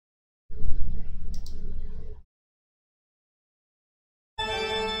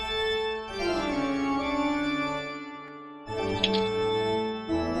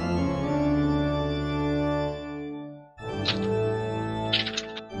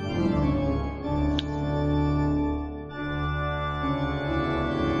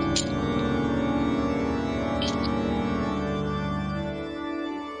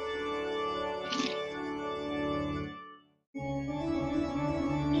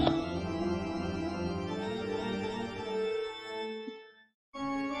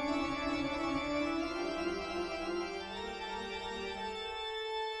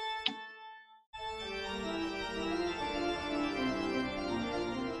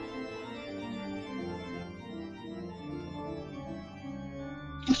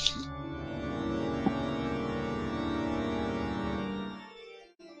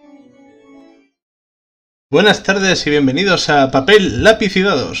Buenas tardes y bienvenidos a Papel, lápiz y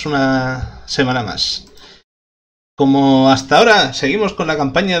dados, una semana más. Como hasta ahora, seguimos con la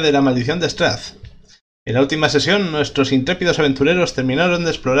campaña de la maldición de Strahd. En la última sesión, nuestros intrépidos aventureros terminaron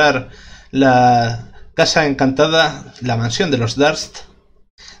de explorar la casa encantada, la mansión de los Strahd,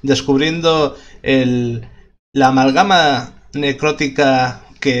 descubriendo la amalgama necrótica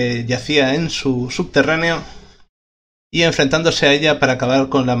que yacía en su subterráneo y enfrentándose a ella para acabar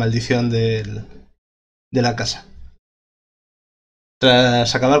con la maldición de la casa.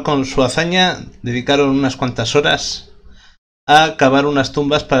 Tras acabar con su hazaña, dedicaron unas cuantas horas a cavar unas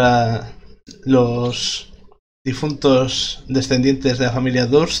tumbas para los difuntos descendientes de la familia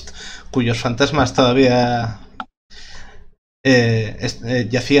Durst, cuyos fantasmas todavía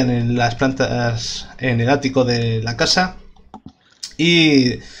yacían en las plantas, en el ático de la casa,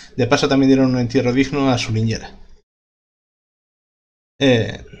 y de paso también dieron un entierro digno a su niñera.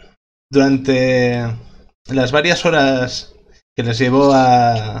 Durante las varias horas que les llevó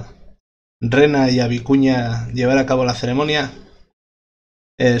a Rena y a Vicuña llevar a cabo la ceremonia,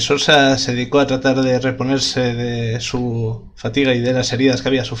 Sorsa se dedicó a tratar de reponerse de su fatiga y de las heridas que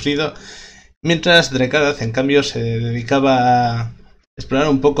había sufrido, mientras Drekath, en cambio, se dedicaba a explorar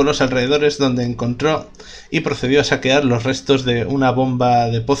un poco los alrededores, donde encontró y procedió a saquear los restos de una bomba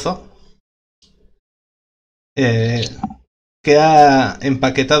de pozo que ha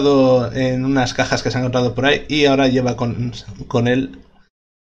empaquetado en unas cajas que se han encontrado por ahí y ahora lleva con él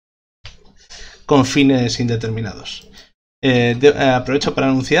con fines indeterminados. Aprovecho para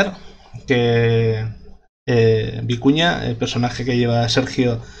anunciar que Vicuña, el personaje que lleva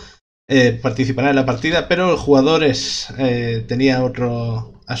Sergio, participará en la partida, pero el jugador tenía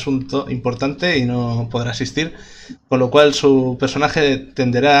otro asunto importante y no podrá asistir, con lo cual su personaje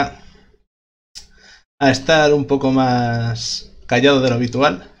tenderá a estar un poco más callado de lo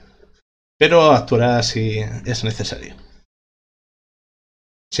habitual, pero actuará si es necesario.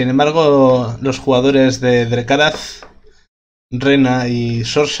 Sin embargo, los jugadores de Drekath, Rena y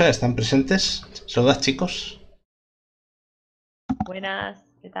Sorsa están presentes. Saludad, chicos. Buenas,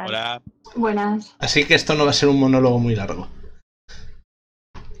 ¿qué tal? Hola. Buenas. Así que esto no va a ser un monólogo muy largo.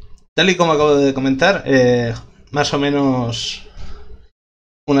 Tal y como acabo de comentar, más o menos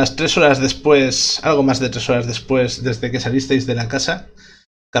unas 3 horas después, algo más de 3 horas después, desde que salisteis de la casa,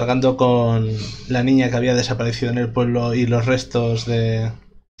 cargando con la niña que había desaparecido en el pueblo y los restos de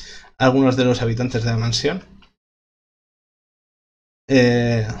algunos de los habitantes de la mansión.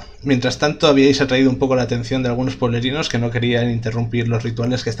 Mientras tanto, habíais atraído un poco la atención de algunos pueblerinos que no querían interrumpir los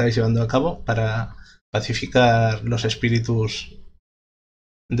rituales que estabais llevando a cabo para pacificar los espíritus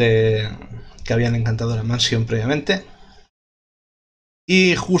que habían encantado la mansión previamente.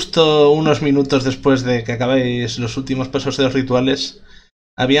 Y justo unos minutos después de que acabéis los últimos pasos de los rituales,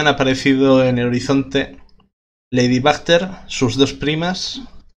 habían aparecido en el horizonte Lady Bacter, sus 2 primas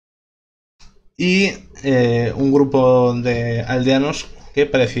y un grupo de aldeanos que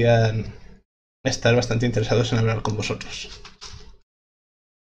parecían estar bastante interesados en hablar con vosotros.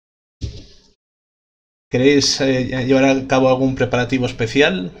 ¿Queréis llevar a cabo algún preparativo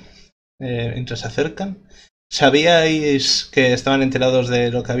especial mientras se acercan? Sabíais que estaban enterados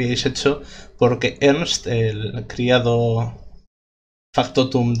de lo que habíais hecho porque Ernst, el criado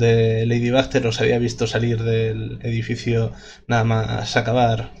factotum de Lady Bacter, os había visto salir del edificio nada más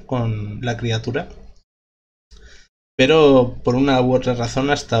acabar con la criatura, pero por una u otra razón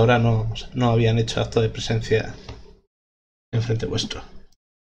hasta ahora no habían hecho acto de presencia enfrente vuestro.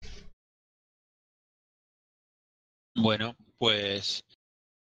 Bueno, pues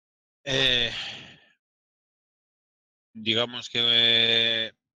digamos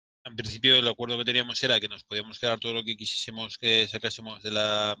que en principio el acuerdo que teníamos era que nos podíamos quedar todo lo que quisiésemos que sacásemos de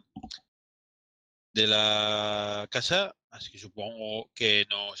la casa, así que supongo que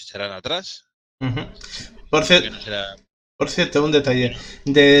nos echarán atrás. Por cierto, un detalle.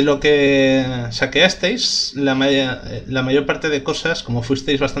 De lo que saqueasteis, la mayor parte de cosas, como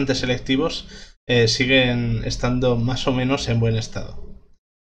fuisteis bastante selectivos, siguen estando más o menos en buen estado.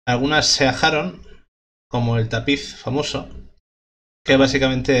 Algunas se ajaron, como el tapiz famoso, que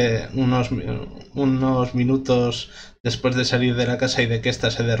básicamente unos minutos después de salir de la casa y de que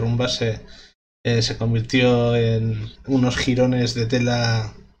ésta se derrumbase, se convirtió en unos jirones de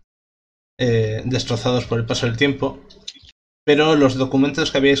tela destrozados por el paso del tiempo. Pero los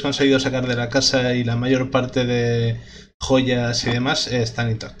documentos que habíais conseguido sacar de la casa y la mayor parte de joyas y demás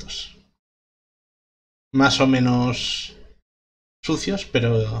están intactos. Más o menos sucios,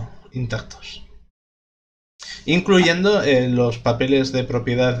 pero intactos. incluyendo los papeles de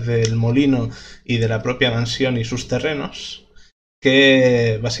propiedad del molino y de la propia mansión y sus terrenos,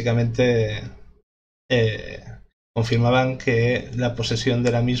 que básicamente confirmaban que la posesión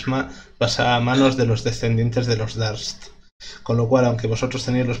de la misma pasaba a manos de los descendientes de los Darst. Con lo cual, aunque vosotros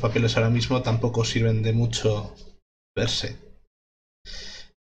tenéis los papeles ahora mismo, tampoco sirven de mucho per se.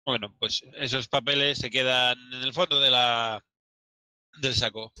 Bueno, pues esos papeles se quedan en el fondo del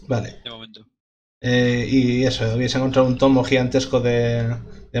saco. Vale. De momento. Y eso, habéis encontrado un tomo gigantesco de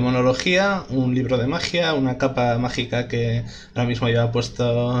monología, un libro de magia, una capa mágica que ahora mismo lleva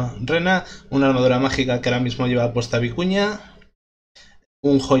puesto Rena, una armadura mágica que ahora mismo lleva puesta Vicuña,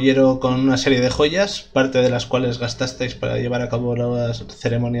 un joyero con una serie de joyas, parte de las cuales gastasteis para llevar a cabo las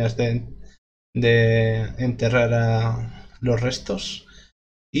ceremonias de enterrar a los restos,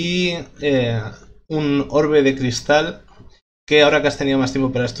 y un orbe de cristal que, ahora que has tenido más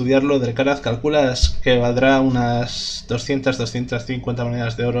tiempo para estudiarlo, Delcaraz, calculas que valdrá unas 200-250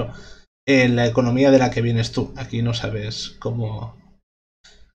 monedas de oro en la economía de la que vienes tú. Aquí no sabes cómo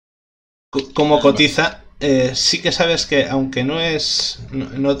cotiza. Sí que sabes que, aunque no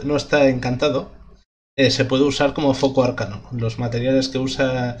está encantado, se puede usar como foco arcano. Los materiales que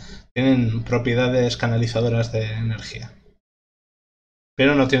usa tienen propiedades canalizadoras de energía,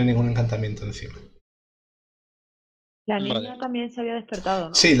 pero no tiene ningún encantamiento encima. La niña también se había despertado,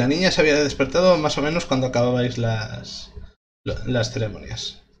 ¿no? Sí, la niña se había despertado más o menos cuando acababais las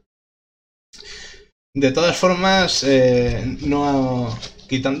ceremonias. De todas formas, no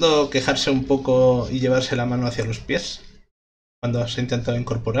quitando quejarse un poco y llevarse la mano hacia los pies cuando se ha intentado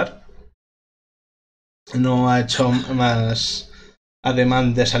incorporar, no ha hecho más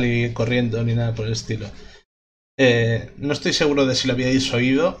ademán de salir corriendo ni nada por el estilo. No estoy seguro de si lo habíais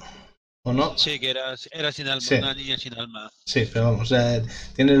oído o no. Sí, que era sin alma, sí. Una niña sin alma. Sí, pero vamos,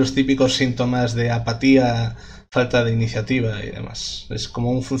 tiene los típicos síntomas de apatía, falta de iniciativa y demás. Es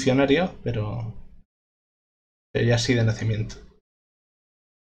como un funcionario, pero ya sí de nacimiento.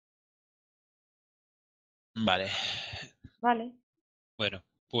 Vale. Bueno,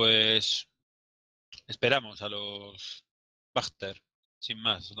 pues esperamos a los Baxter, sin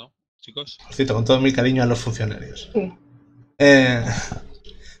más, ¿no, chicos? Por cierto, con todo mi cariño a los funcionarios. Sí.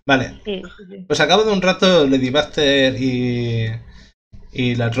 Vale. Sí. Pues a cabo de un rato, Lady Baxter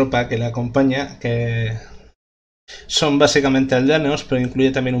y la tropa que la acompaña, que son básicamente aldeanos, pero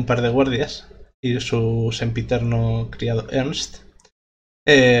incluye también un par de guardias y su sempiterno criado Ernst,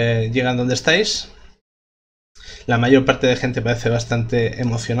 llegan donde estáis. La mayor parte de gente parece bastante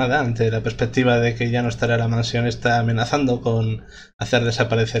emocionada ante la perspectiva de que ya no estará la mansión, está amenazando con hacer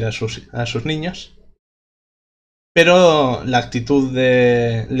desaparecer a sus niños. Pero la actitud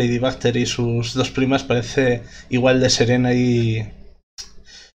de Lady Baxter y sus dos primas parece igual de serena y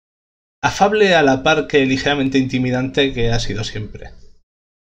afable, a la par que ligeramente intimidante, que ha sido siempre.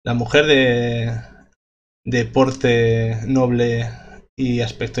 La mujer de porte noble y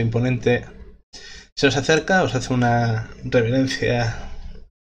aspecto imponente se os acerca, os hace una reverencia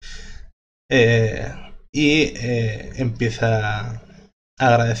y empieza a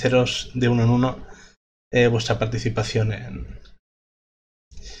agradeceros de uno en uno vuestra participación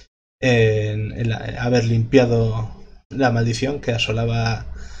en haber limpiado la maldición que asolaba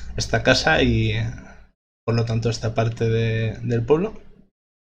esta casa y por lo tanto esta parte del pueblo.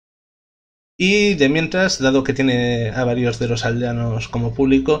 Y de mientras, dado que tiene a varios de los aldeanos como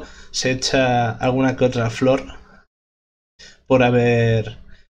público, se echa alguna que otra flor por haber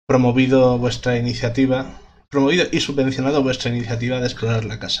promovido vuestra iniciativa, promovido y subvencionado vuestra iniciativa de explorar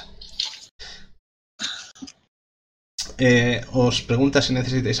la casa. Os pregunta si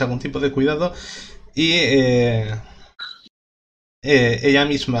necesitáis algún tipo de cuidado y ella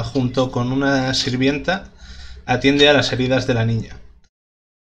misma, junto con una sirvienta, atiende a las heridas de la niña.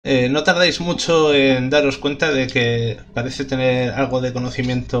 No tardáis mucho en daros cuenta de que parece tener algo de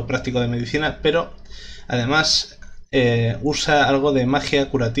conocimiento práctico de medicina, pero además usa algo de magia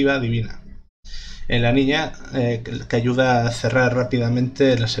curativa divina en la niña, que ayuda a cerrar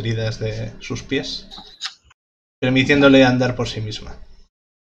rápidamente las heridas de sus pies, permitiéndole andar por sí misma.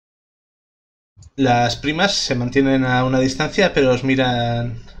 Las primas se mantienen a una distancia, pero os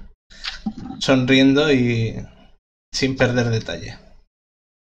miran sonriendo y sin perder detalle.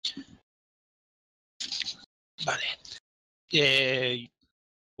 Vale.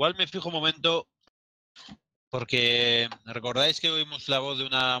 Igual me fijo un momento, porque recordáis que oímos la voz de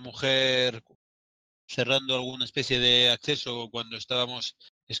una mujer cerrando alguna especie de acceso cuando estábamos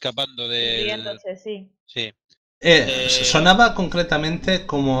escapando del... Sí. Sonaba concretamente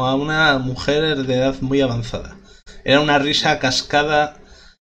como a una mujer de edad muy avanzada. Era una risa cascada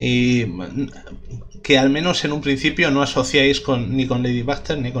Y que al menos en un principio no asociáis ni con Lady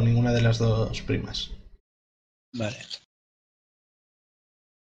Baxter ni con ninguna de las dos primas. Vale.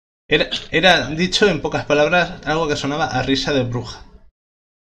 Era dicho en pocas palabras algo que sonaba a risa de bruja.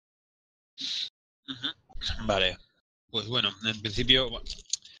 Vale. Pues bueno, en principio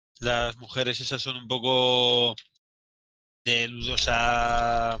las mujeres esas son un poco de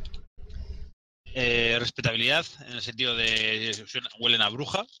dudosa respetabilidad, en el sentido de huelen a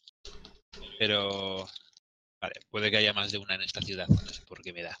bruja, pero vale, puede que haya más de una en esta ciudad, no sé por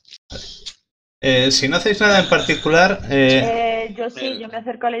qué me da. Si no hacéis nada en particular... Yo me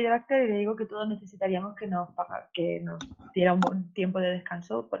acerco a Lady Baxter y le digo que todos necesitaríamos que nos diera un buen tiempo de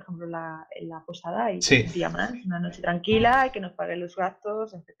descanso, por ejemplo, en la posada, y un día más, una noche tranquila, y que nos paguen los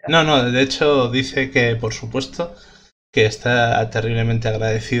gastos, etc. No, de hecho dice que, por supuesto, que está terriblemente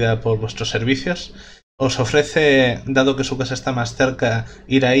agradecida por vuestros servicios. Os ofrece, dado que su casa está más cerca,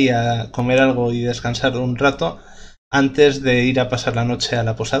 ir ahí a comer algo y descansar un rato antes de ir a pasar la noche a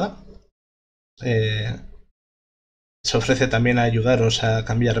la posada. Se ofrece también a ayudaros a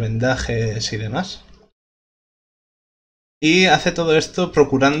cambiar vendajes y demás. Y hace todo esto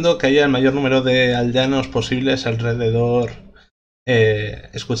procurando que haya el mayor número de aldeanos posibles alrededor,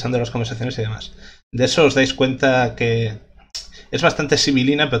 escuchando las conversaciones y demás. De eso os dais cuenta que es bastante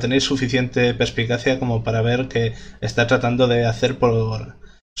sibilina, pero tenéis suficiente perspicacia como para ver que está tratando de hacer por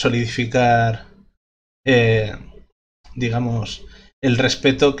solidificar, digamos, el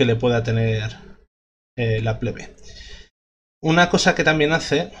respeto que le pueda tener la plebe. Una cosa que también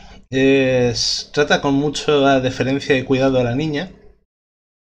hace es trata con mucha deferencia y cuidado a la niña,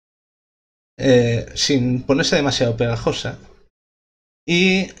 sin ponerse demasiado pegajosa.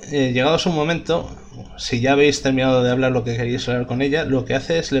 Y llegados un momento, si ya habéis terminado de hablar lo que queríais hablar con ella, lo que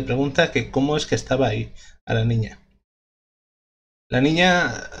hace es le pregunta que cómo es que estaba ahí a la niña. La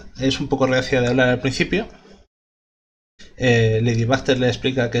niña es un poco reacia de hablar al principio. Lady Baxter le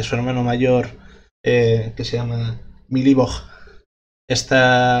explica que su hermano mayor, que se llama Milibog, ha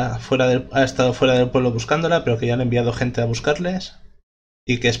estado fuera del pueblo buscándola, pero que ya han enviado gente a buscarles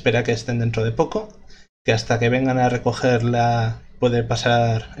y que espera que estén dentro de poco, que hasta que vengan a recogerla puede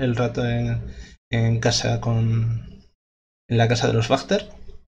pasar el rato en casa en la casa de los Baxter,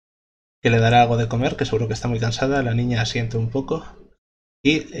 que le dará algo de comer, que seguro que está muy cansada. La niña asiente un poco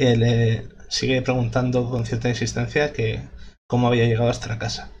y le sigue preguntando con cierta insistencia que cómo había llegado hasta la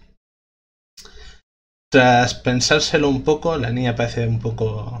casa. Tras pensárselo un poco, la niña parece un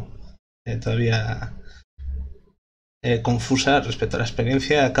poco todavía confusa respecto a la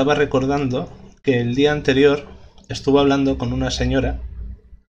experiencia. Acaba recordando que el día anterior estuvo hablando con una señora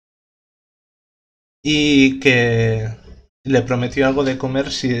y que le prometió algo de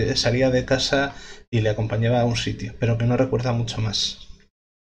comer si salía de casa y le acompañaba a un sitio, pero que no recuerda mucho más.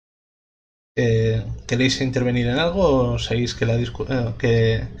 ¿Queréis intervenir en algo o seguís que la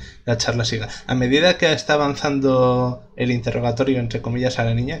charla siga? A medida que está avanzando el interrogatorio, entre comillas, a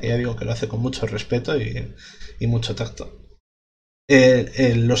la niña, que ya digo que lo hace con mucho respeto y mucho tacto,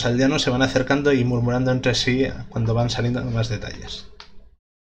 los aldeanos se van acercando y murmurando entre sí cuando van saliendo más detalles.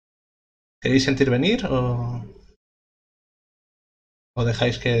 ¿Queréis intervenir o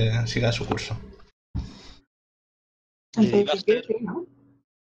dejáis que siga su curso? En principio sí, ¿no?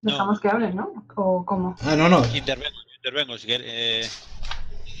 Dejamos que hablen, ¿no? ¿O cómo? No. Intervengo. Si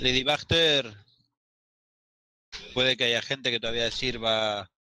Lady Baxter, puede que haya gente que todavía sirva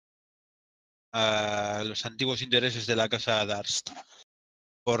a los antiguos intereses de la casa Darst,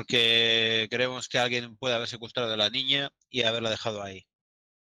 porque creemos que alguien puede haber secuestrado a la niña y haberla dejado ahí.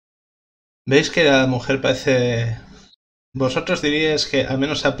 ¿Veis que la mujer parece... Vosotros diríais que al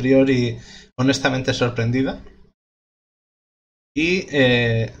menos a priori honestamente sorprendida? Y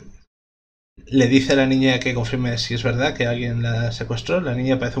le dice a la niña que confirme si es verdad que alguien la secuestró. La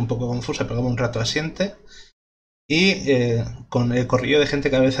niña parece un poco confusa, pero como un rato asiente. Y con el corrillo de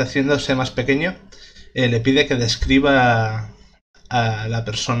gente cada vez haciéndose más pequeño, le pide que describa a la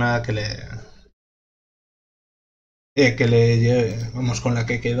persona que le lleve, con la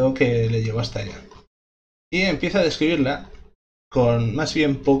que quedó, que le llevó hasta allá. Y empieza a describirla con más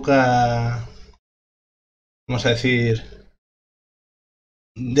bien poca, vamos a decir,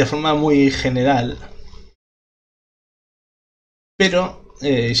 de forma muy general, pero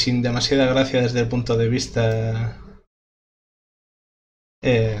sin demasiada gracia desde el punto de vista,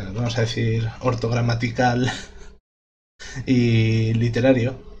 vamos a decir, ortogramatical y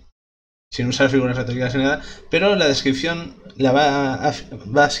literario, sin usar figuras retóricas ni nada, pero la descripción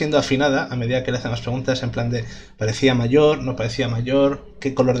va siendo afinada a medida que le hacen más preguntas, en plan de parecía mayor, no parecía mayor,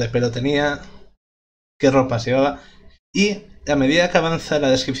 qué color de pelo tenía, qué ropa llevaba, y a medida que avanza la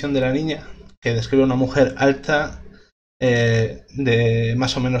descripción de la niña, que describe a una mujer alta, de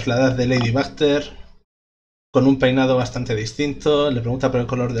más o menos la edad de Lady Baxter, con un peinado bastante distinto, le pregunta por el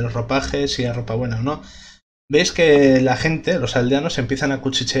color de los ropajes, si es ropa buena o no. Veis que la gente, los aldeanos, empiezan a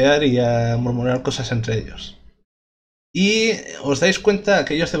cuchichear y a murmurar cosas entre ellos. Y os dais cuenta,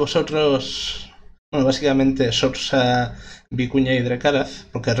 aquellos de vosotros, bueno, básicamente Sorsa, Vicuña y Drecaraz,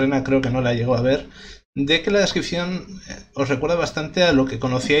 porque Rena creo que no la llegó a ver, de que la descripción os recuerda bastante a lo que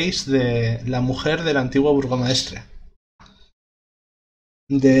conocíais de la mujer del antiguo burgomaestre,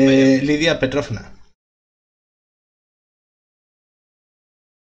 de Lidia Petrovna.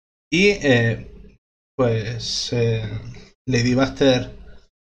 Y Lady Baxter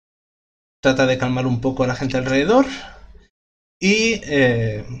trata de calmar un poco a la gente alrededor y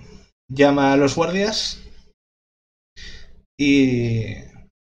llama a los guardias y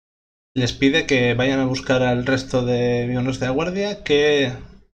les pide que vayan a buscar al resto de miembros de la guardia, que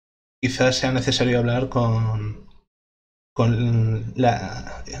quizás sea necesario hablar con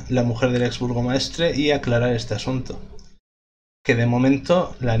la mujer del ex burgomaestre y aclarar este asunto. Que de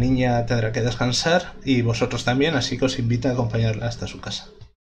momento la niña tendrá que descansar y vosotros también, así que os invita a acompañarla hasta su casa.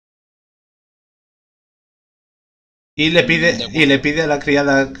 Y le pide a la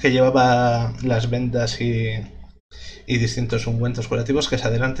criada que llevaba las vendas y distintos ungüentos curativos que se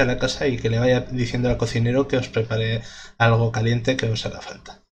adelante a la casa y que le vaya diciendo al cocinero que os prepare algo caliente que os hará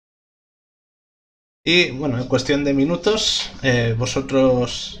falta. Y bueno, en cuestión de minutos,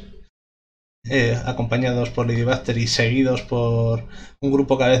 vosotros, acompañados por Lady Baxter y seguidos por un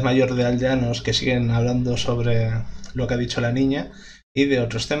grupo cada vez mayor de aldeanos que siguen hablando sobre lo que ha dicho la niña y de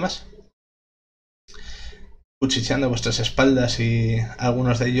otros temas, cuchicheando a vuestras espaldas, y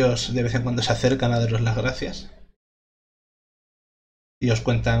algunos de ellos de vez en cuando se acercan a daros las gracias y os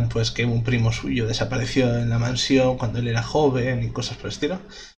cuentan pues que un primo suyo desapareció en la mansión cuando él era joven y cosas por el estilo.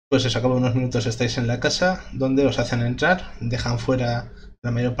 Pues eso, a cabo de unos minutos estáis en la casa, donde os hacen entrar, dejan fuera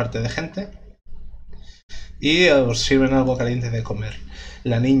la mayor parte de gente y os sirven algo caliente de comer.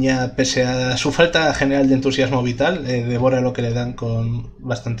 La niña, pese a su falta general de entusiasmo vital, devora lo que le dan con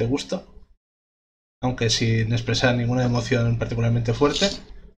bastante gusto, aunque sin expresar ninguna emoción particularmente fuerte.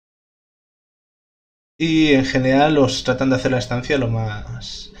 Y en general os tratan de hacer la estancia lo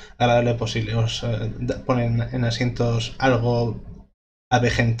más agradable posible. Os ponen en asientos algo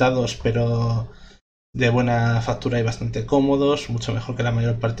avejentados, pero de buena factura y bastante cómodos, mucho mejor que la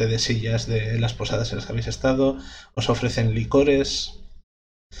mayor parte de sillas de las posadas en las que habéis estado. Os ofrecen licores,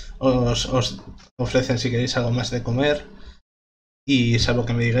 os ofrecen, si queréis, algo más de comer, y salvo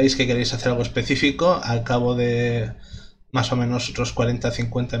que me digáis que queréis hacer algo específico, al cabo de más o menos otros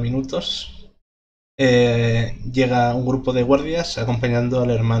 40-50 minutos llega un grupo de guardias acompañando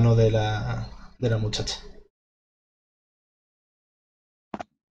al hermano de la muchacha.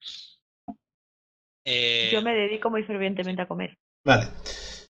 Yo me dedico muy fervientemente a comer. Vale.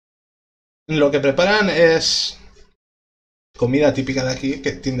 Lo que preparan es comida típica de aquí,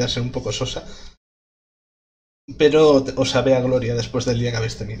 que tiende a ser un poco sosa, pero os sabe a gloria después del día que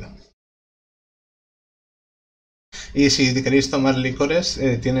habéis tenido. Y si queréis tomar licores,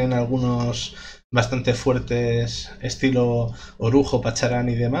 tienen algunos bastante fuertes, estilo orujo, pacharán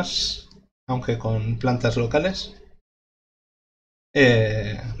y demás, aunque con plantas locales,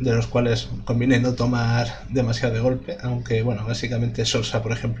 de los cuales conviene no tomar demasiado de golpe, aunque bueno, básicamente Sorsa,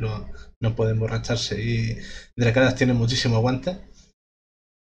 por ejemplo, no puede emborracharse y Drecaraz tiene muchísimo aguante.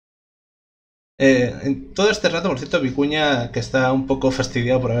 En todo este rato, por cierto, Vicuña, que está un poco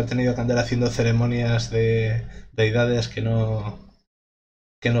fastidiado por haber tenido que andar haciendo ceremonias de deidades que no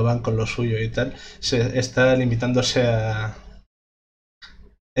van con lo suyo y tal, se está limitándose a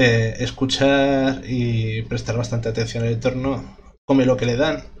escuchar y prestar bastante atención al entorno. Come lo que le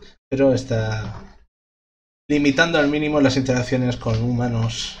dan, pero está limitando al mínimo las interacciones con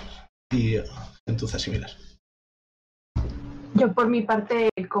humanos y gentuzas similares. Yo por mi parte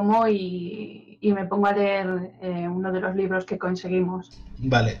como y me pongo a leer uno de los libros que conseguimos.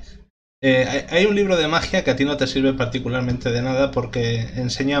 Vale. Hay un libro de magia que a ti no te sirve particularmente de nada, porque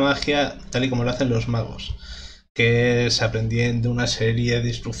enseña magia tal y como lo hacen los magos, que es aprendiendo una serie de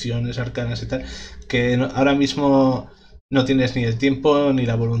instrucciones arcanas y tal, que ahora mismo no tienes ni el tiempo ni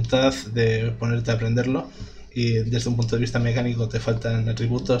la voluntad de ponerte a aprenderlo, y desde un punto de vista mecánico te faltan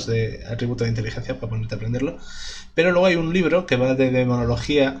atributo de inteligencia para ponerte a aprenderlo. Pero luego hay un libro que va de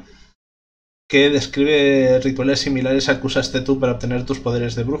demonología, que describe rituales similares al que usaste tú para obtener tus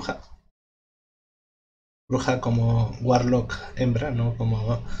poderes de bruja. Bruja como Warlock hembra, no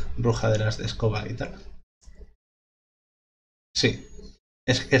como bruja de las de escoba y tal. Sí,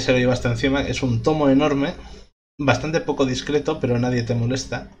 es que se lo lleva hasta encima. Es un tomo enorme, bastante poco discreto, pero nadie te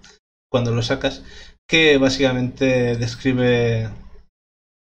molesta cuando lo sacas, que básicamente describe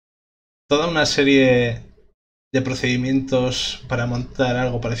toda una serie de procedimientos para montar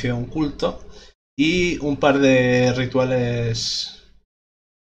algo parecido a un culto y un par de rituales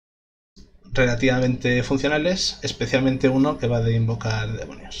relativamente funcionales, especialmente uno que va de invocar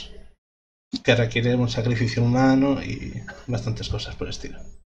demonios, que requiere un sacrificio humano y bastantes cosas por el estilo.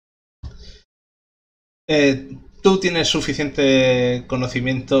 Tú tienes suficiente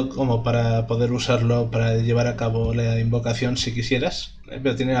conocimiento como para poder usarlo para llevar a cabo la invocación si quisieras,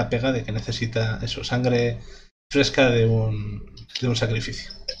 pero tiene la pega de que necesita eso, sangre fresca de un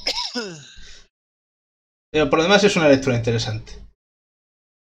sacrificio. Pero por lo demás es una lectura interesante,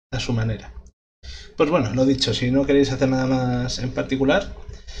 a su manera. Pues bueno, lo dicho, si no queréis hacer nada más en particular,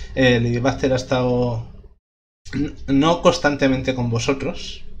 Lady Baxter ha estado no constantemente con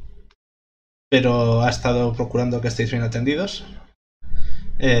vosotros, pero ha estado procurando que estéis bien atendidos.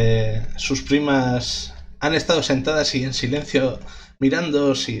 Sus primas han estado sentadas y en silencio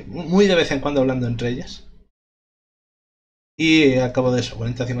mirándoos y muy de vez en cuando hablando entre ellas. Y a cabo de eso,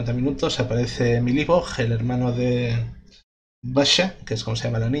 40-50 minutos, aparece Milibog, el hermano de Basha, que es como se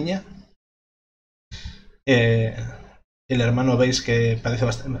llama la niña. El hermano veis que parece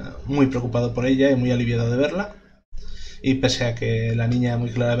muy preocupado por ella y muy aliviado de verla. Y pese a que la niña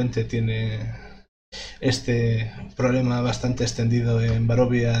muy claramente tiene este problema bastante extendido en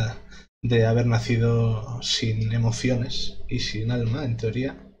Barovia de haber nacido sin emociones y sin alma, en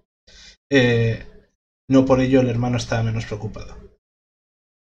teoría, no por ello el hermano está menos preocupado.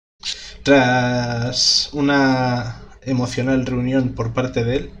 Tras una emocional reunión por parte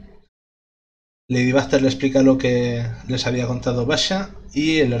de él, Lady Baxter le explica lo que les había contado Basha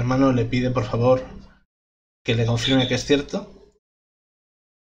y el hermano le pide por favor que le confirme que es cierto.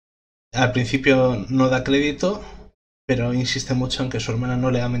 Al principio no da crédito, pero insiste mucho en que su hermana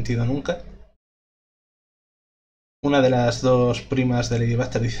no le ha mentido nunca. Una de las dos primas de Lady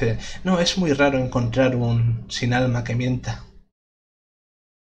Baxter dice: no, es muy raro encontrar un sin alma que mienta.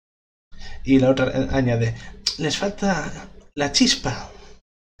 Y la otra añade: les falta la chispa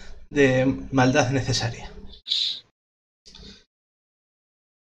de maldad necesaria.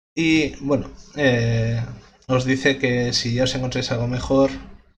 Y bueno, os dice que si ya os encontréis algo mejor,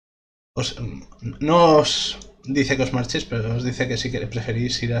 no os dice que os marchéis, pero os dice que si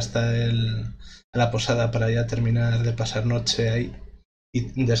preferís ir hasta a la posada para ya terminar de pasar noche ahí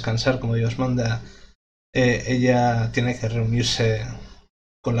y descansar como Dios manda. Ella tiene que reunirse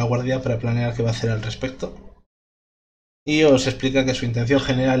con la guardia para planear qué va a hacer al respecto. Y os explica que su intención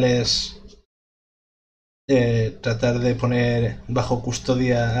general es tratar de poner bajo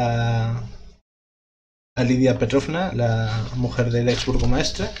custodia a Lidia Petrovna, la mujer del ex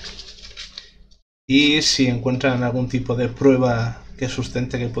burgomaestre, y si encuentran algún tipo de prueba que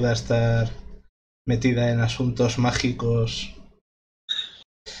sustente que pueda estar metida en asuntos mágicos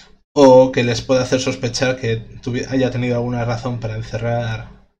o que les pueda hacer sospechar que haya tenido alguna razón para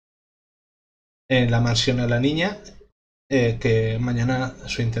encerrar en la mansión a la niña, que mañana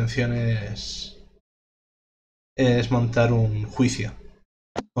su intención es montar un juicio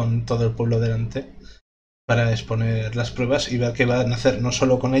con todo el pueblo delante para exponer las pruebas y ver qué van a hacer no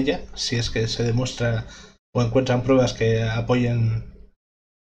solo con ella, si es que se demuestra o encuentran pruebas que apoyen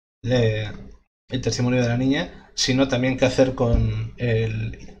el testimonio de la niña, sino también qué hacer con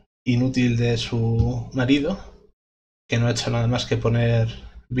el inútil de su marido, que no ha hecho nada más que poner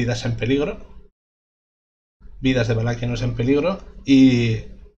vidas en peligro, vidas de valaquianos en peligro, y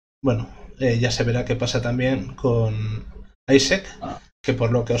bueno, ya se verá qué pasa también con Isaac, que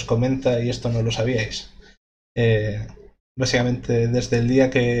por lo que os comenta, y esto no lo sabíais, básicamente desde el día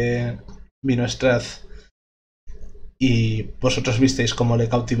que vino Strahd y vosotros visteis cómo le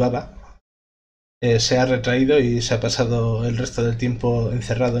cautivaba, se ha retraído y se ha pasado el resto del tiempo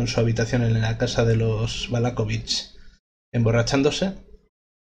encerrado en su habitación en la casa de los Balakovich, emborrachándose.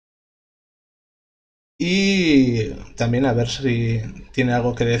 Y también a ver si tiene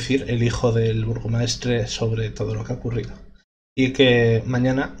algo que decir el hijo del burgomaestre sobre todo lo que ha ocurrido. Y que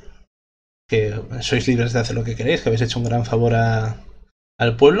mañana, que sois libres de hacer lo que queréis, que habéis hecho un gran favor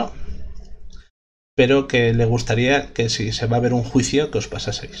al pueblo, pero que le gustaría que si se va a ver un juicio que os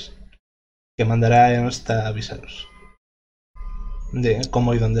pasaseis, que mandará hasta avisaros de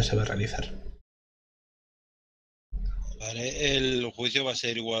cómo y dónde se va a realizar. Vale, el juicio va a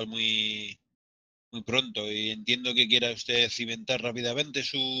ser igual muy pronto y entiendo que quiera usted cimentar rápidamente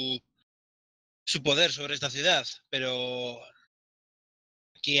su poder sobre esta ciudad, pero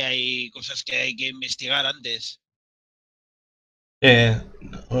aquí hay cosas que hay que investigar antes.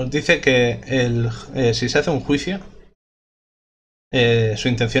 Os dice que si se hace un juicio, su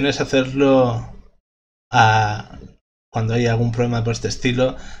intención es hacerlo cuando hay algún problema por este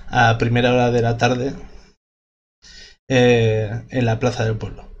estilo, a primera hora de la tarde, en la plaza del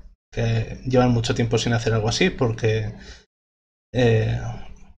pueblo. Que llevan mucho tiempo sin hacer algo así porque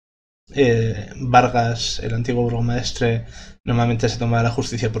Vargas, el antiguo burgomaestre, normalmente se toma la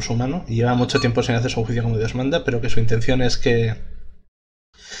justicia por su mano y lleva mucho tiempo sin hacer su juicio como Dios manda, pero que su intención es que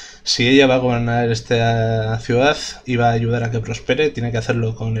si ella va a gobernar esta ciudad y va a ayudar a que prospere, tiene que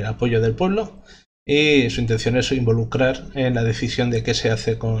hacerlo con el apoyo del pueblo, y su intención es involucrar en la decisión de qué se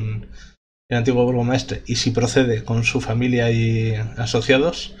hace con el antiguo burgomaestre y si procede con su familia y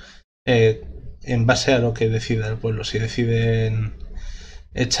asociados, en base a lo que decida el pueblo. Si deciden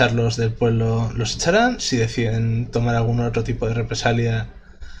echarlos del pueblo, los echarán. Si deciden tomar algún otro tipo de represalia,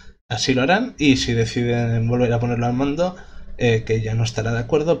 así lo harán. Y si deciden volver a ponerlo al mando, que ella no estará de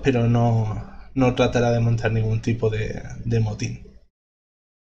acuerdo, pero no tratará de montar ningún tipo de motín.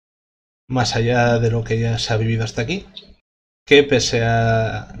 Más allá de lo que ya se ha vivido hasta aquí, que pese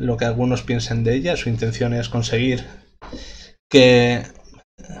a lo que algunos piensen de ella, su intención es conseguir que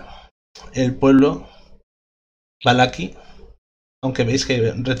el pueblo Valaki, aunque veis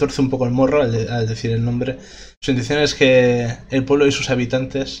que retorce un poco el morro al decir el nombre, su intención es que el pueblo y sus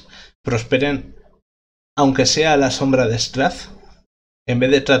habitantes prosperen, aunque sea a la sombra de Strahd, en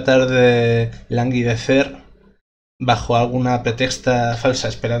vez de tratar de languidecer bajo alguna pretexta falsa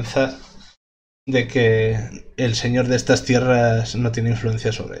esperanza de que el señor de estas tierras no tiene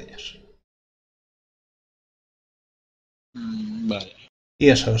influencia sobre ellos. Vale. Y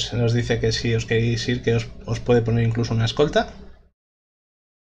eso, se nos dice que si os queréis ir, que os puede poner incluso una escolta,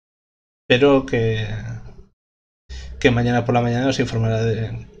 pero que mañana por la mañana os informará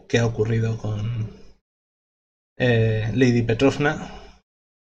de qué ha ocurrido con Lady Petrovna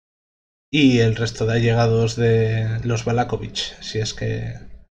y el resto de allegados de los Balakovich, si es que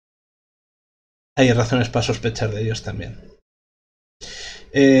hay razones para sospechar de ellos también.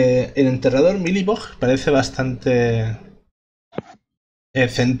 El enterrador Milibog parece bastante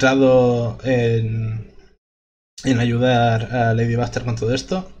centrado en ayudar a Lady Buster con todo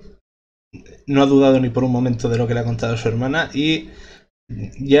esto. No ha dudado ni por un momento de lo que le ha contado su hermana, y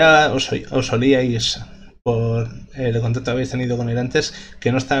ya os olíais por el contacto que habéis tenido con él antes,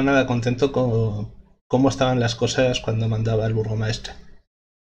 que no estaba nada contento con cómo estaban las cosas cuando mandaba el burgomaestre.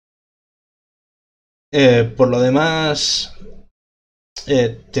 Por lo demás,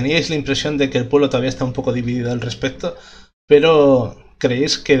 teníais la impresión de que el pueblo todavía está un poco dividido al respecto, pero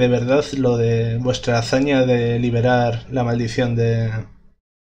 ¿creéis que de verdad lo de vuestra hazaña de liberar la maldición de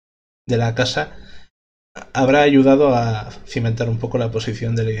la casa habrá ayudado a cimentar un poco la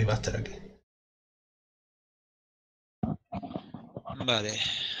posición de Lady Buster aquí? Vale.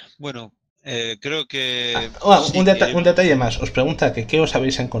 Bueno, creo que... sí, un detalle más. Os pregunta que qué os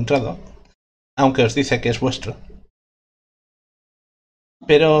habéis encontrado, aunque os dice que es vuestro.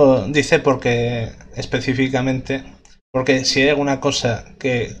 Pero dice porque específicamente, porque si hay alguna cosa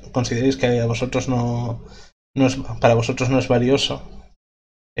que consideréis que a vosotros para vosotros no es valioso,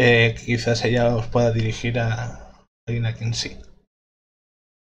 quizás ella os pueda dirigir a alguien a quien sí.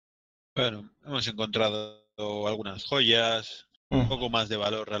 Bueno, hemos encontrado algunas joyas, un poco más de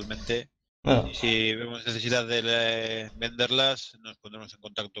valor realmente. Bueno. Y si vemos necesidad de venderlas, nos pondremos en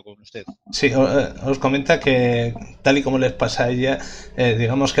contacto con usted. Sí, os comenta que tal y como les pasa a ella,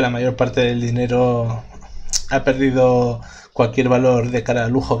 digamos que la mayor parte del dinero ha perdido cualquier valor de cara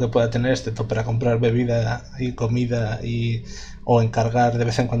al lujo que pueda tener, excepto para comprar bebida y comida o encargar de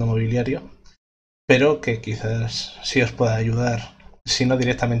vez en cuando mobiliario, pero que quizás sí os pueda ayudar, si no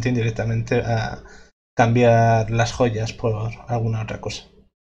directamente, indirectamente, a cambiar las joyas por alguna otra cosa.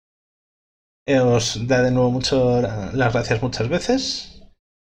 Os da de nuevo las gracias muchas veces,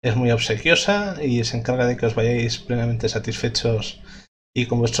 es muy obsequiosa y se encarga de que os vayáis plenamente satisfechos y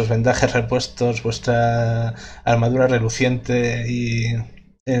con vuestros vendajes repuestos, vuestra armadura reluciente y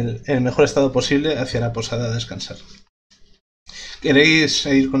en el mejor estado posible hacia la posada a descansar. ¿Queréis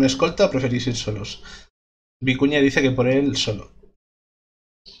ir con escolta o preferís ir solos? Vicuña dice que por él solo.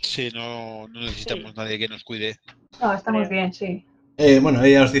 Sí, no necesitamos nadie que nos cuide. No, estamos bien, sí. Bueno,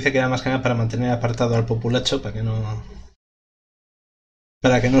 ella os dice que era más que nada para mantener apartado al populacho, para que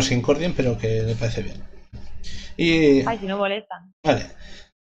no se incordien, pero que le parece bien. Ay, si no molestan. Vale,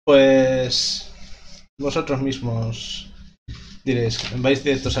 pues vosotros mismos diréis, ¿vais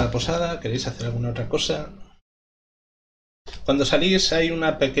directos a la posada? ¿Queréis hacer alguna otra cosa? Cuando salís hay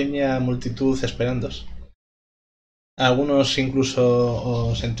una pequeña multitud esperándoos. Algunos incluso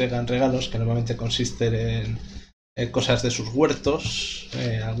os entregan regalos, que normalmente consisten en cosas de sus huertos,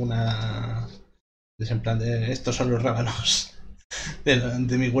 alguna... en plan de estos son los rábanos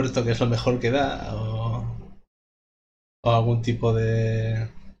de mi huerto, que es lo mejor que da, o algún tipo de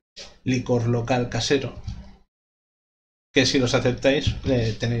licor local casero, que si los aceptáis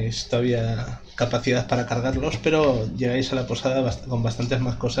tenéis todavía capacidad para cargarlos, pero llegáis a la posada con bastantes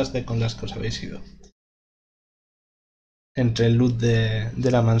más cosas de con las que os habéis ido. Entre el loot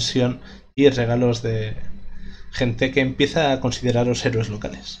de la mansión y regalos de gente que empieza a consideraros héroes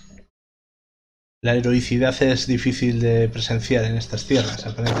locales. La heroicidad es difícil de presenciar en estas tierras,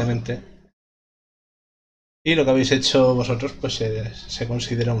 aparentemente. Y lo que habéis hecho vosotros, pues se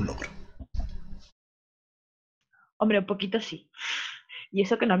considera un logro. Hombre, un poquito sí. Y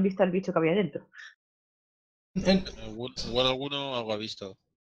eso que no han visto al bicho que había dentro. Igual alguno algo ha visto.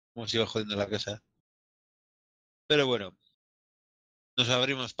 Como se iba jodiendo la casa. Pero bueno. Nos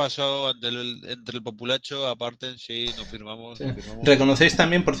abrimos paso entre el populacho, aparte, sí, nos firmamos, sí. Nos firmamos. Reconocéis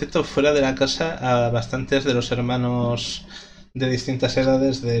también, por cierto, fuera de la casa a bastantes de los hermanos de distintas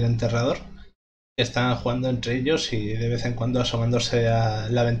edades del enterrador. Están jugando entre ellos y de vez en cuando asomándose a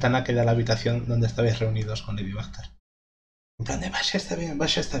la ventana que da a la habitación donde estabais reunidos con Lady Bactar. En plan de, Basha está bien,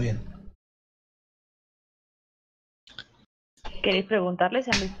 Basha está bien. ¿Queréis preguntarles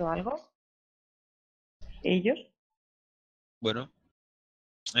si han visto algo? ¿Ellos? Bueno.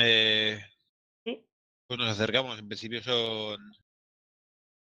 ¿Sí? Pues nos acercamos. En principio son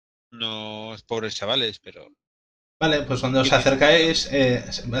unos pobres chavales, pero... Vale, pues cuando os acercáis,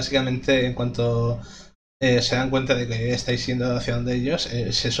 básicamente en cuanto se dan cuenta de que estáis yendo hacia donde ellos,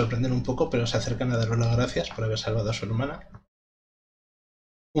 se sorprenden un poco, pero se acercan a daros las gracias por haber salvado a su hermana.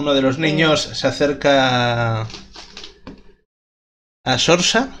 Uno de los niños se acerca a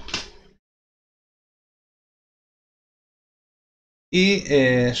Sorsa y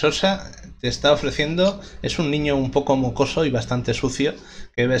Sorsa te está ofreciendo, es un niño un poco mocoso y bastante sucio,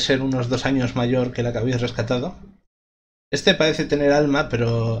 que debe ser unos 2 años mayor que la que habéis rescatado. Este parece tener alma,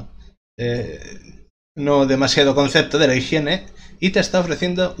 pero no demasiado concepto de la higiene, y te está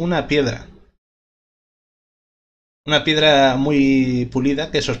ofreciendo una piedra. Una piedra muy pulida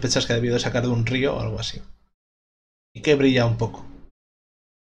que sospechas que ha debido sacar de un río o algo así. Y que brilla un poco.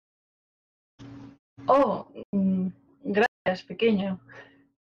 Oh, gracias, pequeño.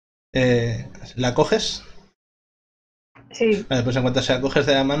 ¿La coges? Sí. Vale, pues en cuanto se la coges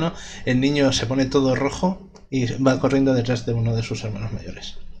de la mano, el niño se pone todo rojo y va corriendo detrás de uno de sus hermanos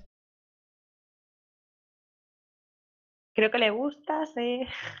mayores. Creo que le gusta, sí.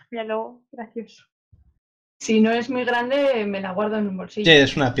 Míralo, gracioso. Si no es muy grande, me la guardo en un bolsillo. Sí,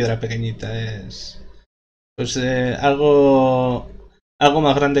 es una piedra pequeñita, es... Pues algo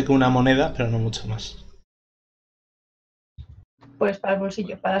más grande que una moneda, pero no mucho más. Pues para el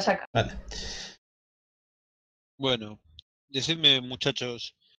bolsillo, para sacar. Vale. Bueno, decidme,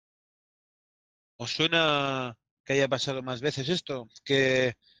 muchachos, ¿os suena que haya pasado más veces esto?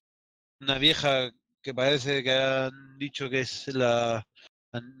 Que una vieja que parece que han dicho que es la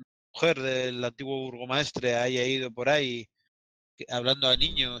mujer del antiguo burgomaestre haya ido por ahí hablando a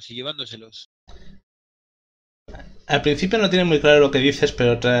niños y llevándoselos. Al principio no tiene muy claro lo que dices,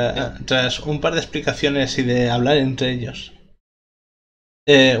 pero tras un par de explicaciones y de hablar entre ellos,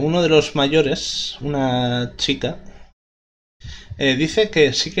 uno de los mayores, una chica, dice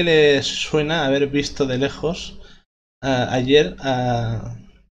que sí que le suena haber visto de lejos ayer a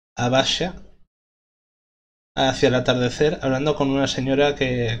Basha hacia el atardecer hablando con una señora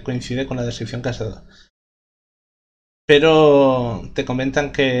que coincide con la descripción que has dado. Pero te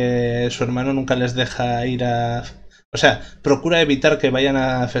comentan que su hermano nunca les deja ir a... O sea, procura evitar que vayan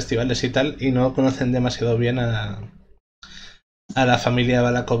a festivales y tal, y no conocen demasiado bien a la familia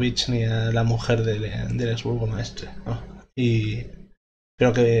Balakovich ni a la mujer del ex burgomaestre, ¿no?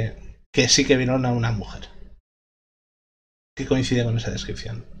 Pero que sí que vieron a una mujer que coincide con esa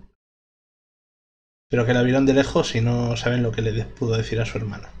descripción. Pero que la vieron de lejos y no saben lo que le pudo decir a su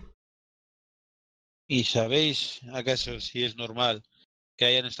hermano. ¿Y sabéis acaso si es normal que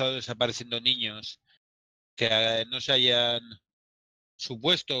hayan estado desapareciendo niños que no se hayan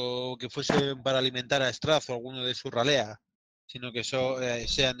supuesto que fuesen para alimentar a Strahd o alguno de su ralea, sino que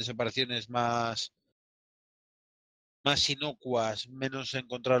sean desapariciones más inocuas, menos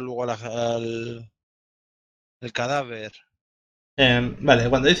encontrar luego el cadáver? Vale,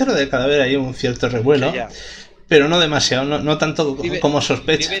 cuando dice lo del cadáver hay un cierto revuelo, pero no demasiado, no tanto como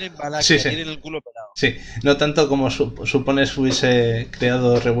sospechas. Viven en Valaquia, tienen el culo pelado. Sí, no tanto como supones hubiese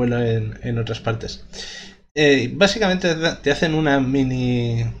creado revuelo en otras partes. Básicamente te hacen un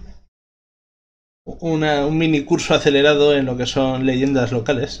mini curso acelerado en lo que son leyendas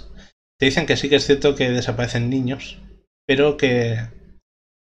locales. te dicen que sí que es cierto que desaparecen niños, pero que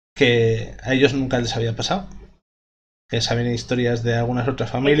a ellos nunca les había pasado. Que saben historias de algunas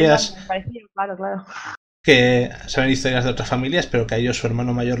otras familias. Claro. Que saben historias de otras familias, pero que a ellos su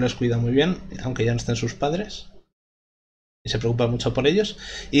hermano mayor les cuida muy bien, aunque ya no estén sus padres. Y se preocupa mucho por ellos.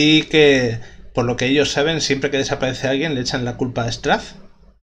 Y que, por lo que ellos saben, siempre que desaparece alguien le echan la culpa a Strahd.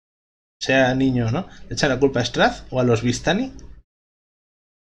 Sea niño o no. Le echan la culpa a Strahd o a los Vistani.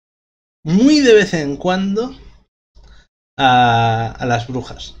 Muy de vez en cuando a las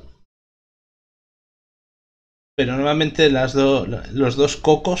brujas. Pero normalmente los dos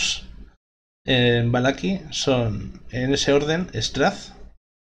cocos en Valaki son, en ese orden, Strahd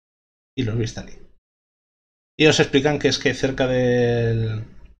y los Vistani. Y os explican que es que cerca del...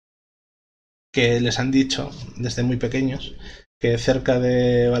 que les han dicho desde muy pequeños que cerca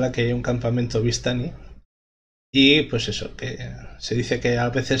de Valaki hay un campamento Vistani. Y pues eso, que se dice que a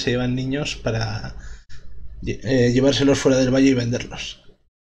veces se llevan niños para llevárselos fuera del valle y venderlos.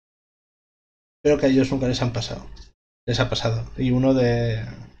 Pero que a ellos nunca les ha pasado. Y uno de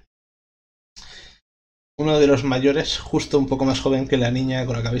los mayores, justo un poco más joven que la niña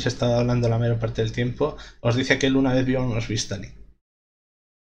con la que habéis estado hablando la mayor parte del tiempo, os dice que él una vez vio a unos Vistani.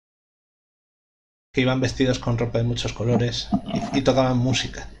 Que iban vestidos con ropa de muchos colores y tocaban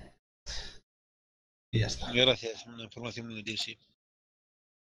música. Y ya está. Gracias, una información muy útil, sí.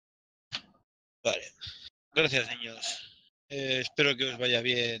 Vale. Gracias, niños. Espero que os vaya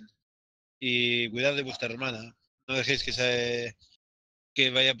bien. Y cuidad de vuestra hermana. No dejéis que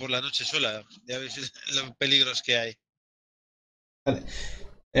vaya por la noche sola. Ya veis los peligros que hay. Vale.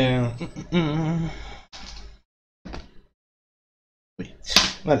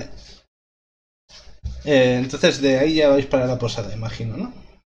 Vale. Entonces de ahí ya vais para la posada, imagino, ¿no?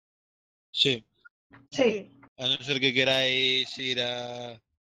 Sí. Sí. A no ser que queráis ir a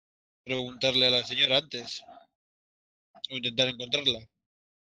preguntarle a la señora antes. O intentar encontrarla.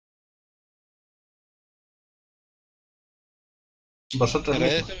 Vosotros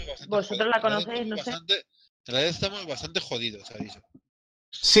la conocéis, no sé. En realidad estamos bastante jodidos, aviso.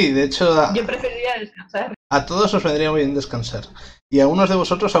 Sí, de hecho... Yo preferiría descansar. A todos os vendría muy bien descansar. Y a unos de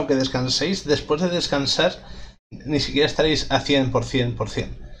vosotros, aunque descanséis, después de descansar, ni siquiera estaréis a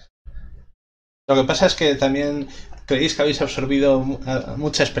 100%. Lo que pasa es que también creéis que habéis absorbido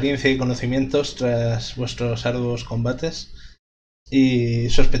mucha experiencia y conocimientos tras vuestros arduos combates. Y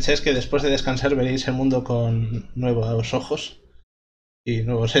sospecháis que después de descansar veréis el mundo con nuevos ojos. Y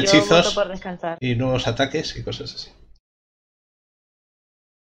nuevos hechizos. Y nuevos ataques y cosas así.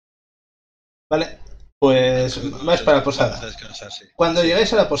 Vale. Pues vais para la posada. Cuando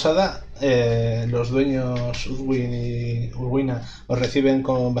llegáis a la posada, los dueños Urwin y Urwina os reciben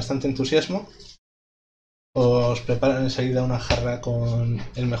con bastante entusiasmo. Os preparan enseguida una jarra con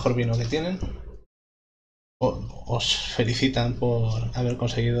el mejor vino que tienen. Os felicitan por haber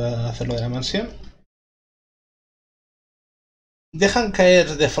conseguido hacerlo de la mansión. Dejan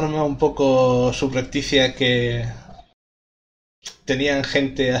caer de forma un poco subrepticia que tenían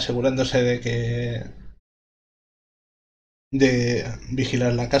gente asegurándose de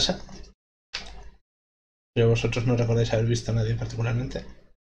vigilar la casa, pero vosotros no recordáis haber visto a nadie particularmente.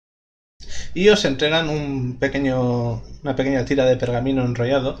 Y os entregan una pequeña tira de pergamino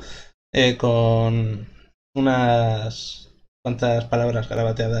enrollado con unas cuantas palabras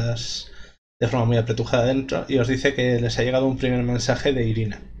garabateadas de forma muy apretujada dentro, y os dice que les ha llegado un primer mensaje de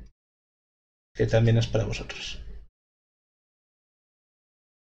Irina, que también es para vosotros.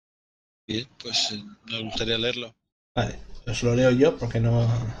 Bien, pues nos gustaría leerlo. Vale, os lo leo yo porque no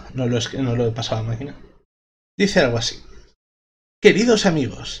lo he pasado a máquina. Dice algo así. Queridos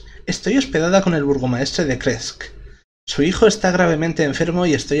amigos, estoy hospedada con el burgomaestre de Kresk. Su hijo está gravemente enfermo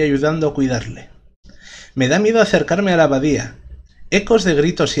y estoy ayudando a cuidarle. Me da miedo acercarme a la abadía. Ecos de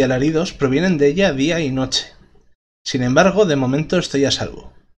gritos y alaridos provienen de ella día y noche. Sin embargo, de momento estoy a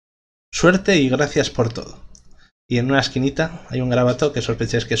salvo. Suerte y gracias por todo. Y en una esquinita hay un garabato que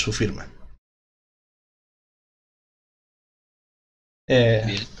sospecháis que es su firma.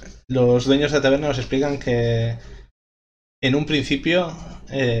 Los dueños de la taberna os explican que en un principio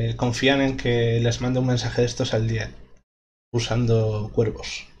confían en que les mande un mensaje de estos al día, usando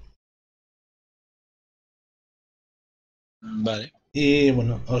cuervos. Vale. Y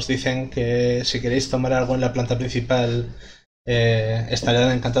bueno, os dicen que si queréis tomar algo en la planta principal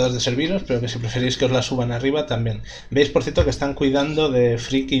estarán encantados de serviros, pero que si preferís que os la suban arriba también. Veis, por cierto, que están cuidando de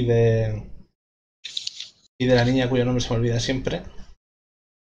Frick y de la niña cuyo nombre se me olvida siempre.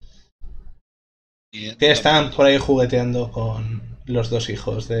 Que están por ahí jugueteando con los dos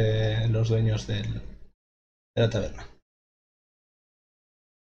hijos de los dueños de la taberna.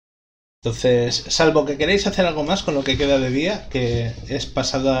 Entonces, salvo que queréis hacer algo más con lo que queda de día, que es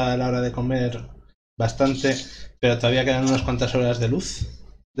pasada la hora de comer bastante, pero todavía quedan unas cuantas horas de luz,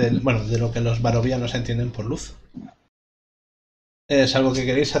 de lo que los barovianos entienden por luz. Salvo que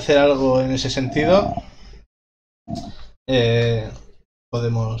queréis hacer algo en ese sentido,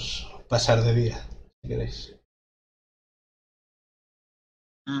 podemos pasar de día, si queréis.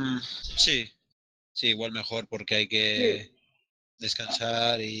 Sí, igual mejor porque hay que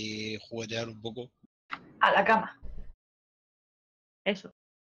descansar y juguetear un poco. A la cama. Eso.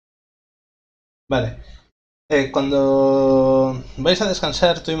 Vale. Cuando vais a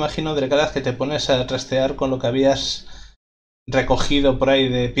descansar, tú imagino, Drekaraz, que te pones a trastear con lo que habías recogido por ahí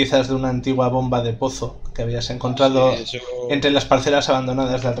de piezas de una antigua bomba de pozo que habías encontrado entre las parcelas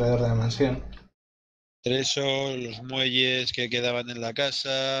abandonadas de alrededor de la mansión. Entre eso, los muelles que quedaban en la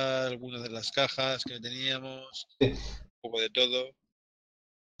casa, algunas de las cajas que teníamos, un poco de todo.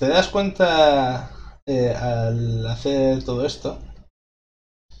 Te das cuenta al hacer todo esto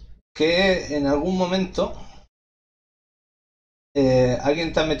que en algún momento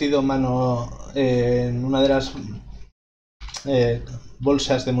alguien te ha metido mano en una de las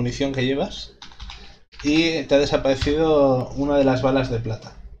bolsas de munición que llevas y te ha desaparecido una de las balas de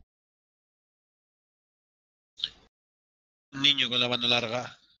plata. Un niño con la mano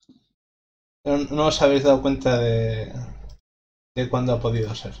larga. No os habéis dado cuenta de cuándo ha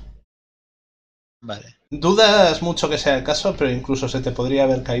podido ser. Vale. Dudas mucho que sea el caso, pero incluso se te podría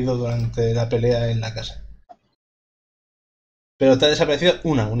haber caído durante la pelea en la casa. Pero te ha desaparecido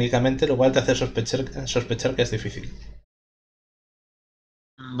una únicamente, lo cual te hace sospechar que es difícil.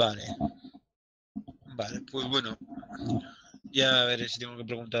 Vale, pues bueno. Ya veré si tengo que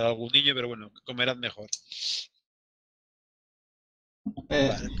preguntar a algún niño, pero bueno, comerán mejor.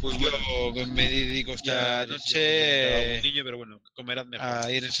 Vale, pues yo me dedico esta noche niño, pero bueno, comerán mejor.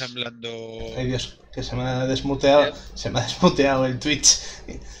 A ir ensamblando. Ay Dios, que se me ha desmuteado. Se me ha desmuteado el Twitch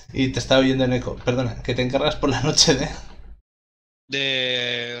y te estaba oyendo en eco. Perdona, que te encargas por la noche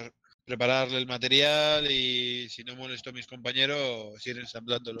de prepararle el material y si no molesto a mis compañeros, ir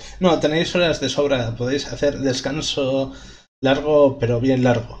ensamblándolo. No, tenéis horas de sobra. Podéis hacer descanso largo, pero bien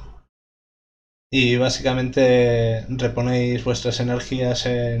largo. Y básicamente reponéis vuestras energías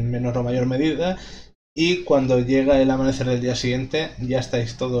en menor o mayor medida y cuando llega el amanecer del día siguiente ya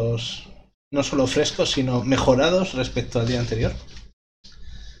estáis todos no solo frescos sino mejorados respecto al día anterior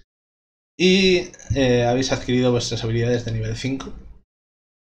y habéis adquirido vuestras habilidades de nivel 5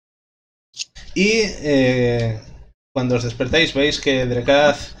 y cuando os despertáis veis que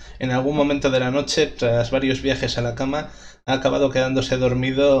Drekaraz en algún momento de la noche, tras varios viajes a la cama, ha acabado quedándose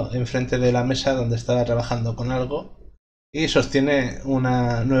dormido enfrente de la mesa donde estaba trabajando con algo y sostiene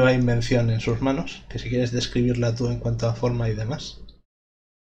una nueva invención en sus manos, que si quieres describirla tú en cuanto a forma y demás.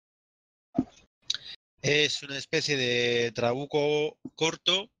 Es una especie de trabuco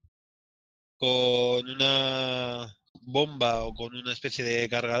corto con una bomba o con una especie de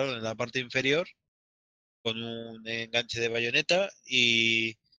cargador en la parte inferior, con un enganche de bayoneta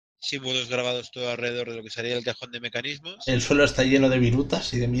y símbolos grabados todo alrededor de lo que sería el cajón de mecanismos. El suelo está lleno de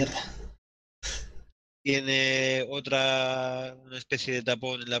virutas y de mierda. Tiene una especie de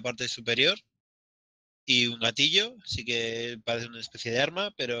tapón en la parte superior y un gatillo, así que parece una especie de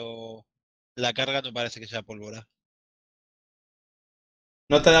arma, pero la carga no parece que sea pólvora.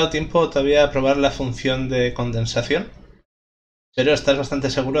 No te ha dado tiempo todavía a probar la función de condensación, pero estás bastante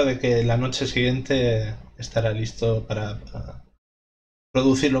seguro de que la noche siguiente estará listo para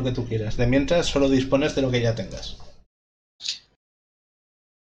producir lo que tú quieras. De mientras solo dispones de lo que ya tengas.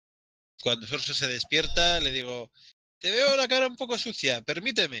 Cuando Sorso se despierta le digo, te veo la cara un poco sucia,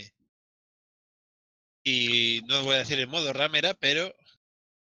 permíteme. Y no os voy a decir en modo ramera, pero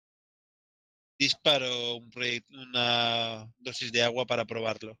disparo una dosis de agua para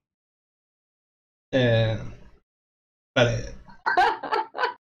probarlo. Vale.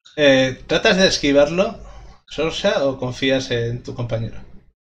 ¿Tratas de esquivarlo, Sorsa, o confías en tu compañero?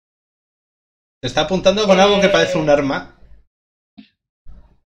 Te está apuntando con algo que parece un arma.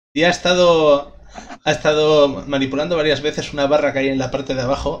 Y ha estado manipulando varias veces una barra que hay en la parte de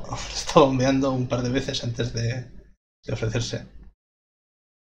abajo. Está bombeando un par de veces antes de ofrecerse.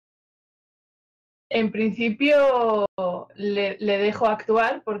 En principio le dejo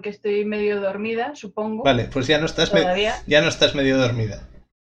actuar porque estoy medio dormida, supongo. Vale, pues ya no estás medio dormida.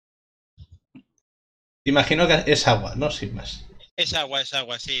 Imagino que es agua, ¿no? Sin más. Es agua,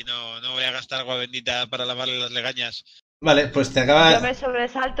 sí. No voy a gastar agua bendita para lavarle las legañas. Vale, pues te acaba... Yo me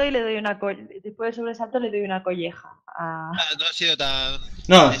sobresalto y le doy después de sobresalto le doy una colleja. No ha sido tan...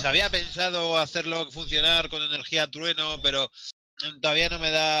 No. Les había pensado hacerlo funcionar con energía trueno, pero todavía no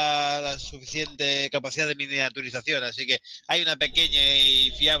me da la suficiente capacidad de miniaturización, así que hay una pequeña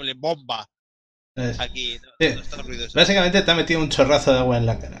y fiable bomba aquí. No está ruidosa. Básicamente te ha metido un chorrazo de agua en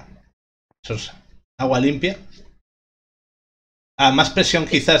la cara. Eso es agua limpia. A más presión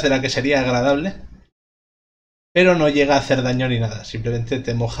quizás de la que sería agradable. Pero no llega a hacer daño ni nada. Simplemente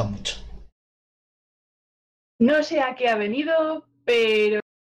te moja mucho. No sé a qué ha venido, pero...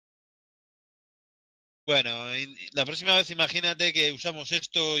 Bueno, la próxima vez imagínate que usamos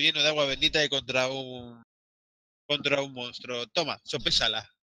esto lleno de agua bendita y contra un monstruo. Toma, sopésala.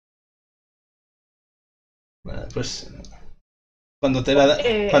 Bueno, pues cuando te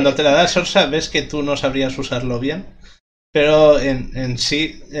la da Sorsa ves que tú no sabrías usarlo bien, pero en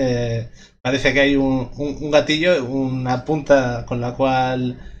sí parece que hay un gatillo, una punta por la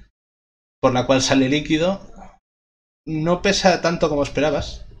cual sale líquido. No pesa tanto como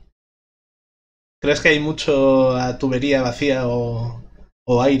esperabas. ¿Crees que hay mucho tubería vacía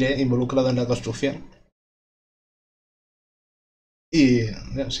o aire involucrado en la construcción? Y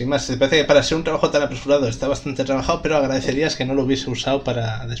sin más, te parece que para ser un trabajo tan apresurado está bastante trabajado, pero agradecerías que no lo hubiese usado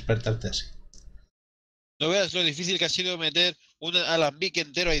para despertarte así. No veas lo difícil que ha sido meter un alambique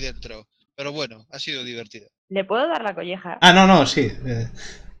entero ahí dentro. Pero bueno, ha sido divertido. ¿Le puedo dar la colleja? No, sí.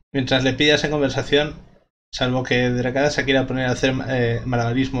 Mientras le pillas en conversación, salvo que Dracada se quiera poner a hacer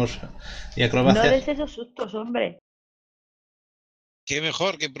malabarismos y acrobacias. No des esos sustos, hombre. Qué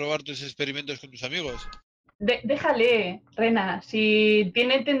mejor que probar tus experimentos con tus amigos. Déjale, Rena, si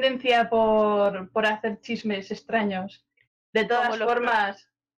tiene tendencia por hacer chismes extraños. De todas formas,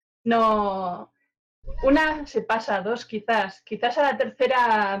 no... Una se pasa, dos quizás. Quizás a la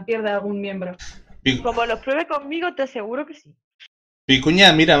tercera pierda algún miembro. Como los pruebe conmigo, te aseguro que sí.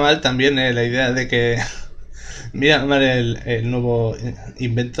 Picuña mira mal también la idea de que... Mira mal el nuevo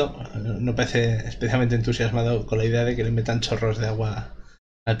invento. No parece especialmente entusiasmado con la idea de que le metan chorros de agua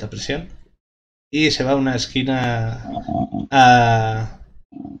a alta presión. Y se va a una esquina a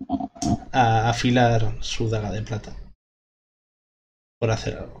afilar su daga de plata. Por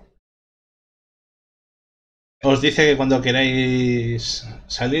hacer algo. Os dice que cuando queráis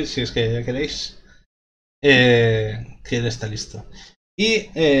salir, si es que queréis, que él está listo. Y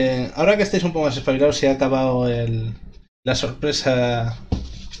ahora que estáis un poco más espabilados, se ha acabado la sorpresa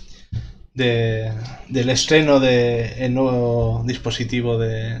del estreno del nuevo dispositivo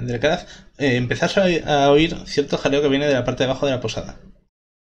del CAD. Empezás a oír cierto jaleo que viene de la parte de abajo de la posada.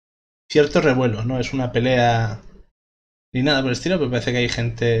 Cierto revuelo, no es una pelea ni nada por el estilo, pero parece que hay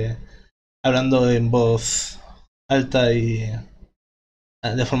gente hablando en voz alta y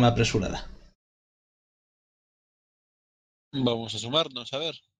de forma apresurada. Vamos a sumarnos, a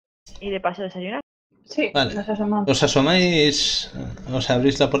ver. Y de paso desayunar. Sí, vale. Nos asomamos. Os asomáis, os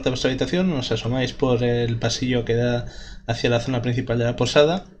abrís la puerta de vuestra habitación, os asomáis por el pasillo que da hacia la zona principal de la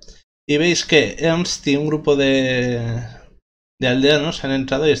posada y veis que Ernst y un grupo de aldeanos han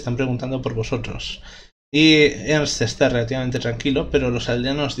entrado y están preguntando por vosotros. Y Ernst está relativamente tranquilo, pero los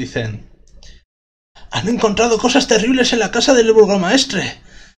aldeanos dicen: «Han encontrado cosas terribles en la casa del burgomaestre.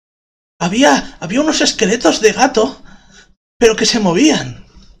 Había unos esqueletos de gato, pero que se movían.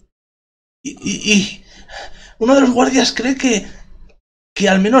 Y uno de los guardias cree que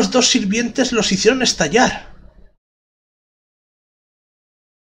al menos 2 sirvientes los hicieron estallar.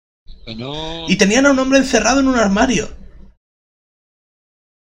 Bueno... Y tenían a un hombre encerrado en un armario.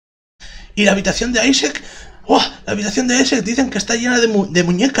 Y la habitación de Isaac... ¡Oh! La habitación de Isaac dicen que está llena de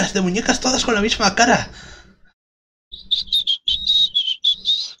muñecas todas con la misma cara.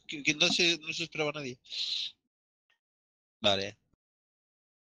 Que no se esperaba nadie. Vale.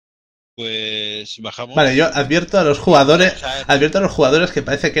 Pues bajamos. Vale, yo advierto a los jugadores que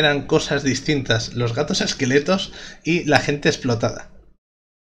parece que eran cosas distintas. Los gatos esqueletos y la gente explotada.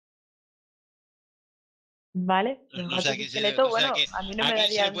 Vale. No sé a quién esqueleto, bueno, a mí no me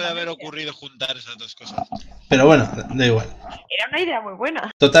daría... se puede haber ocurrido juntar esas dos cosas. Pero bueno, da igual. Era una idea muy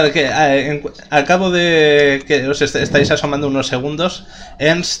buena. Total, que al cabo de que os estáis asomando unos segundos,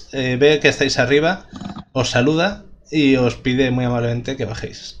 Ernst ve que estáis arriba, os saluda y os pide muy amablemente que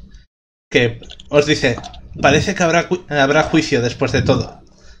bajéis. Que os dice: parece que habrá juicio después de todo.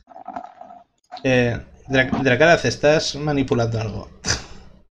 Dracaraz, estás manipulando algo.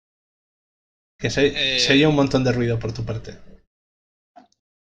 Que se oye un montón de ruido por tu parte.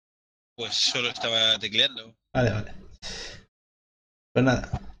 Pues solo estaba tecleando. Vale. Pues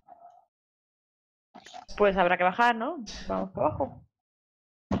nada. Pues habrá que bajar, ¿no? Vamos para abajo.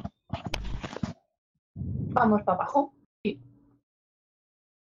 Vamos para abajo. Sí.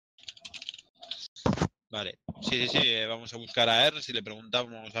 Vale. Sí. Vamos a buscar a Ernst y le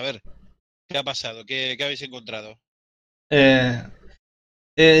preguntamos, a ver, ¿qué ha pasado? ¿Qué habéis encontrado?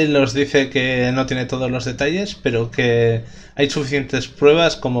 Él os dice que no tiene todos los detalles, pero que hay suficientes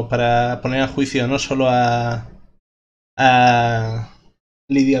pruebas como para poner a juicio no solo a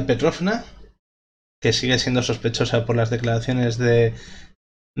Lidia Petrovna, que sigue siendo sospechosa por las declaraciones de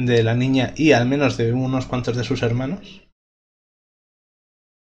la niña y al menos de unos cuantos de sus hermanos,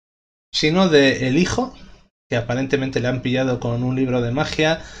 sino de el hijo, que aparentemente le han pillado con un libro de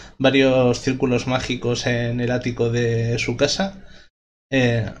magia, varios círculos mágicos en el ático de su casa.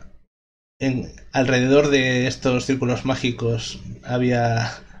 Alrededor de estos círculos mágicos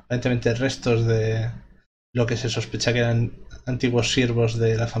había aparentemente restos de lo que se sospecha que eran antiguos siervos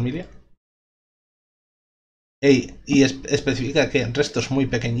de la familia. Y especifica que restos muy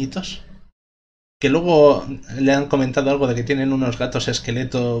pequeñitos, que luego le han comentado algo de que tienen unos gatos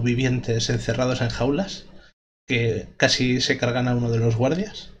esqueleto vivientes encerrados en jaulas, que casi se cargan a uno de los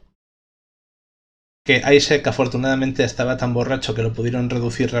guardias. Que Isaac afortunadamente estaba tan borracho que lo pudieron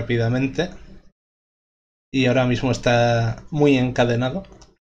reducir rápidamente y ahora mismo está muy encadenado,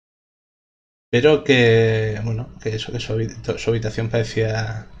 pero que bueno, que su habitación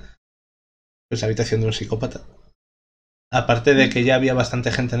parecía pues la habitación de un psicópata, aparte de que ya había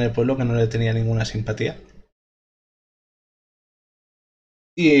bastante gente en el pueblo que no le tenía ninguna simpatía.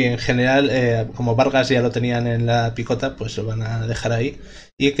 Y en general, como Vargas ya lo tenían en la picota, pues lo van a dejar ahí.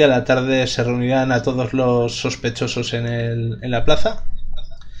 Y que a la tarde se reunirán a todos los sospechosos en la plaza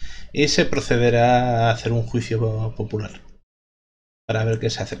y se procederá a hacer un juicio popular para ver qué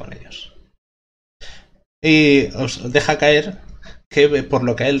se hace con ellos. Y os deja caer que por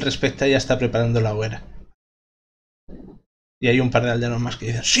lo que a él respecta ya está preparando la hoguera. Y hay un par de aldeanos más que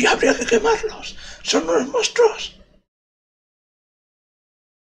dicen: ¡sí, habría que quemarlos! ¡Son unos monstruos!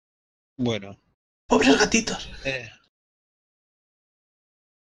 Bueno. ¡Pobres gatitos!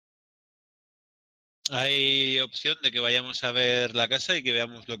 Hay opción de que vayamos a ver la casa y que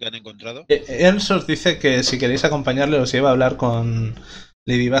veamos lo que han encontrado. Ernst os dice que si queréis acompañarle os lleva a hablar con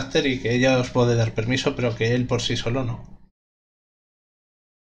Lady Baxter y que ella os puede dar permiso, pero que él por sí solo no.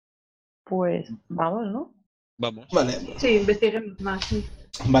 Pues vamos, ¿no? Vamos. Vale. Sí, investiguemos más. Sí.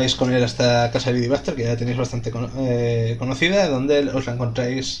 Vais con él hasta casa de Lady Baxter, que ya tenéis bastante conocida, donde os la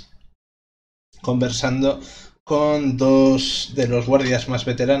encontráis conversando con dos de los guardias más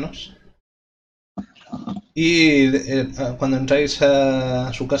veteranos. Y cuando entráis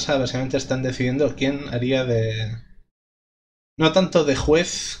a su casa, básicamente están decidiendo quién haría de... no tanto de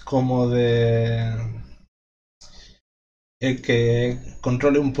juez como de... el que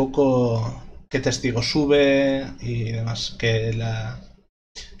controle un poco qué testigo sube y demás. Que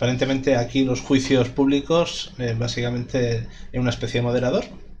aparentemente aquí los juicios públicos, básicamente hay una especie de moderador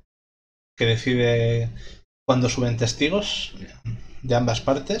que decide cuándo suben testigos de ambas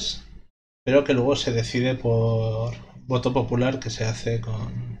partes, pero que luego se decide por voto popular que se hace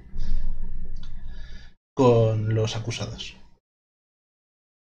con los acusados.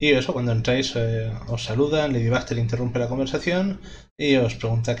 Y eso, cuando entráis os saludan, Lady Baxter interrumpe la conversación y os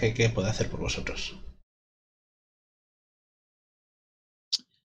pregunta qué puede hacer por vosotros.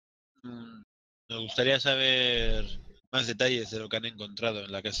 Me gustaría saber más detalles de lo que han encontrado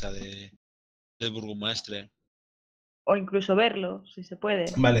en la casa del burgomaestre. O incluso verlo, si se puede.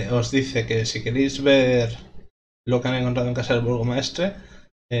 Vale, os dice que si queréis ver lo que han encontrado en casa del burgomaestre,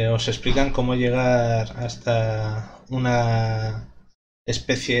 os explican cómo llegar hasta una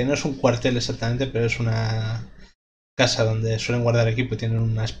especie, no es un cuartel exactamente, pero es una casa donde suelen guardar equipo y tienen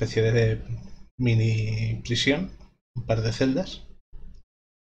una especie de mini prisión, un par de celdas,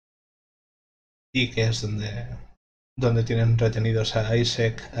 y que es donde tienen retenidos a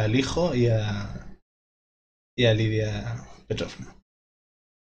Isaac, al hijo, y a Lidia Petrovna,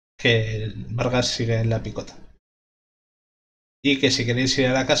 que Vargas sigue en la picota. Y que si queréis ir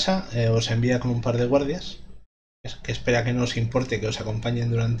a la casa, os envía con un par de guardias, que espera que no os importe que os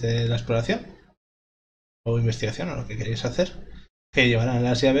acompañen durante la exploración o investigación o lo que queréis hacer, que llevarán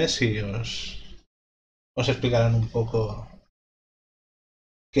las llaves y os explicarán un poco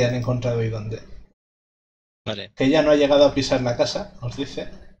qué han encontrado y dónde. Vale. Que ella no ha llegado a pisar la casa, os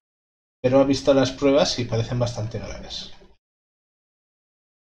dice, pero ha visto las pruebas y parecen bastante graves.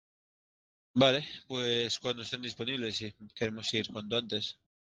 Vale, pues cuando estén disponibles, sí, queremos ir cuanto antes.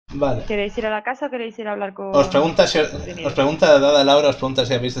 Vale. ¿Queréis ir a la casa o queréis ir a hablar con...? Os pregunta, dada Laura, os pregunta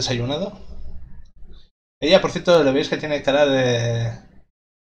si habéis desayunado. Ella, por cierto, le veis que tiene cara de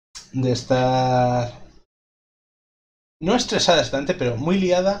estar... no estresada bastante, pero muy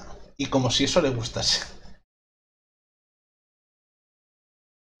liada y como si eso le gustase.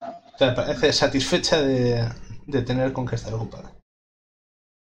 O sea, parece satisfecha de tener con qué estar ocupada.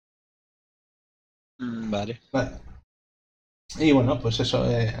 Vale. Vale. Y bueno, pues eso,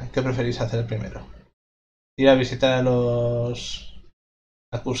 ¿qué preferís hacer primero? ¿Ir a visitar a los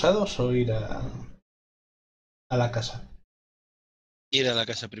acusados o ir a la casa? Ir a la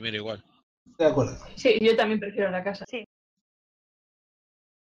casa primero igual. De acuerdo. Sí, yo también prefiero la casa. Sí.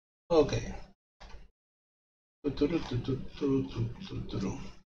 Ok.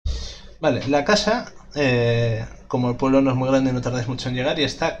 Vale, la casa, como el pueblo no es muy grande, no tardáis mucho en llegar y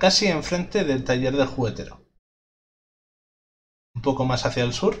está casi enfrente del taller del juguetero. Un poco más hacia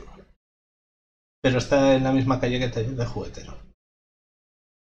el sur, pero está en la misma calle que el taller del juguetero.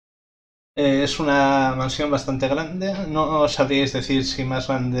 Es una mansión bastante grande, no sabríais decir si más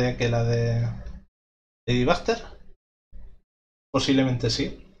grande que la de Lady Baxter. Posiblemente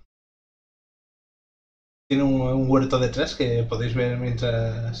sí. Tiene un huerto detrás que podéis ver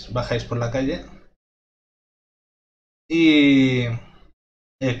mientras bajáis por la calle. Y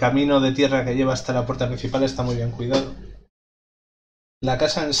el camino de tierra que lleva hasta la puerta principal está muy bien cuidado. La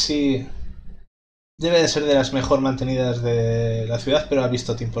casa en sí debe de ser de las mejor mantenidas de la ciudad, pero ha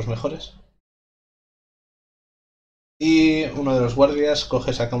visto tiempos mejores. Y uno de los guardias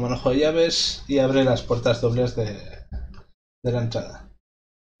coge, saca un manojo de llaves y abre las puertas dobles de la entrada,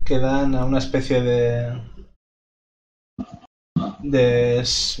 que dan a una especie de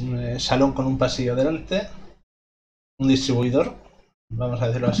salón con un pasillo delante, un distribuidor, vamos a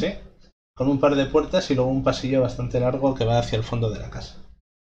decirlo así, con un par de puertas y luego un pasillo bastante largo que va hacia el fondo de la casa.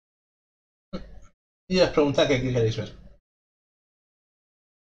 Y os pregunta qué queréis ver.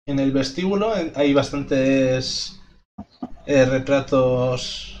 En el vestíbulo hay bastantes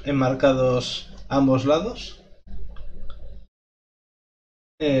retratos enmarcados a ambos lados.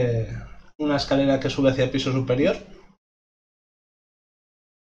 Una escalera que sube hacia el piso superior.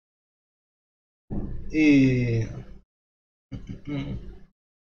 Y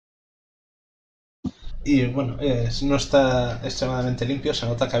bueno, no está extremadamente limpio, se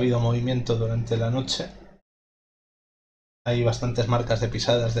nota que ha habido movimiento durante la noche. Hay bastantes marcas de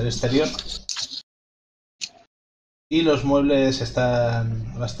pisadas del exterior. Y los muebles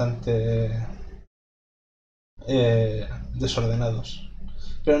están bastante desordenados.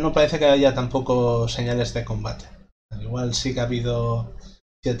 Pero no parece que haya tampoco señales de combate. Al igual sí que ha habido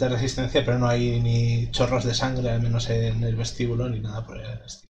cierta resistencia, pero no hay ni chorros de sangre, al menos en el vestíbulo, ni nada por el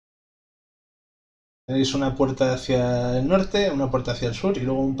estilo. Tenéis una puerta hacia el norte, una puerta hacia el sur y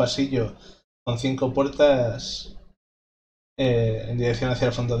luego un pasillo con 5 puertas en dirección hacia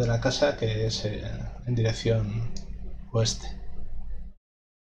el fondo de la casa, que es en dirección oeste.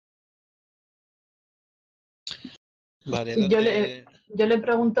 Vale, yo le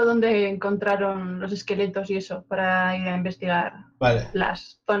pregunto dónde encontraron los esqueletos y eso, para ir a investigar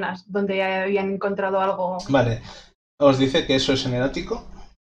las zonas donde habían encontrado algo. Vale, os dice que eso es en el ático,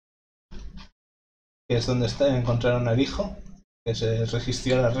 que es donde encontraron al hijo, que se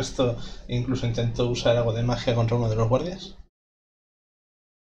resistió al arresto e incluso intentó usar algo de magia contra uno de los guardias.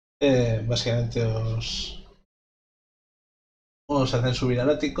 Básicamente os hacen subir al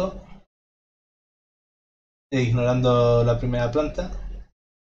ático, ignorando la primera planta.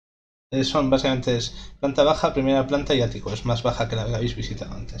 Son básicamente planta baja, primera planta y ático. Es más baja que la que habéis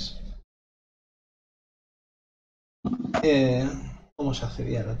visitado antes. ¿Cómo se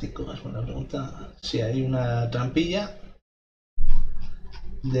accedía al ático? Es buena pregunta. Sí, hay una trampilla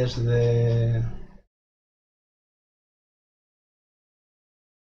desde...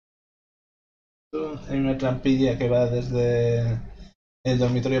 Hay una trampilla que va desde el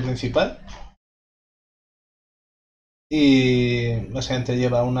dormitorio principal y básicamente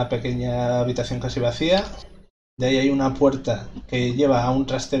lleva una pequeña habitación casi vacía. De ahí hay una puerta que lleva a un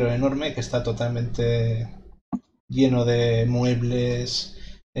trastero enorme que está totalmente lleno de muebles,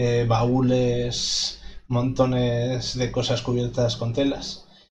 baúles, montones de cosas cubiertas con telas,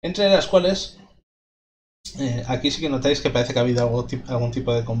 entre las cuales aquí sí que notáis que parece que ha habido algún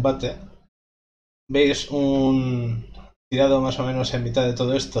tipo de combate. Veis tirado más o menos en mitad de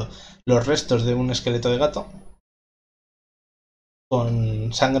todo esto, los restos de un esqueleto de gato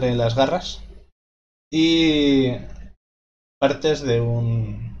con sangre en las garras y partes de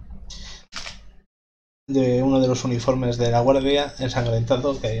uno de los uniformes de la guardia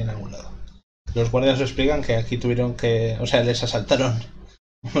ensangrentado que hay en algún lado. Los guardias os explican que aquí tuvieron que... O sea, les asaltaron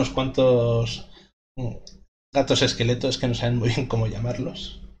unos cuantos gatos esqueletos que no saben muy bien cómo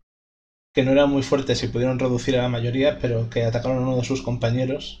llamarlos, que no eran muy fuertes y pudieron reducir a la mayoría, pero que atacaron a uno de sus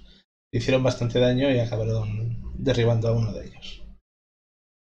compañeros, le hicieron bastante daño y acabaron derribando a uno de ellos.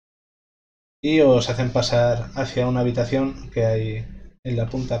 Y os hacen pasar hacia una habitación que hay en la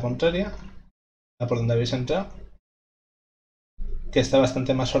punta contraria, a por donde habéis entrado, que está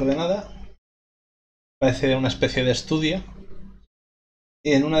bastante más ordenada. Parece una especie de estudio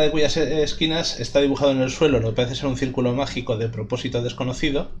en una de cuyas esquinas está dibujado en el suelo lo que parece ser un círculo mágico de propósito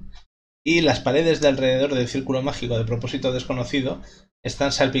desconocido, y las paredes de alrededor del círculo mágico de propósito desconocido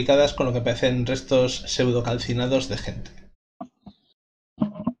están salpicadas con lo que parecen restos pseudocalcinados de gente.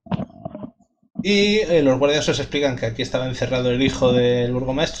 Y los guardias os explican que aquí estaba encerrado el hijo del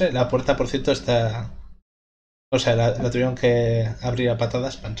burgomaestre. La puerta, por cierto, está... O sea, la tuvieron que abrir a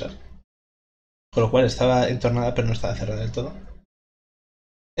patadas para entrar. Con lo cual estaba entornada, pero no estaba cerrada del todo.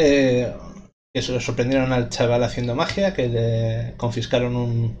 Que sorprendieron al chaval haciendo magia, que le confiscaron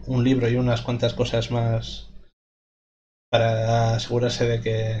un libro y unas cuantas cosas más para asegurarse de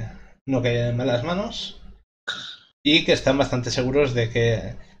que no caía en malas manos. Y que están bastante seguros de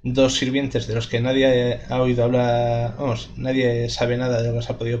que dos sirvientes de los que nadie ha oído hablar, vamos, nadie sabe nada de lo que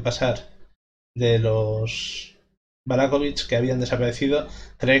se ha podido pasar de los Barakovich que habían desaparecido,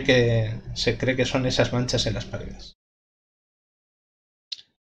 se cree que son esas manchas en las paredes.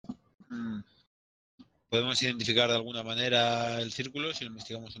 ¿Podemos identificar de alguna manera el círculo si lo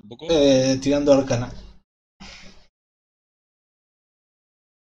investigamos un poco? Tirando arcana.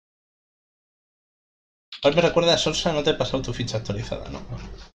 Ahora me recuerda, Solsa, no te he pasado tu ficha actualizada, ¿no?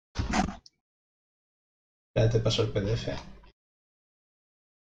 Ya te paso el PDF.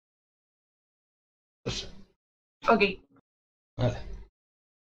 Ok. Vale.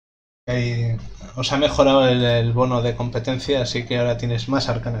 Ahí os ha mejorado el bono de competencia, así que ahora tienes más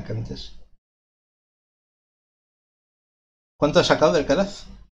arcana que antes. ¿Cuánto has sacado del Caraz?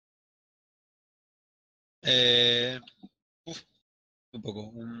 Un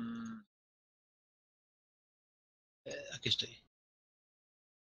poco. Aquí estoy.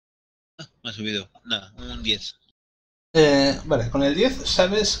 Me ha subido. Nada, un 10. Vale, con el 10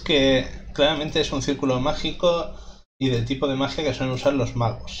 sabes que claramente es un círculo mágico y del tipo de magia que suelen usar los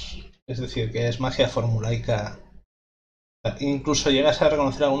magos. Es decir, que es magia formulaica. Incluso llegas a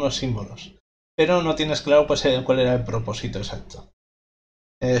reconocer algunos símbolos. Pero no tienes claro pues, cuál era el propósito exacto.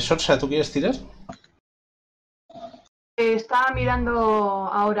 Sorsa, ¿tú quieres tirar? Estaba mirando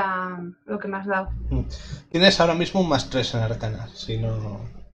ahora lo que me has dado. Tienes ahora mismo un +3 en arcana, si no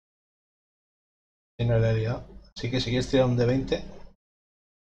lo he liado. Así que si quieres tirar un de 20.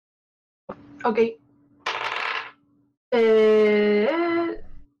 Ok.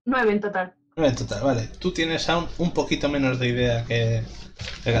 9 en total. 9 en total, vale. Tú tienes aún un poquito menos de idea que...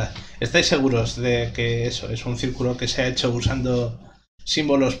 Venga, ¿estáis seguros de que eso es un círculo que se ha hecho usando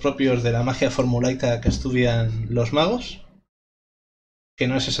símbolos propios de la magia formulaica que estudian los magos? Que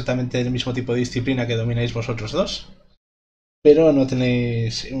no es exactamente el mismo tipo de disciplina que domináis vosotros dos, pero no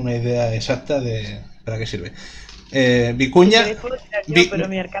tenéis una idea exacta de para qué sirve. Vicuña... pero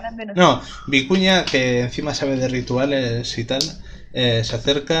mi arcana es menos. No, Vicuña, que encima sabe de rituales y tal, se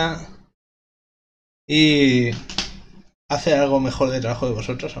acerca y hace algo mejor de trabajo de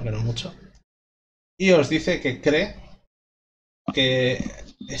vosotros, aunque no mucho. Y os dice que cree que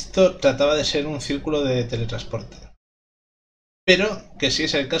esto trataba de ser un círculo de teletransporte. Pero que si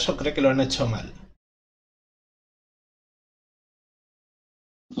es el caso, cree que lo han hecho mal.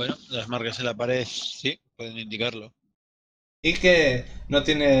 Bueno, las marcas en la pared sí, pueden indicarlo. Y que no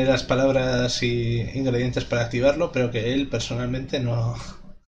tiene las palabras y ingredientes para activarlo, pero que él personalmente no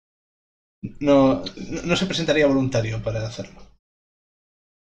se presentaría voluntario para hacerlo.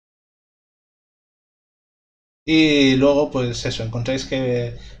 Y luego, pues eso, encontráis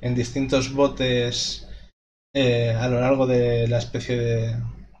que en distintos botes a lo largo de la especie de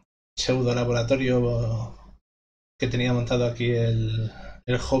pseudo laboratorio que tenía montado aquí el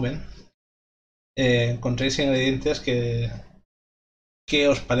joven, encontráis ingredientes que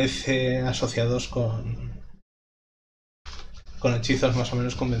os parece asociados con hechizos más o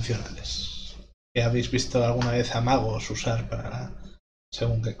menos convencionales que habéis visto alguna vez a magos usar para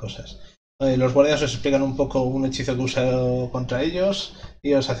según qué cosas. Los guardias os explican un poco un hechizo que usa contra ellos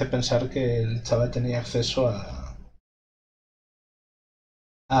y os hace pensar que el chaval tenía acceso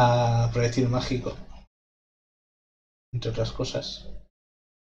a proyectil mágico, entre otras cosas.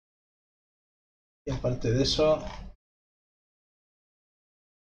 Y aparte de eso,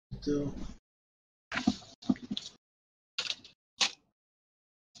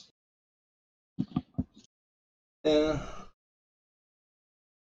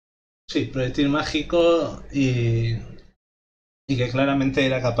 sí, proyectil mágico y que claramente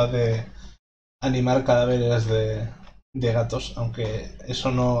era capaz de animar cadáveres de gatos, aunque eso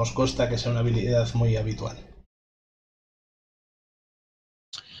no os consta que sea una habilidad muy habitual.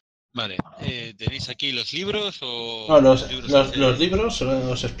 Vale, ¿tenéis aquí los libros o...? No, los libros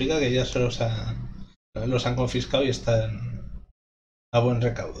os explica que ya se los han confiscado y están a buen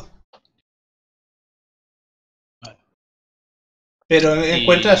recaudo. Vale. Pero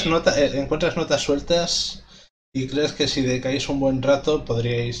encuentras notas sueltas y crees que si dedicáis un buen rato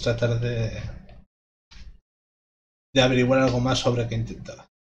podríais tratar de averiguar algo más sobre qué intentaba.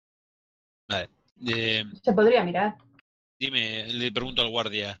 Vale. Se podría mirar. Dime, le pregunto al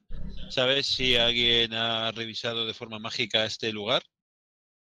guardia, ¿sabes si alguien ha revisado de forma mágica este lugar?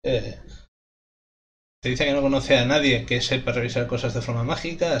 Te dice que no conoce a nadie que sepa revisar cosas de forma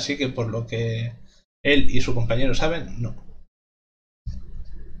mágica, así que por lo que él y su compañero saben, no.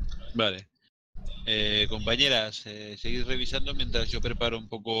 Vale. Compañeras, seguid revisando mientras yo preparo un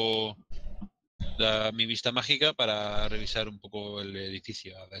poco mi vista mágica para revisar un poco el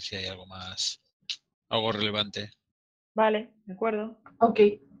edificio, a ver si hay algo más, algo relevante. Vale, de acuerdo. Ok.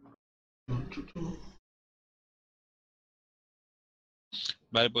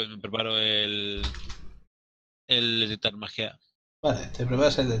 Vale, pues me preparo el detectar magia. Vale, te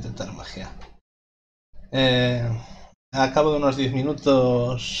preparas el detectar magia. A cabo de unos 10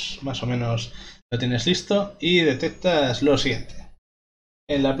 minutos más o menos lo tienes listo y detectas lo siguiente.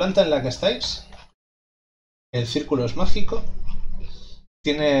 En la planta en la que estáis, el círculo es mágico,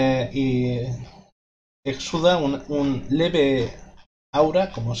 tiene y exuda un leve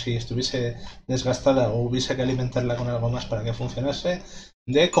aura, como si estuviese desgastada o hubiese que alimentarla con algo más para que funcionase,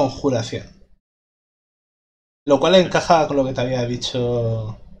 de conjuración. Lo cual encaja con lo que te había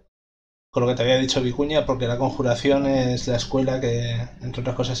dicho Vicuña, porque la conjuración es la escuela que, entre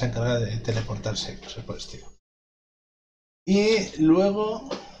otras cosas, se encarga de teleportarse, cosas por el estilo. Y luego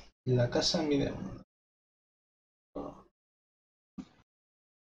la casa mide...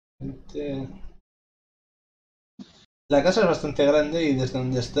 La casa es bastante grande y desde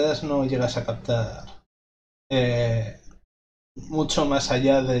donde estás no llegas a captar mucho más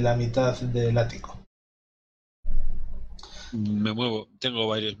allá de la mitad del ático. Me muevo, tengo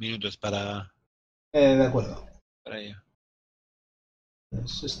varios minutos para... De acuerdo. Para ello.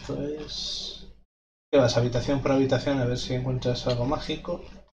 Pues esto es... ¿Qué vas? Habitación por habitación a ver si encuentras algo mágico.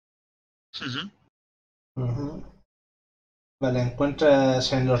 Vale,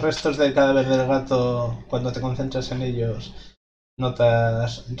 encuentras en los restos del cadáver del gato, cuando te concentras en ellos,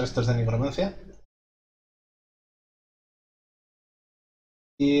 notas restos de nigromancia.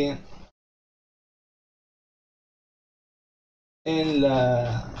 Y en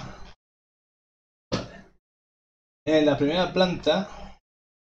la primera planta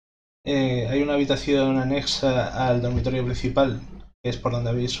hay una habitación anexa al dormitorio principal, que es por donde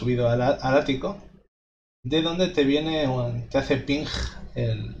habéis subido al ático, de donde te hace ping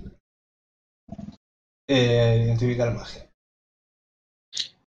el identificar magia.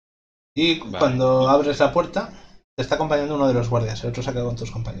 Y Vale. cuando abres la puerta, te está acompañando uno de los guardias, el otro se ha quedado con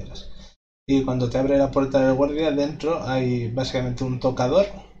tus compañeras. Y cuando te abre la puerta del guardia, dentro hay básicamente un tocador,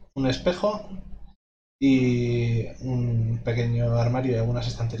 un espejo y un pequeño armario y algunas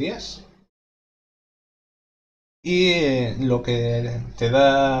estanterías. Y lo que te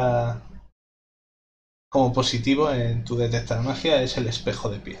da como positivo en tu detectar magia es el espejo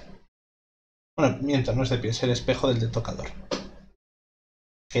de pie. Bueno, mientras no es de pie, es el espejo del tocador,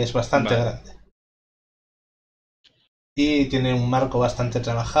 que es bastante grande. Y tiene un marco bastante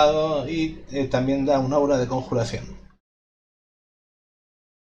trabajado y también da un aura de conjuración.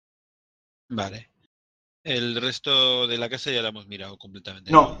 Vale. El resto de la casa ya la hemos mirado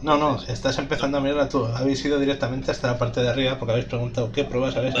completamente. No. Estás empezando a mirarla tú. Habéis ido directamente hasta la parte de arriba porque habéis preguntado qué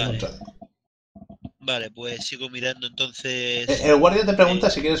pruebas habéis encontrado. Vale, pues sigo mirando entonces. El guardia te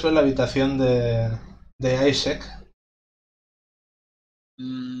pregunta si quieres ver la habitación de Isaac.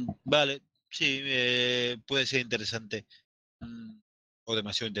 Vale, sí, puede ser interesante. O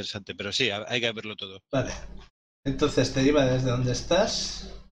demasiado interesante, pero sí, hay que verlo todo. Vale. Entonces te lleva desde donde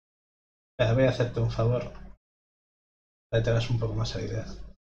estás. Voy a hacerte un favor para que te hagas un poco más a la idea.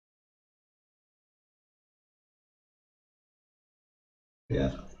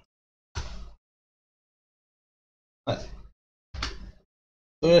 Vale.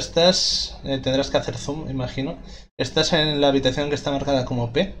 Tú estás... tendrás que hacer zoom, imagino. Estás en la habitación que está marcada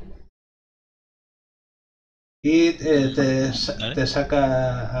como P. Y te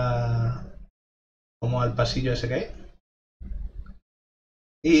saca como al pasillo ese que hay.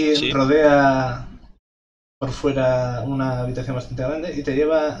 Y rodea por fuera una habitación bastante grande y te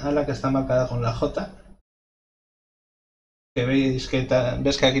lleva a la que está marcada con la J. Que ves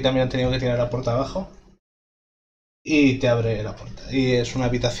que aquí también han tenido que tirar la puerta abajo. Y te abre la puerta. Y es una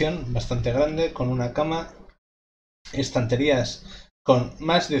habitación bastante grande con una cama, estanterías con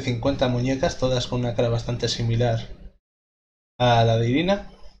más de 50 muñecas, todas con una cara bastante similar a la de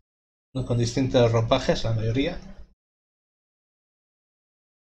Irina, con distintos ropajes, la mayoría.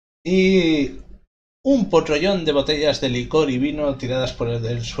 Y un potrollón de botellas de licor y vino tiradas por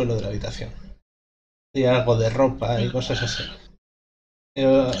el suelo de la habitación. Y algo de ropa y cosas así.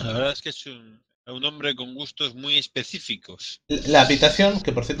 La verdad es que es un hombre con gustos muy específicos. La habitación,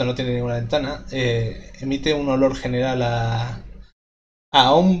 que por cierto no tiene ninguna ventana, emite un olor general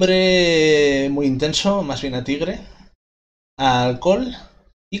a hombre muy intenso, más bien a tigre, a alcohol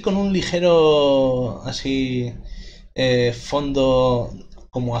y con un ligero así fondo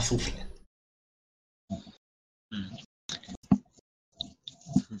como azufre.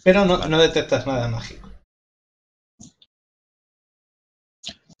 Pero no detectas nada mágico.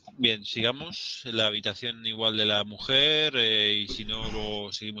 Bien, sigamos. La habitación igual de la mujer y si no,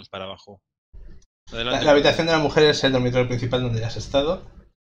 luego seguimos para abajo. Adelante, La habitación de la mujer es el dormitorio principal donde ya has estado.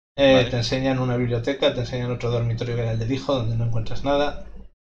 Vale. Te enseñan una biblioteca, te enseñan otro dormitorio que era el del hijo, donde no encuentras nada.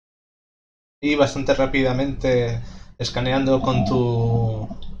 Y bastante rápidamente, escaneando con tu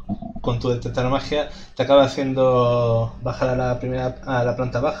detectar magia, te acaba haciendo bajar a la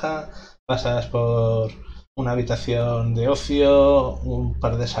planta baja, pasas por una habitación de ocio, un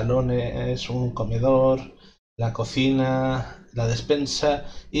par de salones, un comedor, la cocina, la despensa,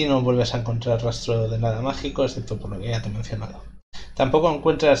 y no vuelves a encontrar rastro de nada mágico, excepto por lo que ya te he mencionado. Tampoco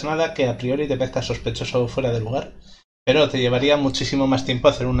encuentras nada que a priori te parezca sospechoso fuera de lugar, pero te llevaría muchísimo más tiempo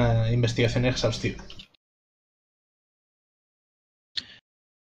hacer una investigación exhaustiva.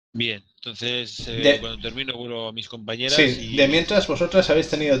 Bien, entonces cuando termino vuelvo a mis compañeras. Sí, de mientras vosotras habéis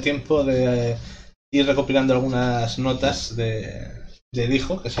tenido tiempo de ir recopilando algunas notas del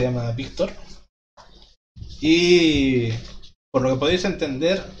hijo, que se llama Víctor. Y por lo que podéis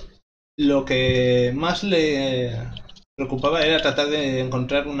entender, lo que más le preocupaba era tratar de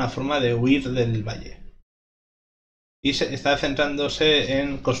encontrar una forma de huir del valle. Y estaba centrándose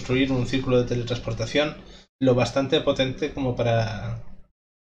en construir un círculo de teletransportación lo bastante potente como para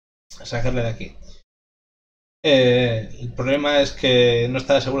sacarle de aquí. El problema es que no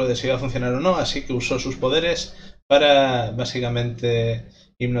estaba seguro de si iba a funcionar o no, así que usó sus poderes para básicamente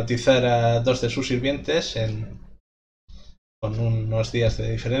hipnotizar a 2 de sus sirvientes con unos días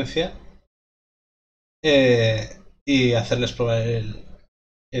de diferencia y hacerles probar el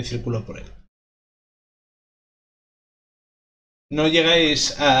círculo por él. No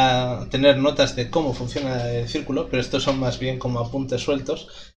llegáis a tener notas de cómo funciona el círculo, pero estos son más bien como apuntes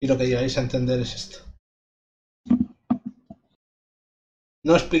sueltos y lo que llegáis a entender es esto.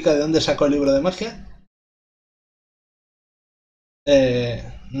 No explica de dónde sacó el libro de magia.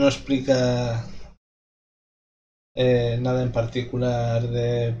 No explica nada en particular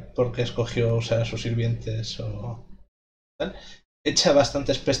de por qué escogió usar a sus sirvientes o tal. Echa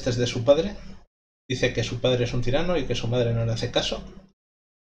bastantes pestes de su padre. Dice que su padre es un tirano y que su madre no le hace caso.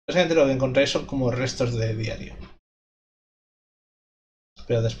 Básicamente lo que encontráis son como restos de diario,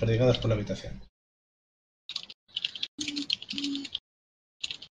 pero desperdigados por la habitación.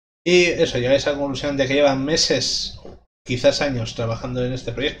 Y eso, llegáis a la conclusión de que llevan meses, quizás años, trabajando en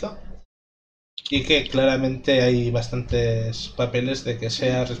este proyecto y que claramente hay bastantes papeles de que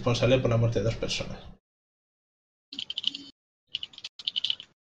sea responsable por la muerte de 2 personas.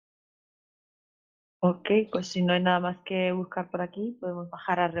 Ok, pues si no hay nada más que buscar por aquí, podemos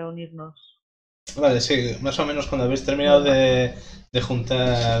bajar a reunirnos. Vale, sí, más o menos cuando habéis terminado de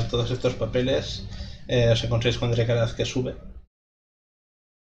juntar todos estos papeles, os encontréis con Drecaraz que sube.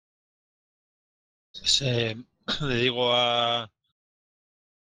 Pues, le digo a...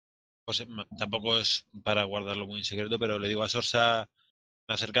 Pues, tampoco es para guardarlo muy en secreto, pero le digo a Sorsa,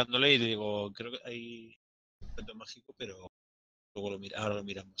 acercándole, y le digo, creo que hay un objeto mágico, pero luego ahora lo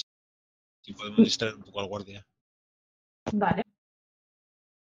miramos. Y podemos distraer un poco al guardia. Vale.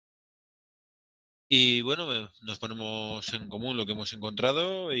 Y bueno, nos ponemos en común lo que hemos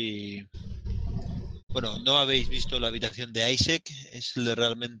encontrado y... Bueno, no habéis visto la habitación de Isaac, es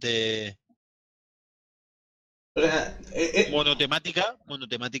realmente... monotemática,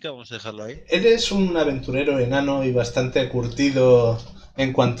 vamos a dejarlo ahí. Eres un aventurero enano y bastante curtido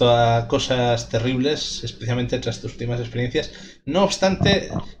en cuanto a cosas terribles, especialmente tras tus últimas experiencias. No obstante,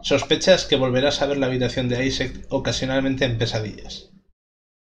 sospechas que volverás a ver la habitación de Isaac ocasionalmente en pesadillas.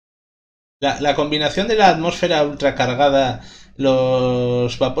 La combinación de la atmósfera ultracargada,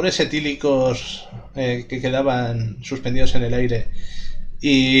 los vapores etílicos que quedaban suspendidos en el aire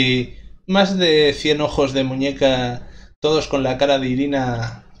y más de 100 ojos de muñeca, todos con la cara de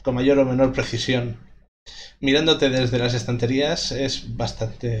Irina con mayor o menor precisión, mirándote desde las estanterías, es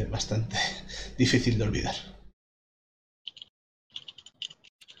bastante difícil de olvidar.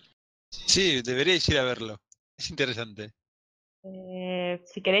 Sí, deberíais ir a verlo. Es interesante.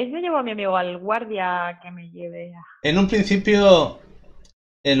 Si queréis me llevo a mi amigo al guardia que me lleve a... En un principio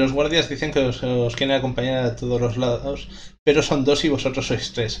Los guardias dicen que os quieren acompañar a todos los lados, pero son 2 y vosotros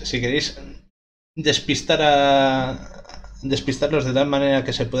sois 3. Si queréis despistarlos de tal manera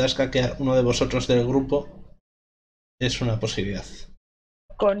que se pueda escaquear uno de vosotros del grupo, es una posibilidad.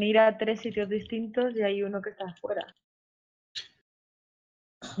 Con ir a 3 sitios distintos y hay uno que está afuera.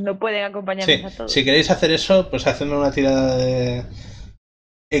 No pueden acompañarnos a todos. Si queréis hacer eso, pues hacedme una tirada de...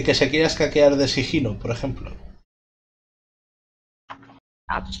 El que se quiera escaquear de sigilo, por ejemplo.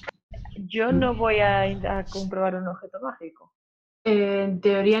 Yo no voy a comprobar un objeto mágico. En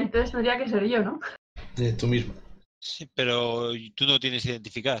teoría, entonces tendría que ser yo, ¿no? De tú mismo. Sí, pero tú no tienes que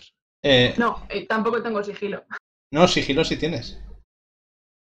identificar. No, tampoco tengo sigilo. No, sigilo sí tienes.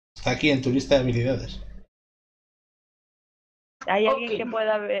 Está aquí en tu lista de habilidades. ¿Hay alguien que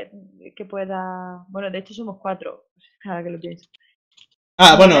pueda ver, que pueda... Bueno, de hecho somos 4, ahora que lo pienso.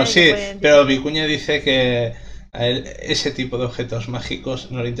 Bueno, sí, pero Vicuña dice que a él ese tipo de objetos mágicos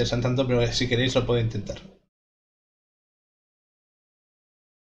no le interesan tanto, pero si queréis lo puedo intentar.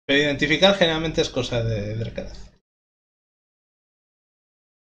 Pero identificar generalmente es cosa de Dracadaz.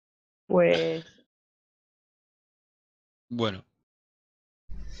 Pues... Bueno.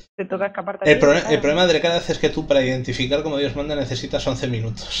 Te toca escaparte. El problema de Dracadaz es que tú para identificar como Dios manda necesitas 11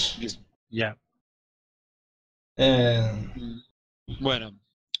 minutos. Ya. Bueno,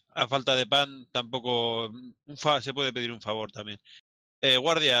 a falta de pan tampoco... se puede pedir un favor también.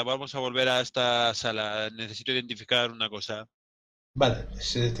 Guardia, vamos a volver a esta sala. Necesito identificar una cosa. Vale,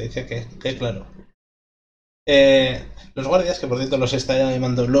 se te dice que claro. Los guardias, que por cierto los está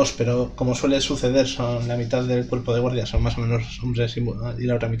llamando pero como suele suceder son la mitad del cuerpo de guardias, son más o menos hombres y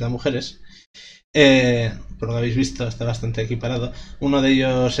la otra mitad mujeres. Por lo que habéis visto está bastante equiparado. Uno de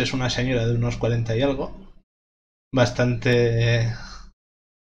ellos es una señora de unos 40 y algo, bastante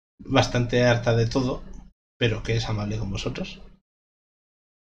harta de todo, pero que es amable con vosotros.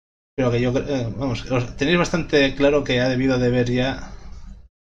 Pero que yo tenéis bastante claro que ha debido de ver ya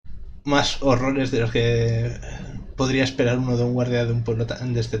más horrores de los que podría esperar uno de un guardia de un pueblo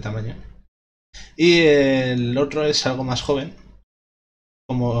de este tamaño. Y el otro es algo más joven,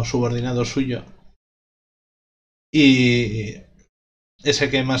 como subordinado suyo, y es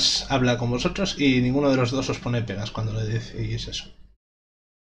el que más habla con vosotros, y ninguno de los dos os pone pegas cuando le decís eso.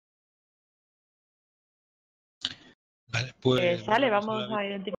 Vale, pues... vamos a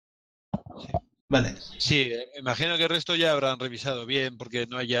identificar. Sí. Vale. Sí, imagino que el resto ya habrán revisado bien, porque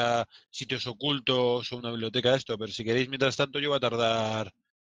no haya sitios ocultos o una biblioteca de esto, pero si queréis, mientras tanto, yo voy a tardar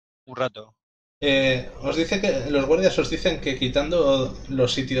un rato. Os dice que los guardias os dicen que quitando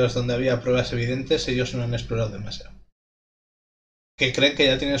los sitios donde había pruebas evidentes, ellos no han explorado demasiado. Que creen que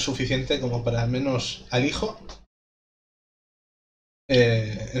ya tienen suficiente como para al menos al hijo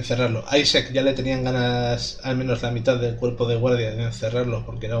encerrarlo. A Isaac ya le tenían ganas al menos la mitad del cuerpo de guardia de encerrarlo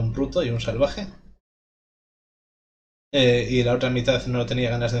porque era un bruto y un salvaje. Y la otra mitad no tenía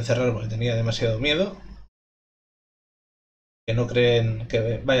ganas de encerrarlo porque tenía demasiado miedo. Que no creen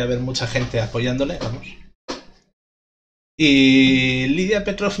que vaya a haber mucha gente apoyándole, vamos. Y Lidia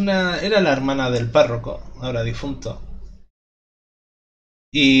Petrovna era la hermana del párroco, ahora difunto.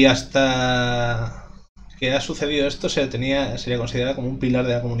 Y hasta que ha sucedido esto sería considerada como un pilar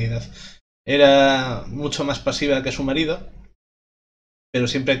de la comunidad. Era mucho más pasiva que su marido, pero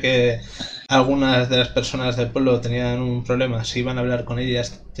siempre que algunas de las personas del pueblo tenían un problema, se iban a hablar con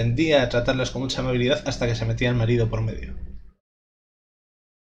ellas, tendía a tratarlas con mucha amabilidad hasta que se metía el marido por medio.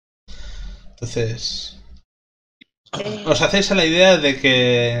 Entonces, os hacéis a la idea de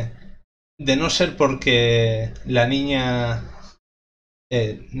que, de no ser porque la niña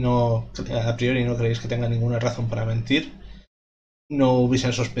a priori no creéis que tenga ninguna razón para mentir, no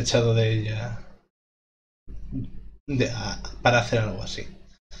hubiesen sospechado de ella para hacer algo así.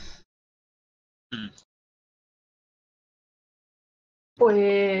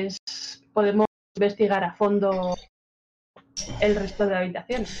 Pues podemos investigar a fondo el resto de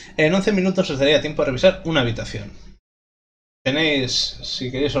habitaciones. En 11 minutos os daría tiempo a revisar una habitación. Tenéis,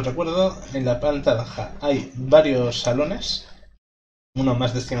 si queréis os recuerdo, en la planta baja hay varios salones. Uno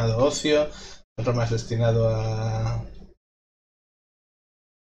más destinado a ocio, otro más destinado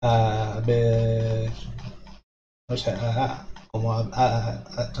a ver... O sea,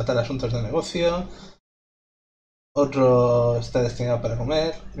 a tratar asuntos de negocio. Otro está destinado para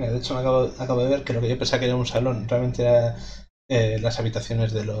comer. Mira, de hecho acabo de ver que lo que yo pensaba que era un salón realmente era las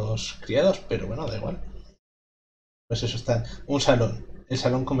habitaciones de los criados, pero bueno, da igual. Pues eso están. Un salón, el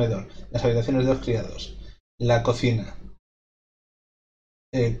salón comedor, las habitaciones de los criados, la cocina.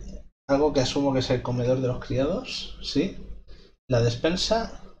 Algo que asumo que es el comedor de los criados, ¿sí? La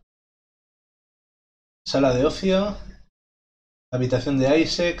despensa, sala de ocio habitación de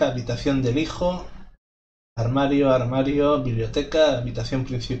Isaac, habitación del hijo, armario, biblioteca, habitación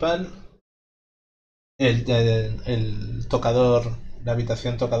principal, el tocador, la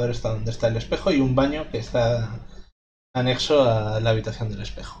habitación tocador está donde está el espejo y un baño que está anexo a la habitación del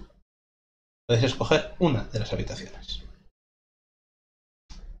espejo. Podéis escoger una de las habitaciones.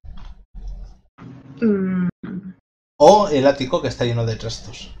 O el ático que está lleno de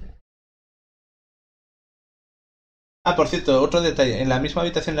trastos. Ah, por cierto, otro detalle. En la misma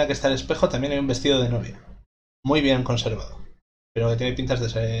habitación en la que está el espejo también hay un vestido de novia. Muy bien conservado. Pero que tiene pintas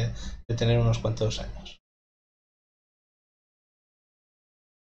de tener unos cuantos años.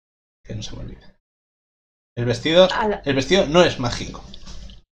 Que no se me olvide. El vestido no es mágico.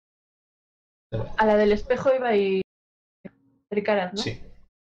 A la del espejo iba a ir Dricaras, ¿no? Sí.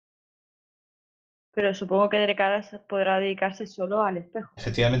 Pero supongo que Dricaras podrá dedicarse solo al espejo.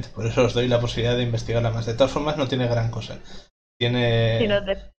 Efectivamente, por eso os doy la posibilidad de investigarla más. De todas formas, no tiene gran cosa. Tiene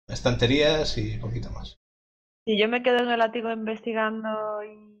estanterías y poquito más. Si yo me quedo en el ático investigando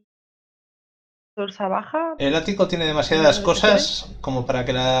y Sorsa baja... El ático tiene demasiadas cosas como para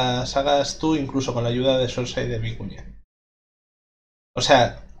que las hagas tú, incluso con la ayuda de Sorsa y de Vicuña. O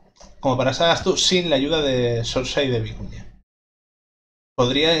sea, como para que las hagas tú sin la ayuda de Sorsa y de Vicuña.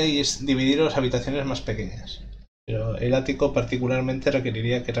 Podríais dividiros habitaciones más pequeñas, pero el ático particularmente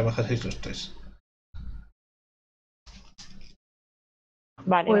requeriría que trabajaseis los tres.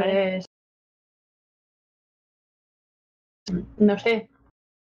 Vale, pues... No sé.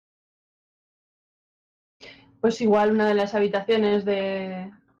 Pues igual una de las habitaciones de...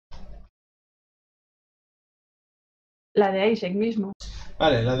 La de Isaac mismo.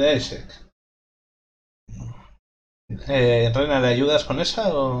 Vale, la de Isaac. Rena, ¿le ayudas con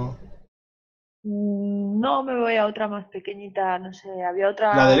esa o...? No, me voy a otra más pequeñita, no sé, ¿había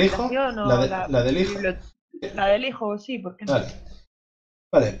otra ¿La del hijo? habitación o ¿La del hijo? La del hijo, sí, ¿por qué no?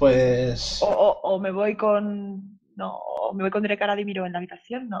 Vale, pues... O me voy con... No, o me voy con Drecara y miro en la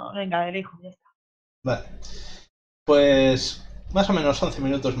habitación, no, venga, la del hijo, ya está. Vale, pues más o menos 11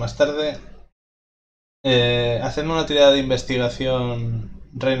 minutos más tarde, hacedme una tirada de investigación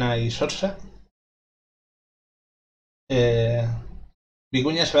Rena y Sorsa.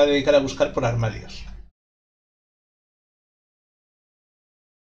 Vicuña se va a dedicar a buscar por armarios.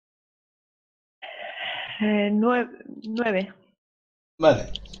 9.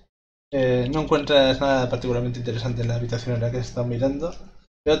 Vale. No encuentras nada particularmente interesante en la habitación en la que has estado mirando,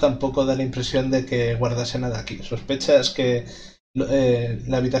 pero tampoco da la impresión de que guardase nada aquí. Sospechas que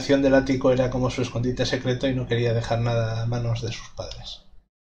la habitación del ático era como su escondite secreto y no quería dejar nada a manos de sus padres.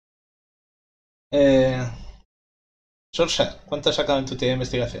 Sorsa, ¿cuánto has sacado en tu tira de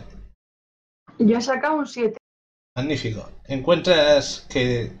investigación? Yo he sacado un 7. Magnífico. Encuentras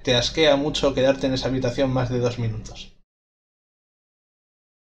que te asquea mucho quedarte en esa habitación más de 2 minutos.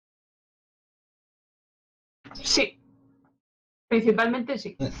 Sí. Principalmente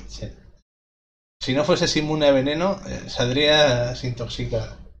sí. Sí. Si no fueses inmune a veneno, saldrías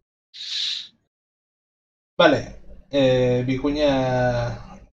intoxicada. Vale.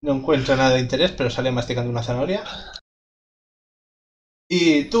 Vicuña no encuentra nada de interés, pero sale masticando una zanahoria.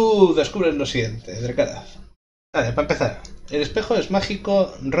 Y tú descubres lo siguiente, Drecaraz. Vale, para empezar. El espejo es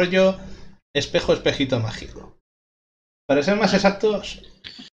mágico, rollo espejo-espejito mágico. Para ser más exactos,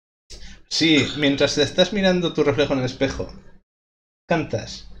 si mientras te estás mirando tu reflejo en el espejo,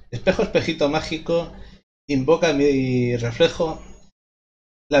 cantas espejo-espejito mágico, invoca mi reflejo,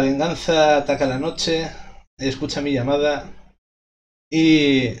 la venganza ataca la noche, escucha mi llamada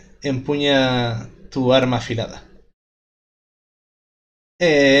y empuña tu arma afilada.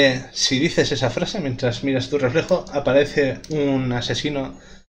 Si dices esa frase mientras miras tu reflejo, aparece un asesino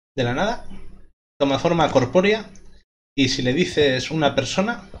de la nada, toma forma corpórea, y si le dices una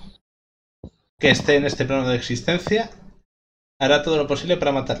persona que esté en este plano de existencia, hará todo lo posible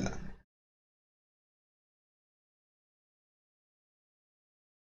para matarla.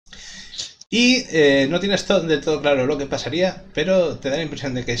 Y no tienes del todo claro lo que pasaría, pero te da la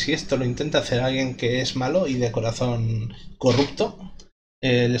impresión de que si esto lo intenta hacer alguien que es malo y de corazón corrupto,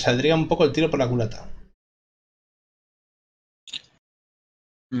 le saldría un poco el tiro por la culata.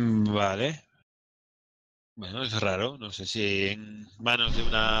 Vale. Bueno, es raro. No sé si en manos de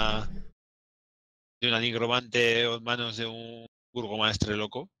una nigromante o en manos de un burgomaestre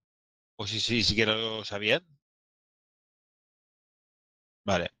loco. O si siquiera lo sabían.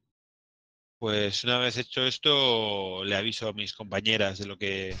 Vale. Pues una vez hecho esto, le aviso a mis compañeras de lo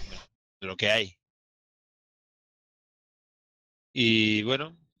que hay. Y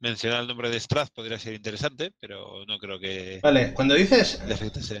bueno, mencionar el nombre de Strahd podría ser interesante, pero no creo que... Vale, cuando dices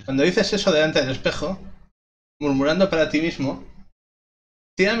eso delante del espejo, murmurando para ti mismo,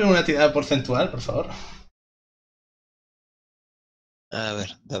 Tírame una tirada porcentual, por favor. A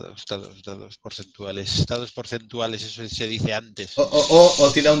ver, dados porcentuales. Dados porcentuales, eso se dice antes.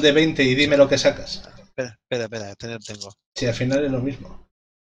 O tira un D20 y dime lo que sacas. Espera, tengo. Sí, al final es lo mismo.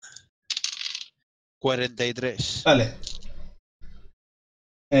 43. Vale.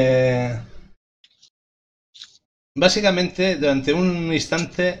 Básicamente, durante un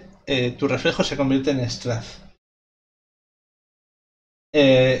instante, tu reflejo se convierte en Strahd.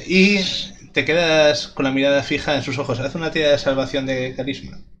 Y te quedas con la mirada fija en sus ojos. Haz una tirada de salvación de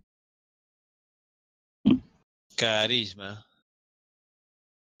carisma. Carisma.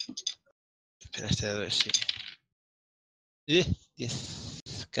 Espera, este dado es sí.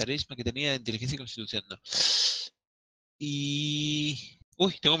 10. Carisma que tenía inteligencia y constitución, no. Y...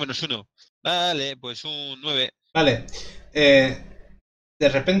 Uy, tengo -1. Vale, pues un 9. Vale. De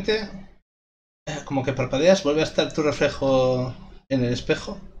repente, como que parpadeas, vuelve a estar tu reflejo en el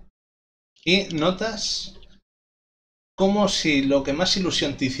espejo. Y notas como si lo que más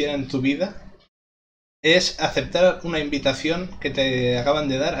ilusión te hiciera en tu vida es aceptar una invitación que te acaban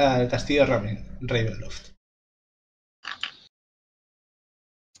de dar al castillo Ravenloft.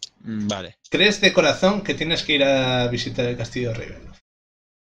 Vale. Crees de corazón que tienes que ir a visitar el castillo Ravenloft.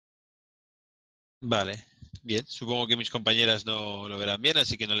 Vale, bien. Supongo que mis compañeras no lo verán bien,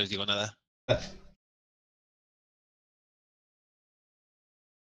 así que no les digo nada. Vale.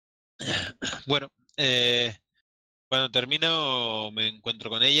 Bueno, cuando termino me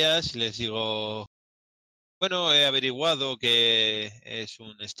encuentro con ellas y les digo... Bueno, he averiguado que es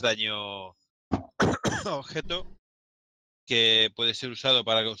un extraño objeto que puede ser usado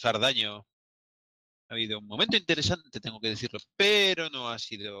para causar daño. Ha habido un momento interesante, tengo que decirlo, pero no ha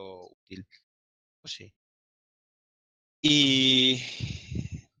sido útil. Pues sí. Y...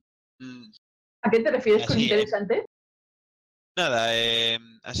 ¿A qué te refieres con interesante? Nada,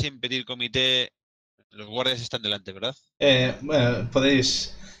 así en petit comité, los guardias están delante, ¿verdad? Bueno,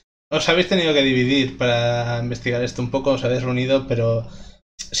 podéis... Os habéis tenido que dividir para investigar esto un poco, os habéis reunido, pero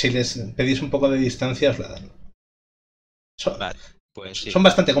si les pedís un poco de distancia os la dan. Vale, pues sí. Son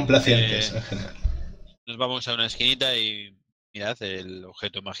bastante complacientes en general. Nos vamos a una esquinita y mirad, el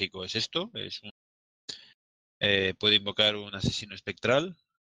objeto mágico es esto. Es un, puede invocar un asesino espectral.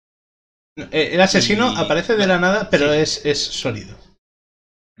 El asesino aparece de la nada, pero sí. es sólido.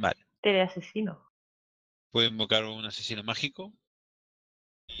 Vale. Teleasesino. Puede invocar un asesino mágico.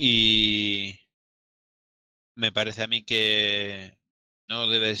 Y me parece a mí que no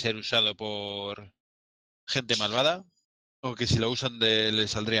debe ser usado por gente malvada. O que si lo usan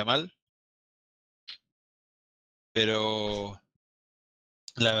les saldría mal. Pero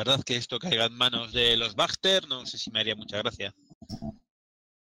la verdad que esto caiga en manos de los Baxter, no sé si me haría mucha gracia.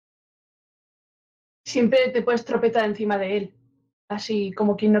 Siempre te puedes tropezar encima de él, así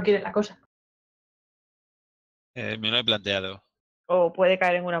como quien no quiere la cosa. Me lo he planteado. O puede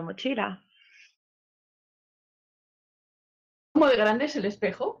caer en una mochila. ¿Cómo de grande es el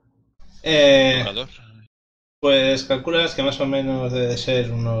espejo? Pues calculas que más o menos debe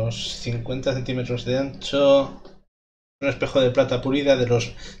ser unos 50 centímetros de ancho. Un espejo de plata pulida de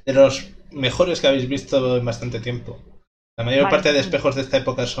los mejores que habéis visto en bastante tiempo. La mayor parte de espejos de esta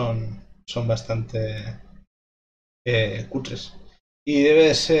época son bastante cutres. Y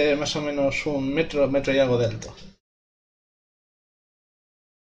debe ser más o menos un metro y algo de alto.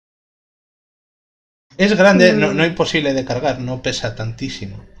 Es grande, no imposible de cargar, no pesa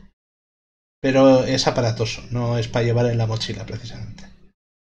tantísimo. Pero es aparatoso, no es para llevar en la mochila precisamente.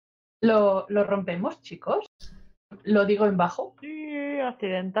 ¿Lo rompemos, chicos? ¿Lo digo en bajo? Sí,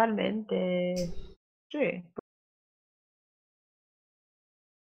 accidentalmente. Sí.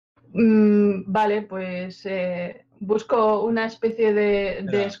 Vale, pues busco una especie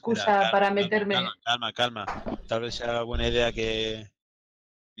de excusa para meterme. Calma. Tal vez sea buena idea que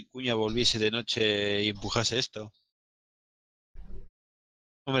mi cuña volviese de noche y empujase esto.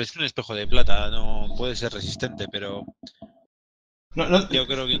 Hombre, es un espejo de plata, no puede ser resistente, pero... yo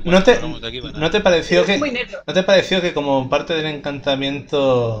creo que ¿No te pareció que como parte del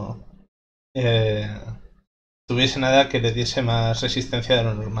encantamiento tuviese nada que le diese más resistencia de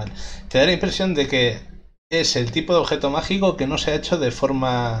lo normal? Te da la impresión de que es el tipo de objeto mágico que no se ha hecho de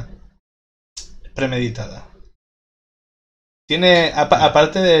forma premeditada. Tiene,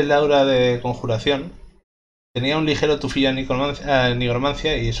 aparte del aura de conjuración, tenía un ligero tufillo a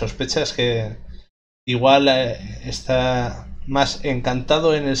nigromancia y sospechas que igual está más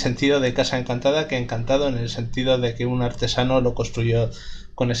encantado en el sentido de casa encantada que encantado en el sentido de que un artesano lo construyó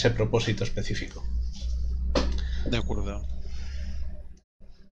con ese propósito específico. De acuerdo.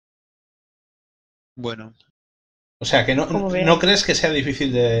 Bueno, O sea, que no crees que sea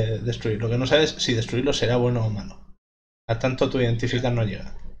difícil de destruir. Lo que no sabes si destruirlo será bueno o malo. A tanto tu identificar no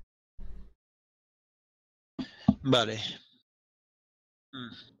llega. Vale.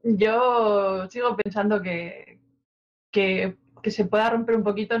 Yo sigo pensando que se pueda romper un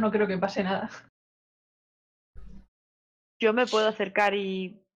poquito, no creo que pase nada. Yo me puedo acercar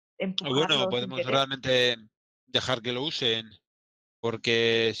y empujarlo. Bueno, podemos realmente dejar que lo usen,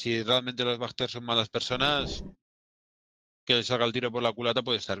 porque si realmente los Baxter son malas personas, que les salga el tiro por la culata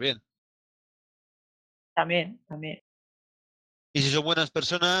puede estar bien. También. Y si son buenas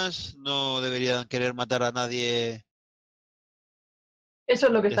personas, no deberían querer matar a nadie. Eso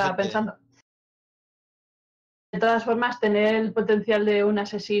es lo que estaba pensando. De todas formas, tener el potencial de un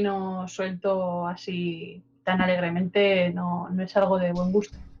asesino suelto así tan alegremente no es algo de buen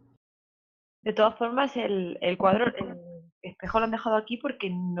gusto. De todas formas, el cuadro, el espejo lo han dejado aquí porque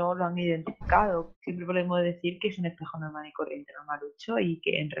no lo han identificado. Siempre podemos decir que es un espejo normal y corriente, normalucho, y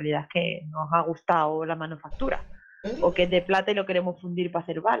que en realidad es que nos ha gustado la manufactura. O que es de plata y lo queremos fundir para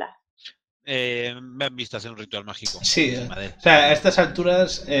hacer balas. Me han visto hacer un ritual mágico. Sí, o sea, a estas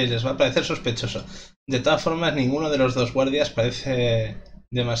alturas les va a parecer sospechoso. De todas formas, ninguno de los dos guardias parece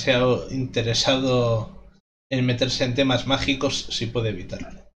demasiado interesado en meterse en temas mágicos si puede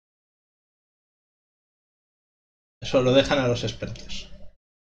evitarlo. Eso lo dejan a los expertos.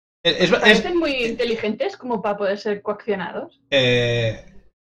 ¿Parecen muy inteligentes como para poder ser coaccionados?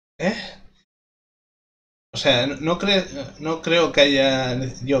 O sea, no creo que haya,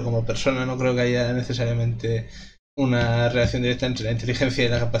 yo como persona no creo que haya necesariamente una relación directa entre la inteligencia y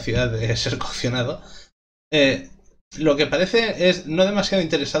la capacidad de ser coaccionado. Lo que parece es no demasiado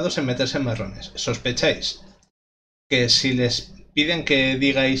interesados en meterse en marrones. ¿Sospecháis que si les piden que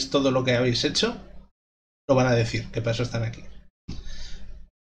digáis todo lo que habéis hecho, lo van a decir, que para eso están aquí?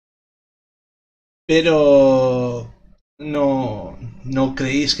 Pero no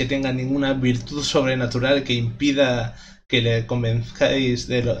creéis que tenga ninguna virtud sobrenatural que impida que le convenzcáis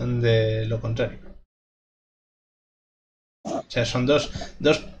de lo contrario. O sea, son dos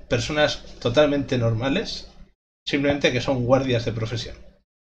personas totalmente normales, simplemente que son guardias de profesión.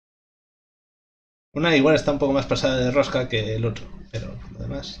 Una igual está un poco más pasada de rosca que el otro, pero lo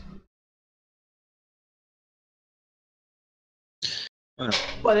demás... Bueno.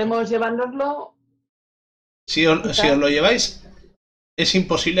 Podemos llevárnoslo... Si os lo lleváis, es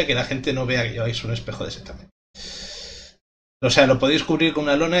imposible que la gente no vea que lleváis un espejo de ese tamaño. O sea, lo podéis cubrir con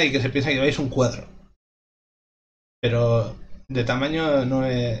una lona y que se piensa que lleváis un cuadro. Pero de tamaño no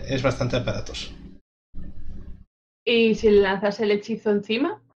es bastante aparatoso. ¿Y si le lanzas el hechizo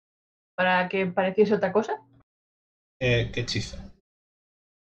encima? ¿Para que pareciese otra cosa? ¿Qué hechizo?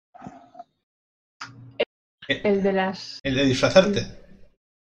 El de las... ¿El de disfrazarte?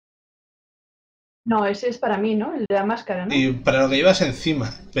 No, ese es para mí, ¿no? El de la máscara, ¿no? Y para lo que llevas encima.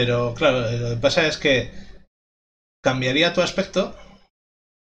 Pero claro, lo que pasa es que cambiaría tu aspecto,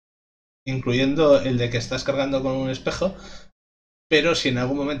 incluyendo el de que estás cargando con un espejo, pero si en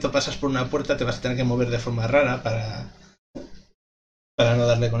algún momento pasas por una puerta te vas a tener que mover de forma rara para no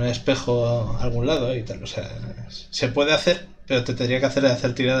darle con el espejo a algún lado y tal. O sea, se puede hacer, pero te tendría que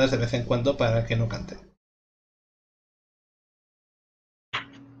hacer tiradas de vez en cuando para que no cante.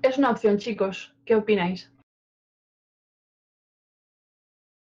 Es una opción, chicos. ¿Qué opináis?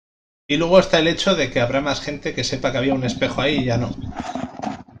 Y luego está el hecho de que habrá más gente que sepa que había un espejo ahí y ya no.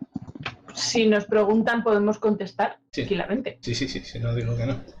 Si nos preguntan, podemos contestar tranquilamente. Sí, no digo que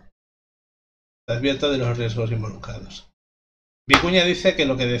no. Te advierto de los riesgos involucrados. Vicuña dice que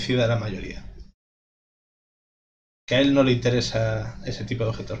lo que decida la mayoría. Que a él no le interesa ese tipo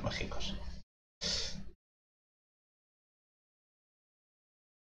de objetos mágicos.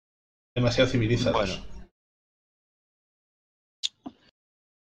 Demasiado civilizados. Bueno.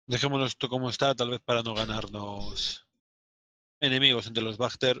 Dejémoslo esto como está, tal vez para no ganarnos enemigos entre los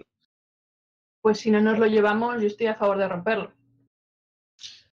Baxter. Pues si no nos lo llevamos, yo estoy a favor de romperlo.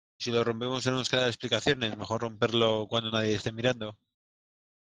 Si lo rompemos tenemos que dar explicaciones. Mejor romperlo cuando nadie esté mirando.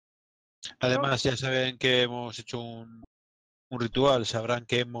 Además, ya saben que hemos hecho un ritual. Sabrán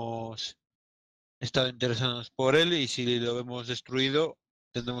que hemos estado interesados por él y si lo hemos destruido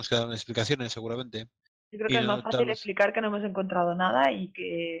tendremos que dar explicaciones seguramente. Yo creo que es más fácil explicar que no hemos encontrado nada y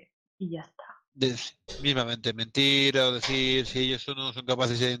ya está. Mismamente mentir o decir si ellos no son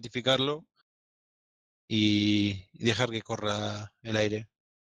capaces de identificarlo y dejar que corra el aire.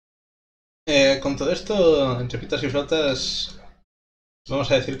 Con todo esto, entre pitas y flotas,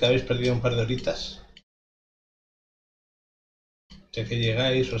 vamos a decir que habéis perdido un par de horitas. Ya que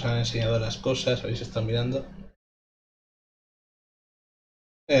llegáis, os han enseñado las cosas, habéis estado mirando.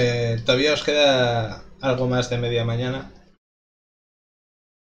 Todavía os queda algo más de media mañana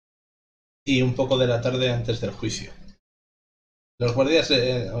y un poco de la tarde antes del juicio. Los guardias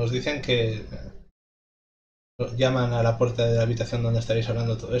os dicen que llaman a la puerta de la habitación donde estaréis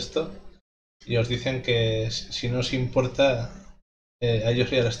hablando todo esto y os dicen que si no os importa, a ellos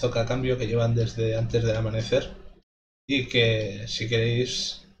ya les toca cambio, que llevan desde antes del amanecer, y que si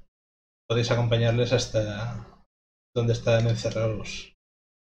queréis podéis acompañarles hasta donde están encerrados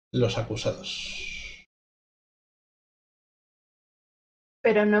los acusados.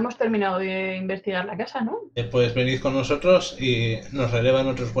 Pero no hemos terminado de investigar la casa, ¿no? Pues venid con nosotros y nos relevan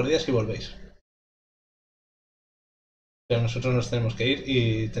otros guardias y volvéis. Pero nosotros nos tenemos que ir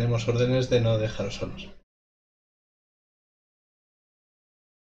y tenemos órdenes de no dejaros solos.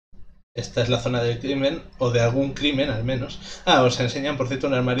 Esta es la zona del crimen, o de algún crimen al menos. Os enseñan, por cierto,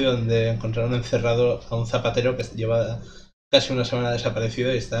 un armario donde encontraron encerrado a un zapatero que lleva casi una semana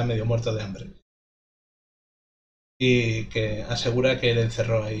desaparecido y está medio muerto de hambre. Y que asegura que él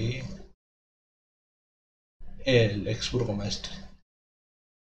encerró ahí el ex burgomaestre.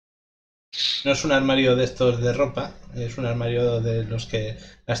 No es un armario de estos de ropa, es un armario de los que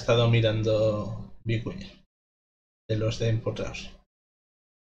ha estado mirando Vicuña, de los de importados.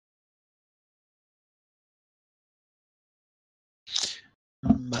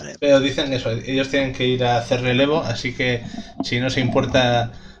 Vale. Pero dicen eso, ellos tienen que ir a hacer relevo, así que si no se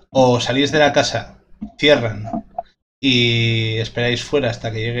importa, o salís de la casa, cierran y esperáis fuera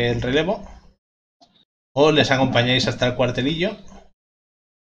hasta que llegue el relevo, o les acompañáis hasta el cuartelillo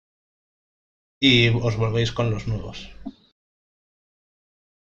y os volvéis con los nuevos.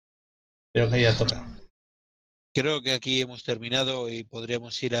 Creo que ya toca. Creo que aquí hemos terminado y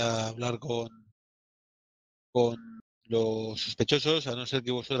podríamos ir a hablar con los sospechosos, a no ser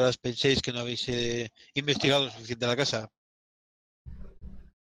que vosotras penséis que no habéis investigado lo suficiente la casa.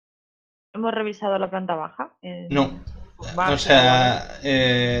 ¿Hemos revisado la planta baja? No. O sea,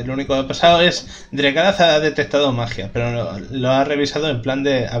 lo único que ha pasado es Drecadaz ha detectado magia, pero lo ha revisado en plan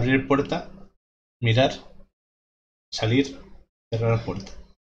de abrir puerta, mirar, salir, cerrar puerta.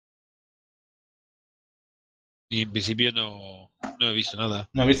 Y en principio no he visto nada.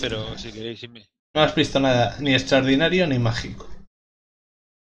 No he visto pero nada. si queréis, No has visto nada ni extraordinario ni mágico.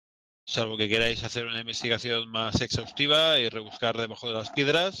 salvo que queráis hacer una investigación más exhaustiva y rebuscar debajo de las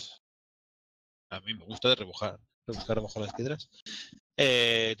piedras. A mí me gusta rebuscar debajo de las piedras.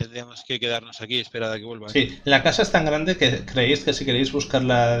 Tendríamos que quedarnos aquí y esperar a que vuelvan. Sí, la casa es tan grande que creéis que si queréis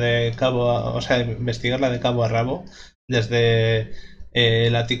buscarla de cabo a, o sea, investigarla de cabo a rabo, desde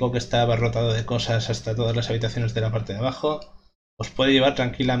el ático que está abarrotado de cosas hasta todas las habitaciones de la parte de abajo, os puede llevar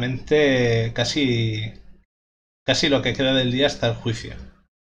tranquilamente casi lo que queda del día hasta el juicio,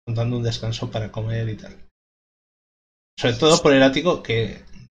 contando un descanso para comer y tal. Sobre todo por el ático que,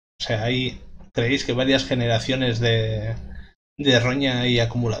 o sea, hay, creéis que varias generaciones de roña ahí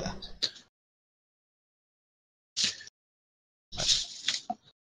acumulada.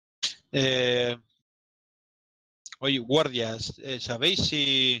 Oye, guardias, ¿sabéis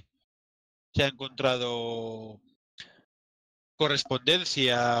si se ha encontrado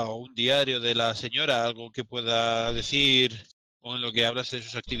correspondencia o un diario de la señora, algo que pueda decir o en lo que hablase de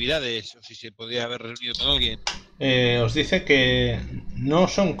sus actividades, o si se podría haber reunido con alguien? Os dice que no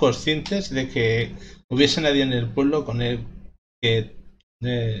son conscientes de que hubiese nadie en el pueblo con él que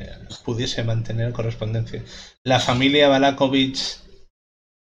pudiese mantener correspondencia. La familia Balakovich,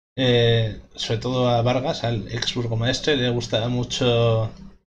 sobre todo a Vargas, al ex burgomaestre, le gustaba mucho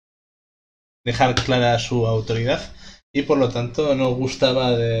dejar clara su autoridad y por lo tanto no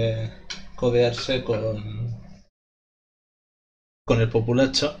gustaba de codearse con el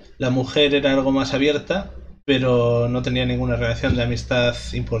populacho. La mujer era algo más abierta, pero no tenía ninguna relación de amistad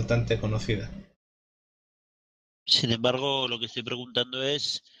importante conocida. Sin embargo, lo que estoy preguntando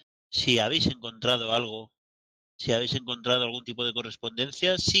es si habéis encontrado algo, si habéis encontrado algún tipo de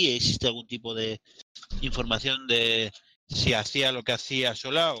correspondencia, si existe algún tipo de información de si hacía lo que hacía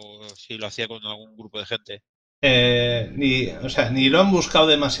sola o si lo hacía con algún grupo de gente. Ni lo han buscado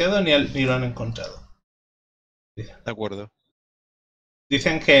demasiado ni lo han encontrado. De acuerdo.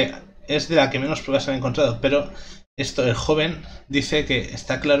 Dicen que es de la que menos pruebas han encontrado, pero el joven dice que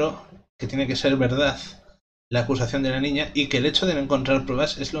está claro que tiene que ser verdad la acusación de la niña y que el hecho de no encontrar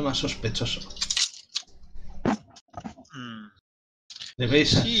pruebas es lo más sospechoso.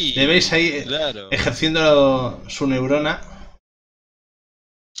 Debéis ahí, claro, ejerciendo su neurona.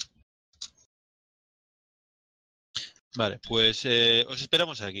 Vale, pues os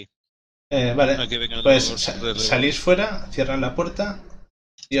esperamos aquí. Vale, pues salís fuera, cierran la puerta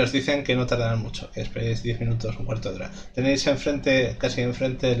Y os dicen que no tardarán mucho, que esperéis 10 minutos, un cuarto de hora. Tenéis enfrente, casi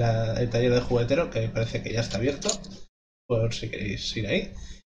enfrente, el taller de juguetero, que parece que ya está abierto, por si queréis ir ahí.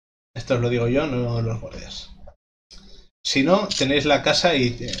 Esto os lo digo yo, no los guardias. Si no, tenéis la casa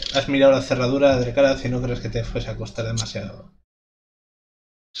y has mirado la cerradura de cara si no crees que te fuese a costar demasiado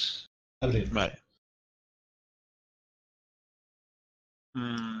abrir. Vale.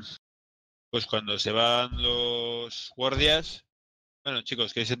 Pues cuando se van los guardias... Bueno,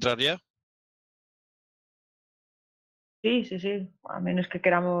 chicos, ¿queréis entrar ya? Sí, sí, sí. A menos que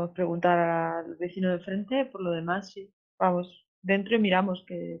queramos preguntar al vecino de frente, por lo demás, sí. Vamos dentro y miramos,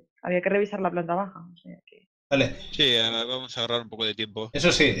 que había que revisar la planta baja. O sea que... Vale. Sí, vamos a ahorrar un poco de tiempo.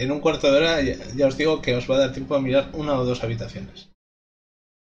 Eso sí, en un cuarto de hora ya os digo que os va a dar tiempo a mirar una o dos habitaciones.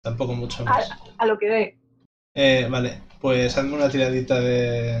 Tampoco mucho más. A lo que dé. Vale, pues hazme una tiradita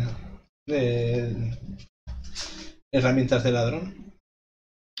de herramientas de ladrón.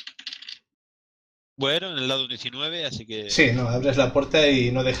 Bueno, en el lado 19, así que... Sí, no, abres la puerta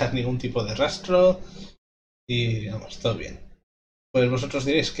y no dejas ningún tipo de rastro. Y vamos, todo bien. Pues vosotros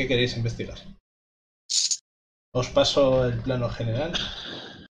diréis qué queréis investigar. Os paso el plano general.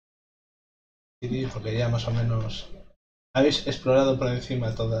 Porque ya más o menos habéis explorado por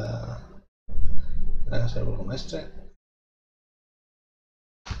encima toda la casa del burgomaestre.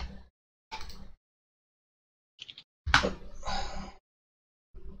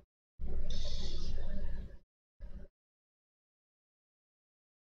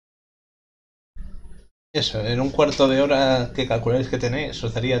 Eso, en un cuarto de hora que calculáis que tenéis,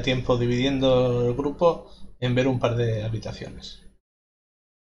 os daría tiempo dividiendo el grupo en ver un par de habitaciones.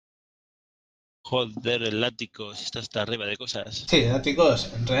 Joder, el ático, si está hasta arriba de cosas. Sí,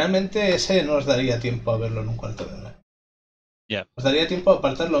 áticos, realmente ese no os daría tiempo a verlo en un cuarto de hora. Ya. Os daría tiempo a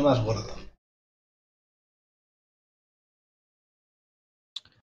apartar lo más gordo.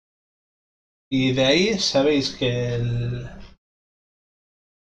 Y de ahí sabéis que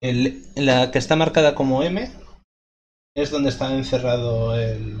la que está marcada como M es donde está encerrado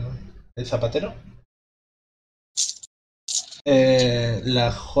el zapatero.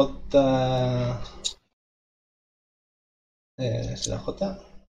 La J... ¿es la J?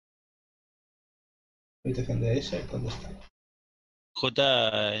 Habitación de Isaac, ¿dónde está?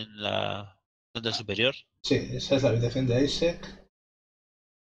 J en la planta superior. Sí, esa es la habitación de Isaac.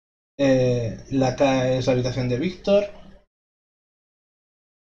 La K es la habitación de Víctor.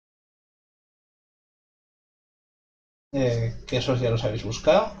 Que esos ya los habéis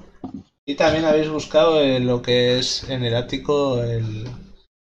buscado. Y también habéis buscado lo que es en el ático el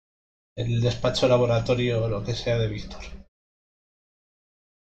despacho laboratorio o lo que sea de Víctor.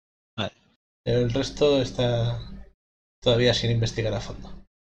 Vale. El resto está todavía sin investigar a fondo.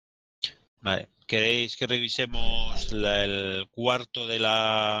 Vale. ¿Queréis que revisemos el cuarto de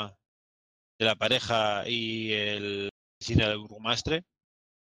la pareja y el oficina del burgomaestre?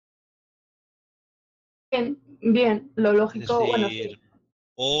 Bien, lo lógico, Es bueno, decir, sí.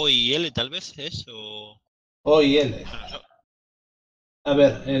 O y L tal vez es, o... O y L. Bueno, A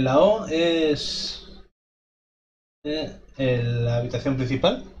ver, la O es la habitación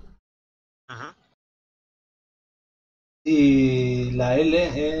principal. Ajá. Y la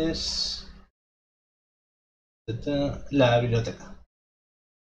L es la biblioteca.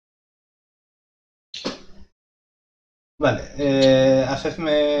 Vale,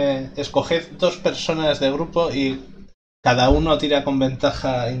 escoged 2 personas de grupo y cada uno tira con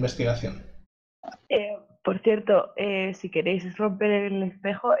ventaja investigación. Por cierto, si queréis romper el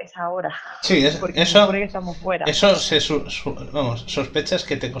espejo es ahora. Sí, porque eso, se supone que estamos fuera. Eso sospechas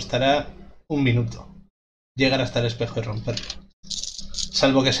que te costará un minuto llegar hasta el espejo y romperlo.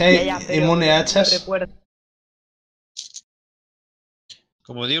 Salvo que sea inmune a hachas.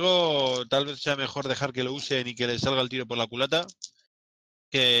 Como digo, tal vez sea mejor dejar que lo usen y que les salga el tiro por la culata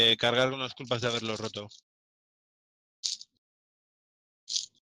que cargar con las culpas de haberlo roto.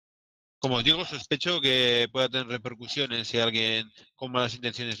 Como os digo, sospecho que pueda tener repercusiones si alguien con malas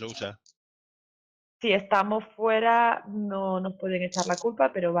intenciones lo usa. Si estamos fuera, no nos pueden echar la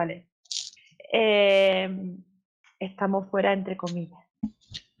culpa, pero vale. Estamos fuera entre comillas.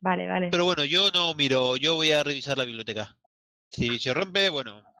 Vale. Pero bueno, yo no miro, yo voy a revisar la biblioteca. Si se rompe,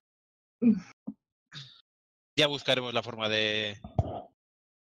 bueno, ya buscaremos la forma de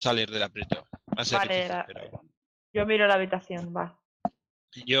salir del aprieto. Va a ser difícil, pero... Yo miro la habitación, va.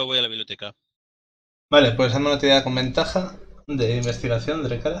 Yo voy a la biblioteca. Vale, pues dame una tirada con ventaja de investigación,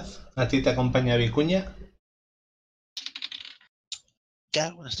 Drecaraz. A ti te acompaña Vicuña.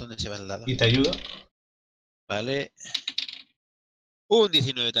 Cago en esto donde se va el dado. Y te ayudo. Vale. Un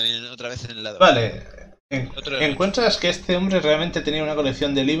 19 también, otra vez en el lado. Vale, Encuentras que este hombre realmente tenía una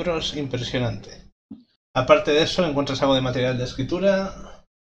colección de libros impresionante. Aparte de eso, encuentras algo de material de escritura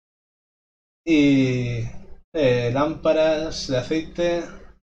y lámparas de aceite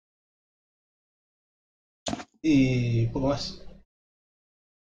y poco más.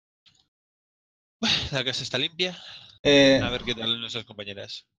 La casa está limpia. A ver qué tal nuestras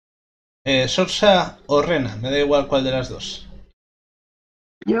compañeras. Sorsa o Rena, me da igual cuál de las dos.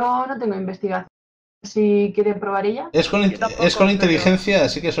 Yo no tengo investigación. Si quiere probar ella. Es con inteligencia,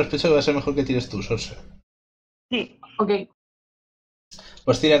 así que sospecho que va a ser mejor que tires tú, Sorsa. Sí, ok.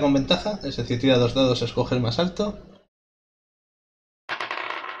 Pues tira con ventaja, es decir, tira 2 dados, escoge el más alto.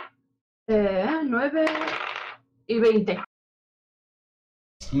 9 y 20.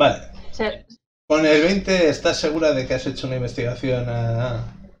 Vale. Sí. Con el 20 estás segura de que has hecho una investigación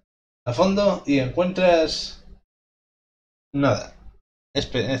a fondo y encuentras nada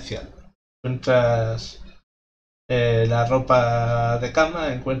especial. Encuentras la ropa de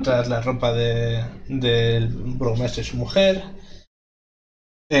cama, encuentras la ropa del burgomaestre y su mujer,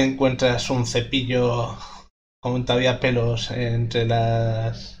 encuentras un cepillo con todavía pelos entre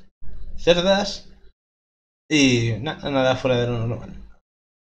las cerdas y nada fuera de lo normal.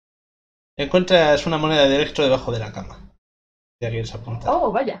 Encuentras una moneda de electro debajo de la cama. Ya quieres apuntar.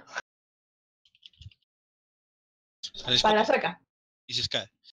 Oh, vaya. Para saca. Y se cae.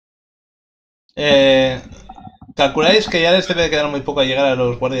 Calculáis que ya les debe de quedar muy poco a llegar a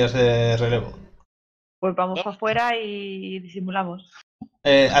los guardias de relevo. Pues vamos para afuera y disimulamos.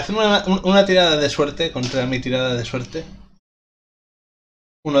 Hacemos una tirada de suerte contra mi tirada de suerte.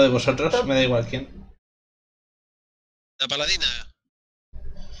 Uno de vosotros, me da igual quién. La paladina.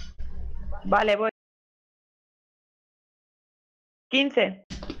 Vale, voy. 15.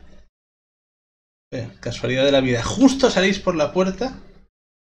 Casualidad de la vida. Justo salís por la puerta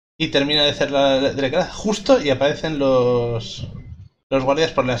y termina de cerrar la delegada. Justo y aparecen los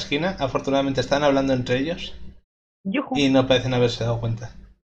guardias por la esquina. Afortunadamente están hablando entre ellos. Yujú. Y no parecen haberse dado cuenta.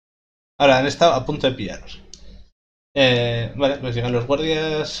 Ahora han estado a punto de pillaros. Vale, pues llegan los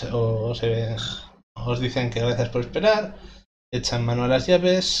guardias, os dicen que gracias por esperar, echan mano a las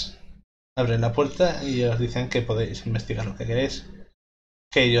llaves, abren la puerta y os dicen que podéis investigar lo que queréis,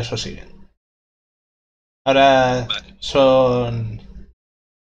 que ellos os siguen. Ahora son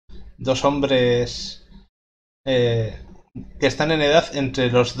 2 hombres que están en edad entre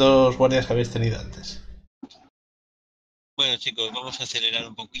los 2 guardias que habéis tenido antes. Bueno, chicos, vamos a acelerar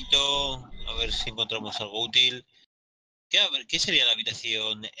un poquito, a ver si encontramos algo útil. ¿Qué sería la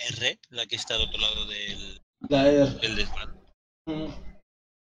habitación R, la que está al otro lado del desván?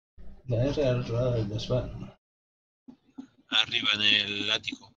 La R al otro lado del desván. Arriba en el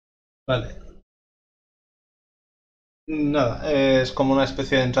ático. Vale. Nada, es como una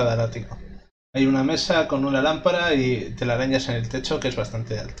especie de entrada al ático. Hay una mesa con una lámpara y telarañas en el techo que es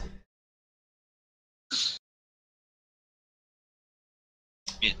bastante alto.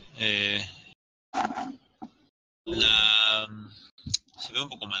 Bien, se ve un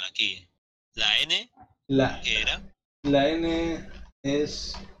poco mal aquí. ¿La N? ¿Qué era? La N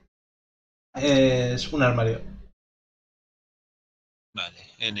es un armario.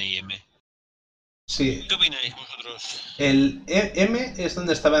 Vale, N y M. Sí. ¿Qué opináis vosotros? El M es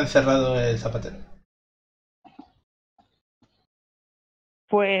donde estaba encerrado el zapatero.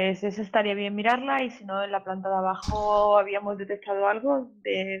 Pues eso estaría bien mirarla, y si no, en la planta de abajo habíamos detectado algo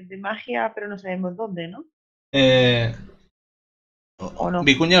de magia, pero no sabemos dónde, ¿no? ¿O no?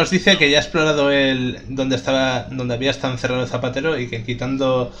 Vicuña os dice que ya ha explorado donde había estado encerrado el zapatero y que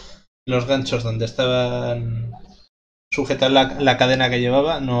quitando los ganchos donde estaban sujetar la cadena que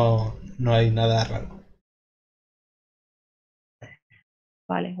llevaba, no hay nada raro.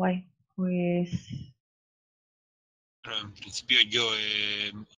 Vale, guay. Pues Pero en principio yo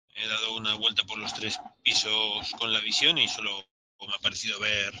he dado una vuelta por los 3 pisos con la visión y solo me ha parecido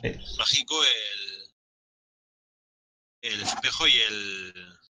ver mágico el espejo y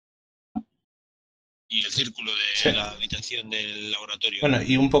el círculo de la habitación del laboratorio. Bueno,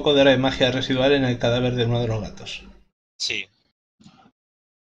 y un poco de magia residual en el cadáver de uno de los gatos. Sí.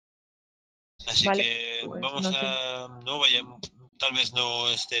 Así vale, que pues vamos tal vez no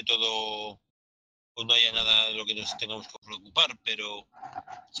esté todo o no haya nada de lo que nos tengamos que preocupar, pero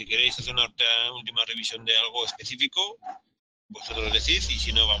si queréis hacer una última revisión de algo específico, vosotros decís, y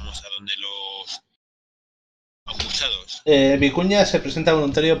si no, vamos a donde los acusados. Vicuña se presenta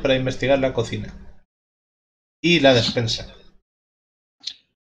voluntario para investigar la cocina y la despensa.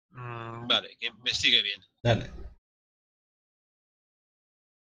 Vale, que investigue bien. Dale.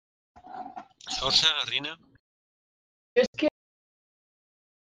 Sorsa, Rina. Es que...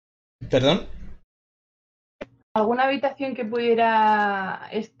 ¿Perdón? ¿Alguna habitación que pudiera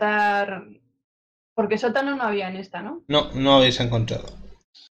estar...? Porque sótano no había en esta, ¿no? No, no habéis encontrado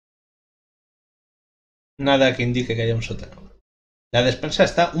nada que indique que haya un sótano. La despensa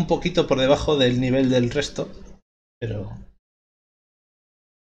está un poquito por debajo del nivel del resto, pero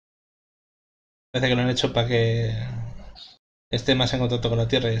parece que lo han hecho para que esté más en contacto con la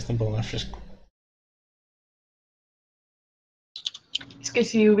tierra y esté un poco más fresco. Es que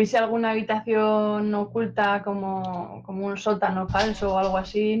si hubiese alguna habitación oculta como un sótano falso o algo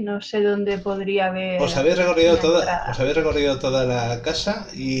así, no sé dónde podría haber... Os habéis recorrido toda la casa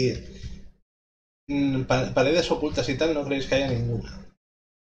y paredes ocultas y tal no creéis que haya ninguna.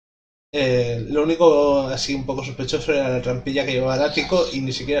 Lo único así un poco sospechoso era la trampilla que llevaba al ático y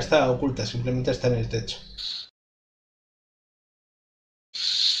ni siquiera está oculta, simplemente está en el techo.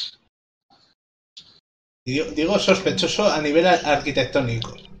 Y digo sospechoso a nivel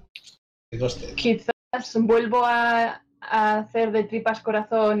arquitectónico. Quizás vuelvo a hacer de tripas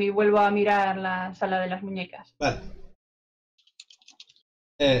corazón y vuelvo a mirar la sala de las muñecas. Vale.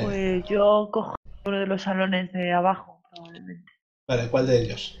 Pues yo cojo uno de los salones de abajo, probablemente. Vale, ¿cuál de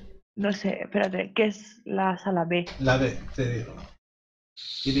ellos? No sé, espérate, ¿qué es la sala B? La B, te digo.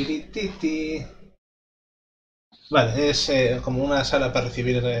 Vale, es como una sala para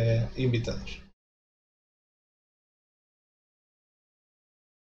recibir invitados.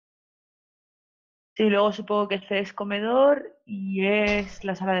 Sí, luego supongo que este es comedor y es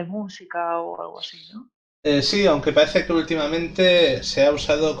la sala de música o algo así, ¿no? Sí, aunque parece que últimamente se ha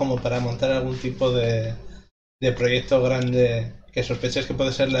usado como para montar algún tipo de proyecto grande que sospechéis que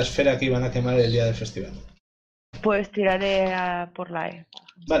puede ser la esfera que iban a quemar el día del festival. Pues tiraré por la E.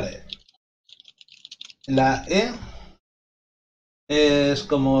 Vale. La E es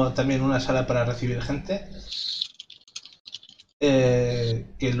como también una sala para recibir gente.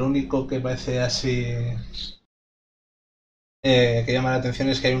 Que lo único que parece así que llama la atención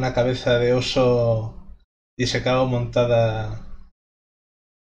es que hay una cabeza de oso disecado montada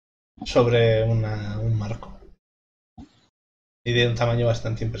sobre un marco y de un tamaño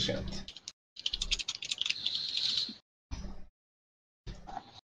bastante impresionante.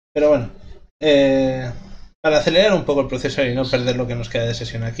 Pero bueno, para acelerar un poco el proceso y no perder lo que nos queda de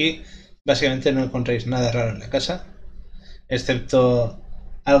sesión aquí, básicamente no encontráis nada raro en la casa, excepto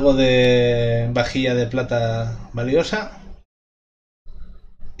algo de vajilla de plata valiosa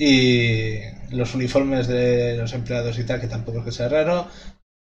y los uniformes de los empleados y tal, que tampoco es que sea raro,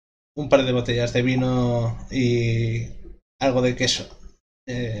 un par de botellas de vino y algo de queso.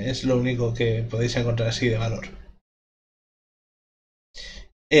 Es lo único que podéis encontrar así de valor.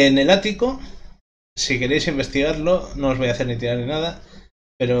 En el ático, si queréis investigarlo, no os voy a hacer ni tirar ni nada,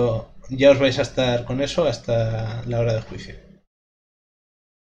 pero ya os vais a estar con eso hasta la hora del juicio.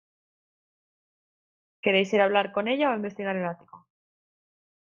 ¿Queréis ir a hablar con ella o investigar el ático?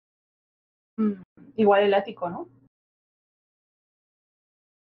 Igual el ático, ¿no?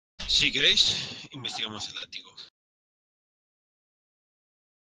 Si queréis, investigamos el ático.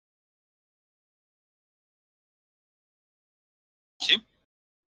 ¿Sí?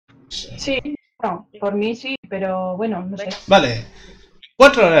 Sí, no, por mí sí, pero bueno, no sé. Vale,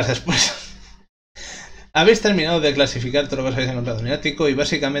 4 horas después. Habéis terminado de clasificar todo lo que os habéis encontrado en el ático y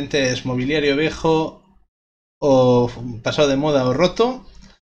básicamente es mobiliario viejo o pasado de moda o roto,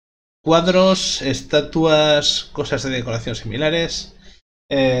 cuadros, estatuas, cosas de decoración similares.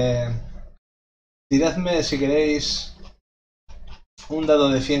 Tiradme si queréis un dado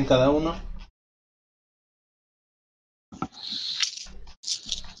de 100 cada uno.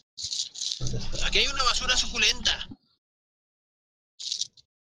 Aquí hay una basura suculenta.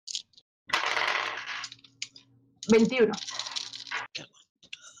 21.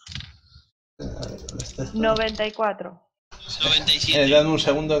 94. 97. Dadme un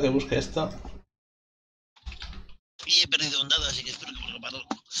segundo que busque esto. Y he perdido un dado, así que espero que me lo paro.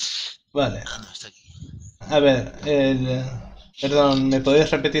 Vale. Ah, no, está aquí. A ver, perdón, ¿me podéis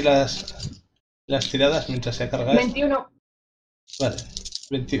repetir las tiradas mientras se carga esto? 21. Vale,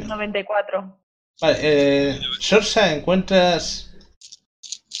 21. 94. Vale, Sorsa, encuentras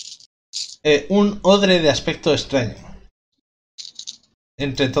un odre de aspecto extraño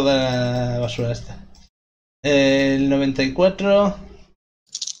entre toda la basura esta. El 94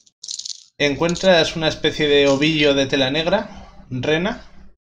 encuentras una especie de ovillo de tela negra, rena,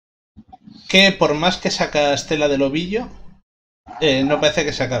 que por más que sacas tela del ovillo, no parece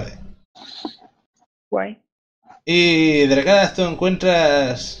que se acabe. Guay. Y de recargas tú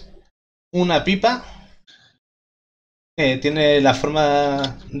encuentras una pipa que tiene la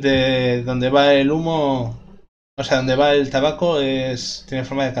forma de donde va el humo, o sea, donde va el tabaco tiene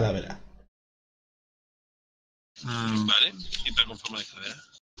forma de calavera. Vale, y para conformar de cadera.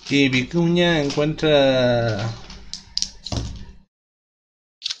 Y Vicuña encuentra...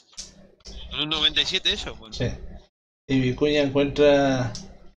 ¿Un 97 eso? Bueno. Sí. Y Vicuña encuentra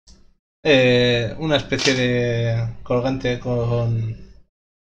una especie de colgante con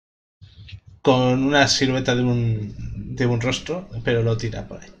una silueta de un rostro, pero lo tira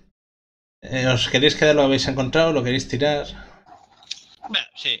por ahí. ¿Os queréis quedar lo habéis encontrado? ¿Lo queréis tirar? Bueno,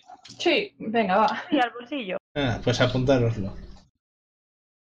 sí. Sí, venga, va. Y al bolsillo. Pues apuntároslo.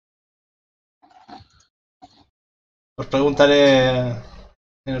 Os preguntaré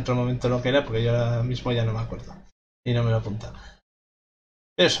en otro momento lo que era, porque yo ahora mismo ya no me acuerdo. Y no me lo he apuntado.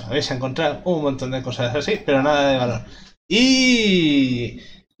 Eso, habéis encontrado un montón de cosas así, pero nada de valor. Y...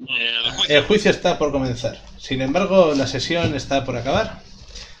 el juicio está por comenzar. Sin embargo, la sesión está por acabar.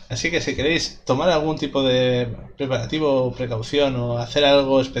 Así que si queréis tomar algún tipo de preparativo o precaución o hacer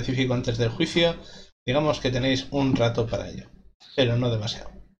algo específico antes del juicio, digamos que tenéis un rato para ello. Pero no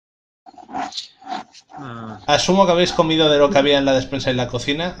demasiado. Asumo que habéis comido de lo que había en la despensa y la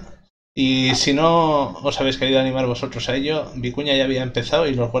cocina. Y si no os habéis querido animar vosotros a ello, Vicuña ya había empezado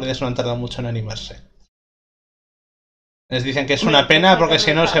y los guardias no han tardado mucho en animarse. Les dicen que es una pena porque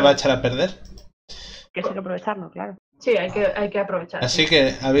si no se va a echar a perder. Que hay que aprovecharlo, claro. Sí, hay que aprovechar. Así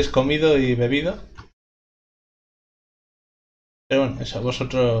que habéis comido y bebido. Pero bueno, eso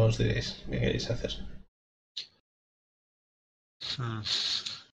vosotros diréis qué queréis hacer.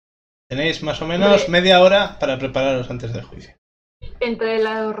 Tenéis más o menos media hora para prepararos antes del juicio. Entre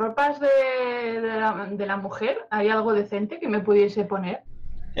las ropas de la mujer, ¿hay algo decente que me pudiese poner?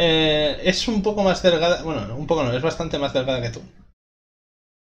 Es un poco más delgada. Bueno, un poco no, es bastante más delgada que tú.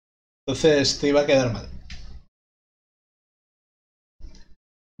 Entonces te iba a quedar mal.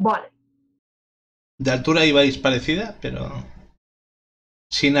 Vale. De altura ibais parecida, pero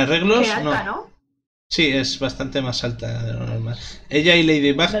sin arreglos. Qué alta, ¿no? Sí, es bastante más alta de lo normal. Ella y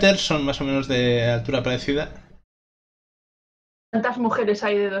Lady Baxter son más o menos de altura parecida. ¿Cuántas mujeres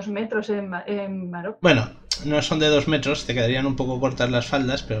hay de 2 metros en Marocco? Bueno, no son de 2 metros, te quedarían un poco cortas las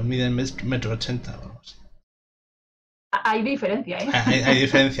faldas, pero miden 1,80 m o algo así. Hay diferencia, ¿eh? Hay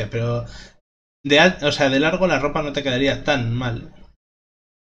diferencia, pero de largo la ropa no te quedaría tan mal.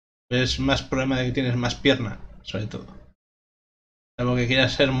 Es más problema de que tienes más pierna, sobre todo. Salvo que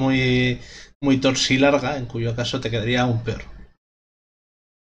quieras ser muy, muy torsilarga, en cuyo caso te quedaría aún peor.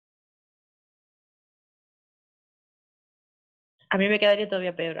 A mí me quedaría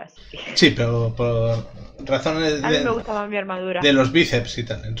todavía peor así. Sí, pero por razones a mí me gustaba mi armadura. De los bíceps y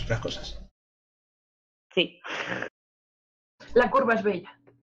tal, entre otras cosas. Sí. La curva es bella.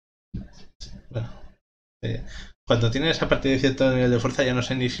 Bueno, cuando tienes a partir de cierto nivel de fuerza ya no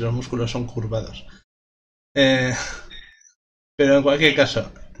sé ni si los músculos son curvados. Pero en cualquier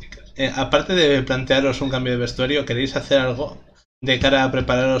caso, aparte de plantearos un cambio de vestuario, ¿queréis hacer algo de cara a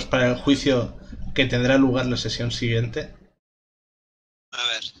prepararos para el juicio que tendrá lugar la sesión siguiente? A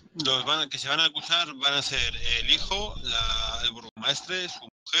ver, los que se van a acusar van a ser el hijo, el burgomaestre, su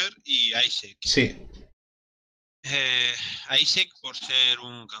mujer y Isaac. Sí. Isaac por ser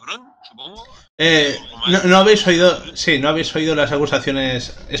un cabrón, supongo. No habéis oído, sí, no habéis oído las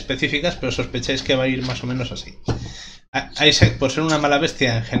acusaciones específicas, pero sospecháis que va a ir más o menos así. Isaac por ser una mala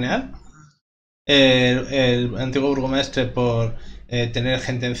bestia en general. El antiguo burgomaestre por tener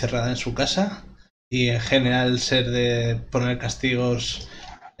gente encerrada en su casa. Y en general ser de poner castigos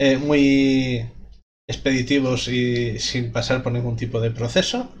muy expeditivos y sin pasar por ningún tipo de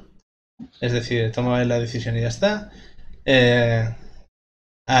proceso. Es decir, toma la decisión y ya está.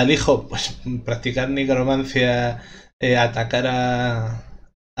 Al hijo, pues practicar nigromancia, atacar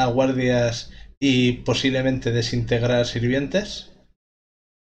a guardias y posiblemente desintegrar sirvientes.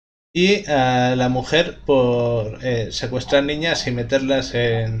 Y a la mujer por secuestrar niñas y meterlas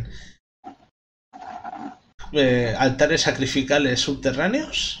en altares sacrificales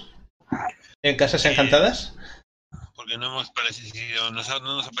subterráneos en casas encantadas. Porque no nos ha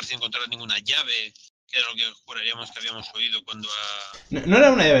parecido encontrar ninguna llave, que era lo que juraríamos que habíamos oído cuando no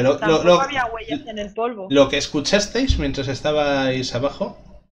era una llave, había huellas en el polvo. Lo que escuchasteis mientras estabais abajo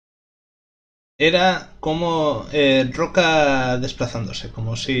era como roca desplazándose,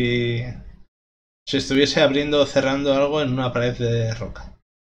 como si se estuviese abriendo o cerrando algo en una pared de roca.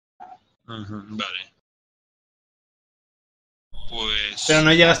 Vale. Pues... Pero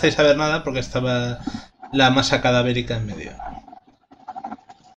no llegasteis a ver nada porque estaba la masa cadavérica en medio.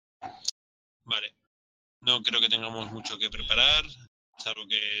 Vale. No creo que tengamos mucho que preparar, salvo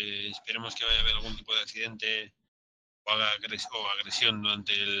que esperemos que vaya a haber algún tipo de accidente o agresión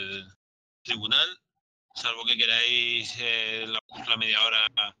durante el tribunal, salvo que queráis la media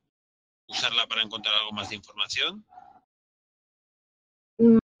hora usarla para encontrar algo más de información.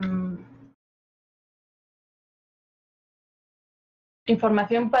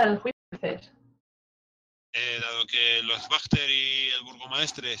 Información para el juicio. Dado que los Baxter y el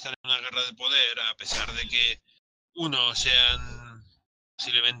burgomaestre están en una guerra de poder, a pesar de que unos sean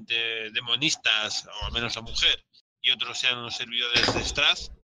posiblemente demonistas, o al menos la mujer, y otros sean los servidores de Strahd,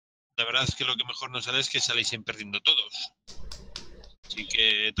 la verdad es que lo que mejor nos sale es que saléis perdiendo todos. Así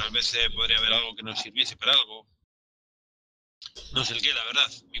que tal vez podría haber algo que nos sirviese para algo. No sé el qué, la verdad.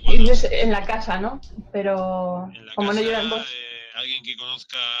 Igual en la casa, ¿no? Pero como no llevan voz. Alguien que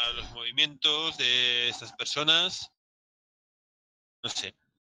conozca los movimientos de estas personas. No sé.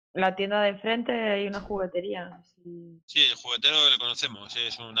 La tienda de enfrente hay una juguetería. Sí, el juguetero le conocemos.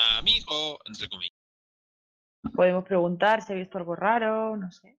 Es un amigo, entre comillas. Podemos preguntar si ha visto algo raro, no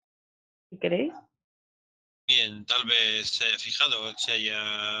sé. ¿Qué queréis? Bien, tal vez se haya fijado, se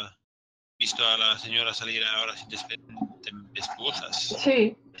haya visto a la señora salir a horas intempestuosas.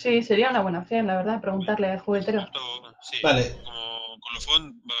 Sí, sería una buena opción, la verdad, preguntarle al juguetero. Sí, vale. Como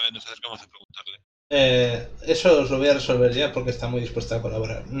colofón nos acercamos a preguntarle. Eso os lo voy a resolver ya porque está muy dispuesta a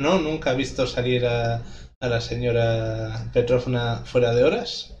colaborar. No, nunca he visto salir a la señora Petrovna fuera de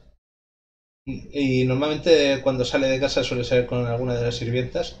horas. Y normalmente cuando sale de casa suele ser con alguna de las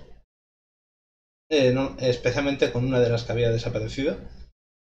sirvientas. No, especialmente con una de las que había desaparecido.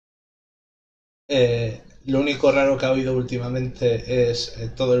 Lo único raro que ha habido últimamente es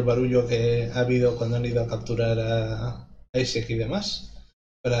todo el barullo que ha habido cuando han ido a capturar a Isaac y demás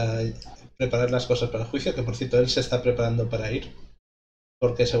para preparar las cosas para el juicio, que por cierto él se está preparando para ir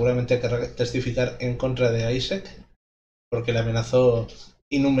porque seguramente querrá testificar en contra de Isaac porque le amenazó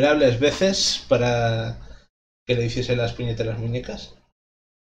innumerables veces para que le hiciese las puñeteras muñecas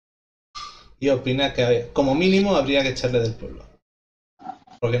y opina que como mínimo habría que echarle del pueblo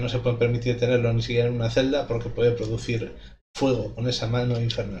porque no se puede permitir tenerlo ni siquiera en una celda porque puede producir fuego con esa mano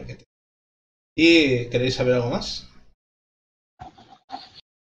infernal que tiene. ¿Y queréis saber algo más?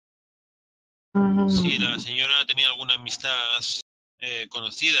 Si la señora tenía alguna amistad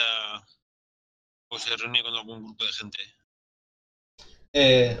conocida o se reunía con algún grupo de gente.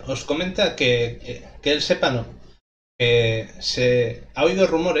 Os comenta que él sepa no. Que se ha oído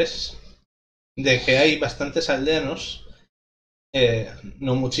rumores de que hay bastantes aldeanos,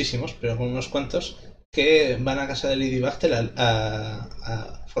 no muchísimos, pero con unos cuantos, que van a casa de Lady Baxter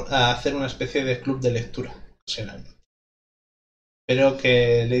a hacer una especie de club de lectura, ocasionalmente. Pero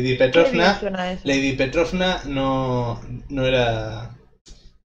que Lady Petrovna no era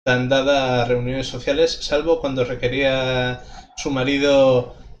tan dada a reuniones sociales, salvo cuando requería su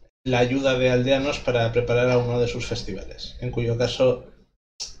marido la ayuda de aldeanos para preparar a uno de sus festivales, en cuyo caso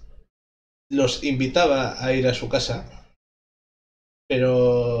los invitaba a ir a su casa,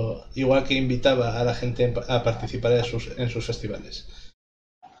 pero igual que invitaba a la gente a participar en sus festivales.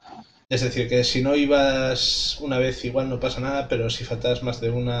 Es decir, que si no ibas una vez igual no pasa nada, pero si faltabas más de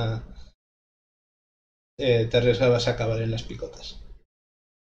una te arriesgabas a acabar en las picotas.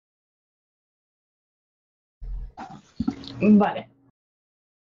 Vale.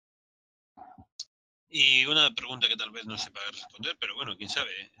 Y una pregunta que tal vez no sepa responder, pero bueno, quién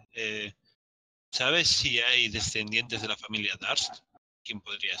sabe. ¿Sabes si hay descendientes de la familia Darst? ¿Quién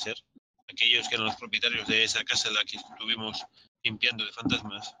podría ser? Aquellos que eran los propietarios de esa casa en la que estuvimos limpiando de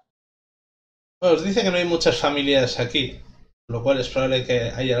fantasmas. Os dice que no hay muchas familias aquí, lo cual es probable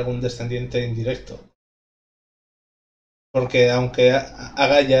que haya algún descendiente indirecto. Porque aunque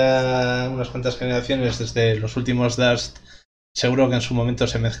haga ya unas cuantas generaciones desde los últimos Darst, seguro que en su momento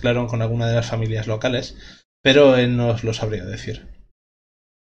se mezclaron con alguna de las familias locales, pero él no os lo sabría decir.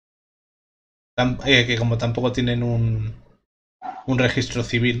 Que como tampoco tienen un registro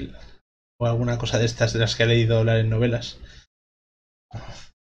civil o alguna cosa de estas de las que he leído hablar en novelas.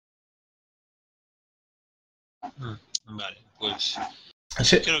 Vale, pues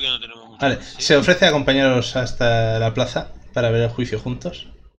sí. Creo que no tenemos mucho vale. más, ¿sí? ¿Se ofrece a acompañaros hasta la plaza para ver el juicio juntos?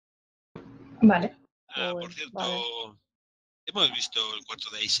 Vale. Por cierto, hemos visto el cuarto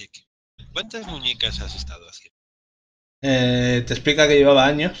de Isaac. ¿Cuántas muñecas has estado haciendo? Te explica que llevaba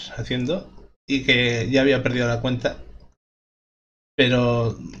años haciendo y que ya había perdido la cuenta,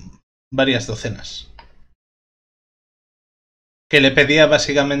 pero varias docenas. Que le pedía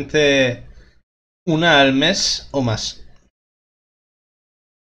básicamente una al mes o más.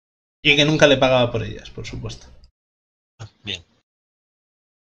 Y que nunca le pagaba por ellas, por supuesto. Bien.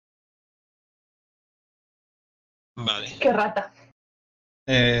 Vale. Qué rata.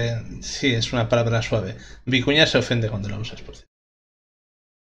 Sí, es una palabra suave. Vicuña se ofende cuando la usas, por cierto.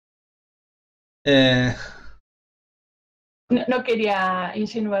 No quería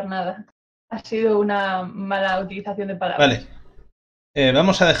insinuar nada. Ha sido una mala utilización de palabras. Vale.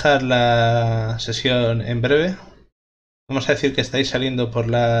 Vamos a dejar la sesión en breve. Vamos a decir que estáis saliendo por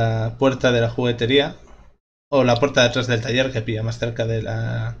la puerta de la juguetería o la puerta de atrás del taller que pilla más cerca de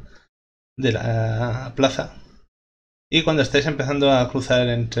la plaza. Y cuando estáis empezando a cruzar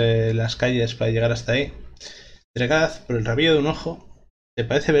entre las calles para llegar hasta ahí, Strahd, por el rabillo de un ojo, te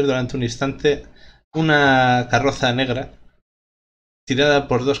parece ver durante un instante una carroza negra tirada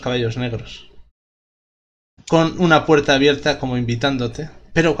por 2 caballos negros, con una puerta abierta como invitándote,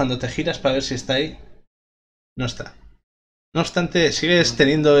 pero cuando te giras para ver si está ahí, no está. No obstante, sigues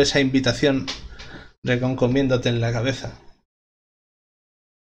teniendo esa invitación reconcomiéndote en la cabeza.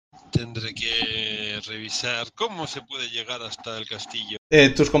 Tendré que revisar cómo se puede llegar hasta el castillo.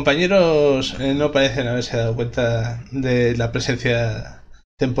 Tus compañeros no parecen haberse dado cuenta de la presencia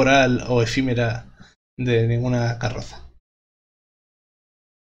temporal o efímera de ninguna carroza.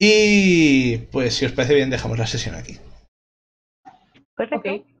 Y pues si os parece bien dejamos la sesión aquí. Perfecto.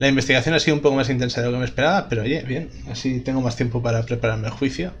 Ok. La investigación ha sido un poco más intensa de lo que me esperaba, pero oye, bien, así tengo más tiempo para prepararme el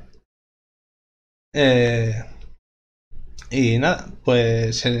juicio. Y nada,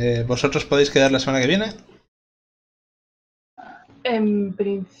 pues vosotros podéis quedar la semana que viene. En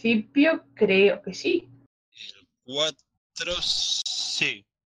principio creo que sí. 4, sí.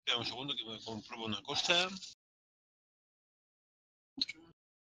 Espera un segundo que me compruebo una cosa.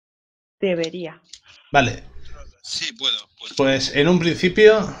 Debería. Vale. Sí, puedo. Pues en un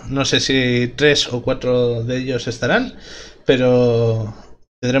principio, no sé si 3 o 4 de ellos estarán, pero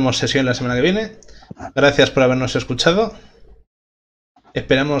tendremos sesión la semana que viene. Gracias por habernos escuchado.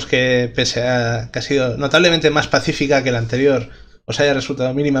 Esperamos que, pese a que ha sido notablemente más pacífica que la anterior, os haya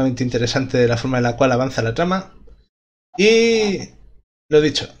resultado mínimamente interesante la forma en la cual avanza la trama. Y lo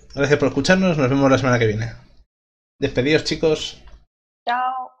dicho, gracias por escucharnos, nos vemos la semana que viene. Despedidos, chicos.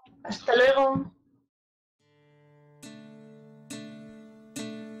 Chao. Hasta luego.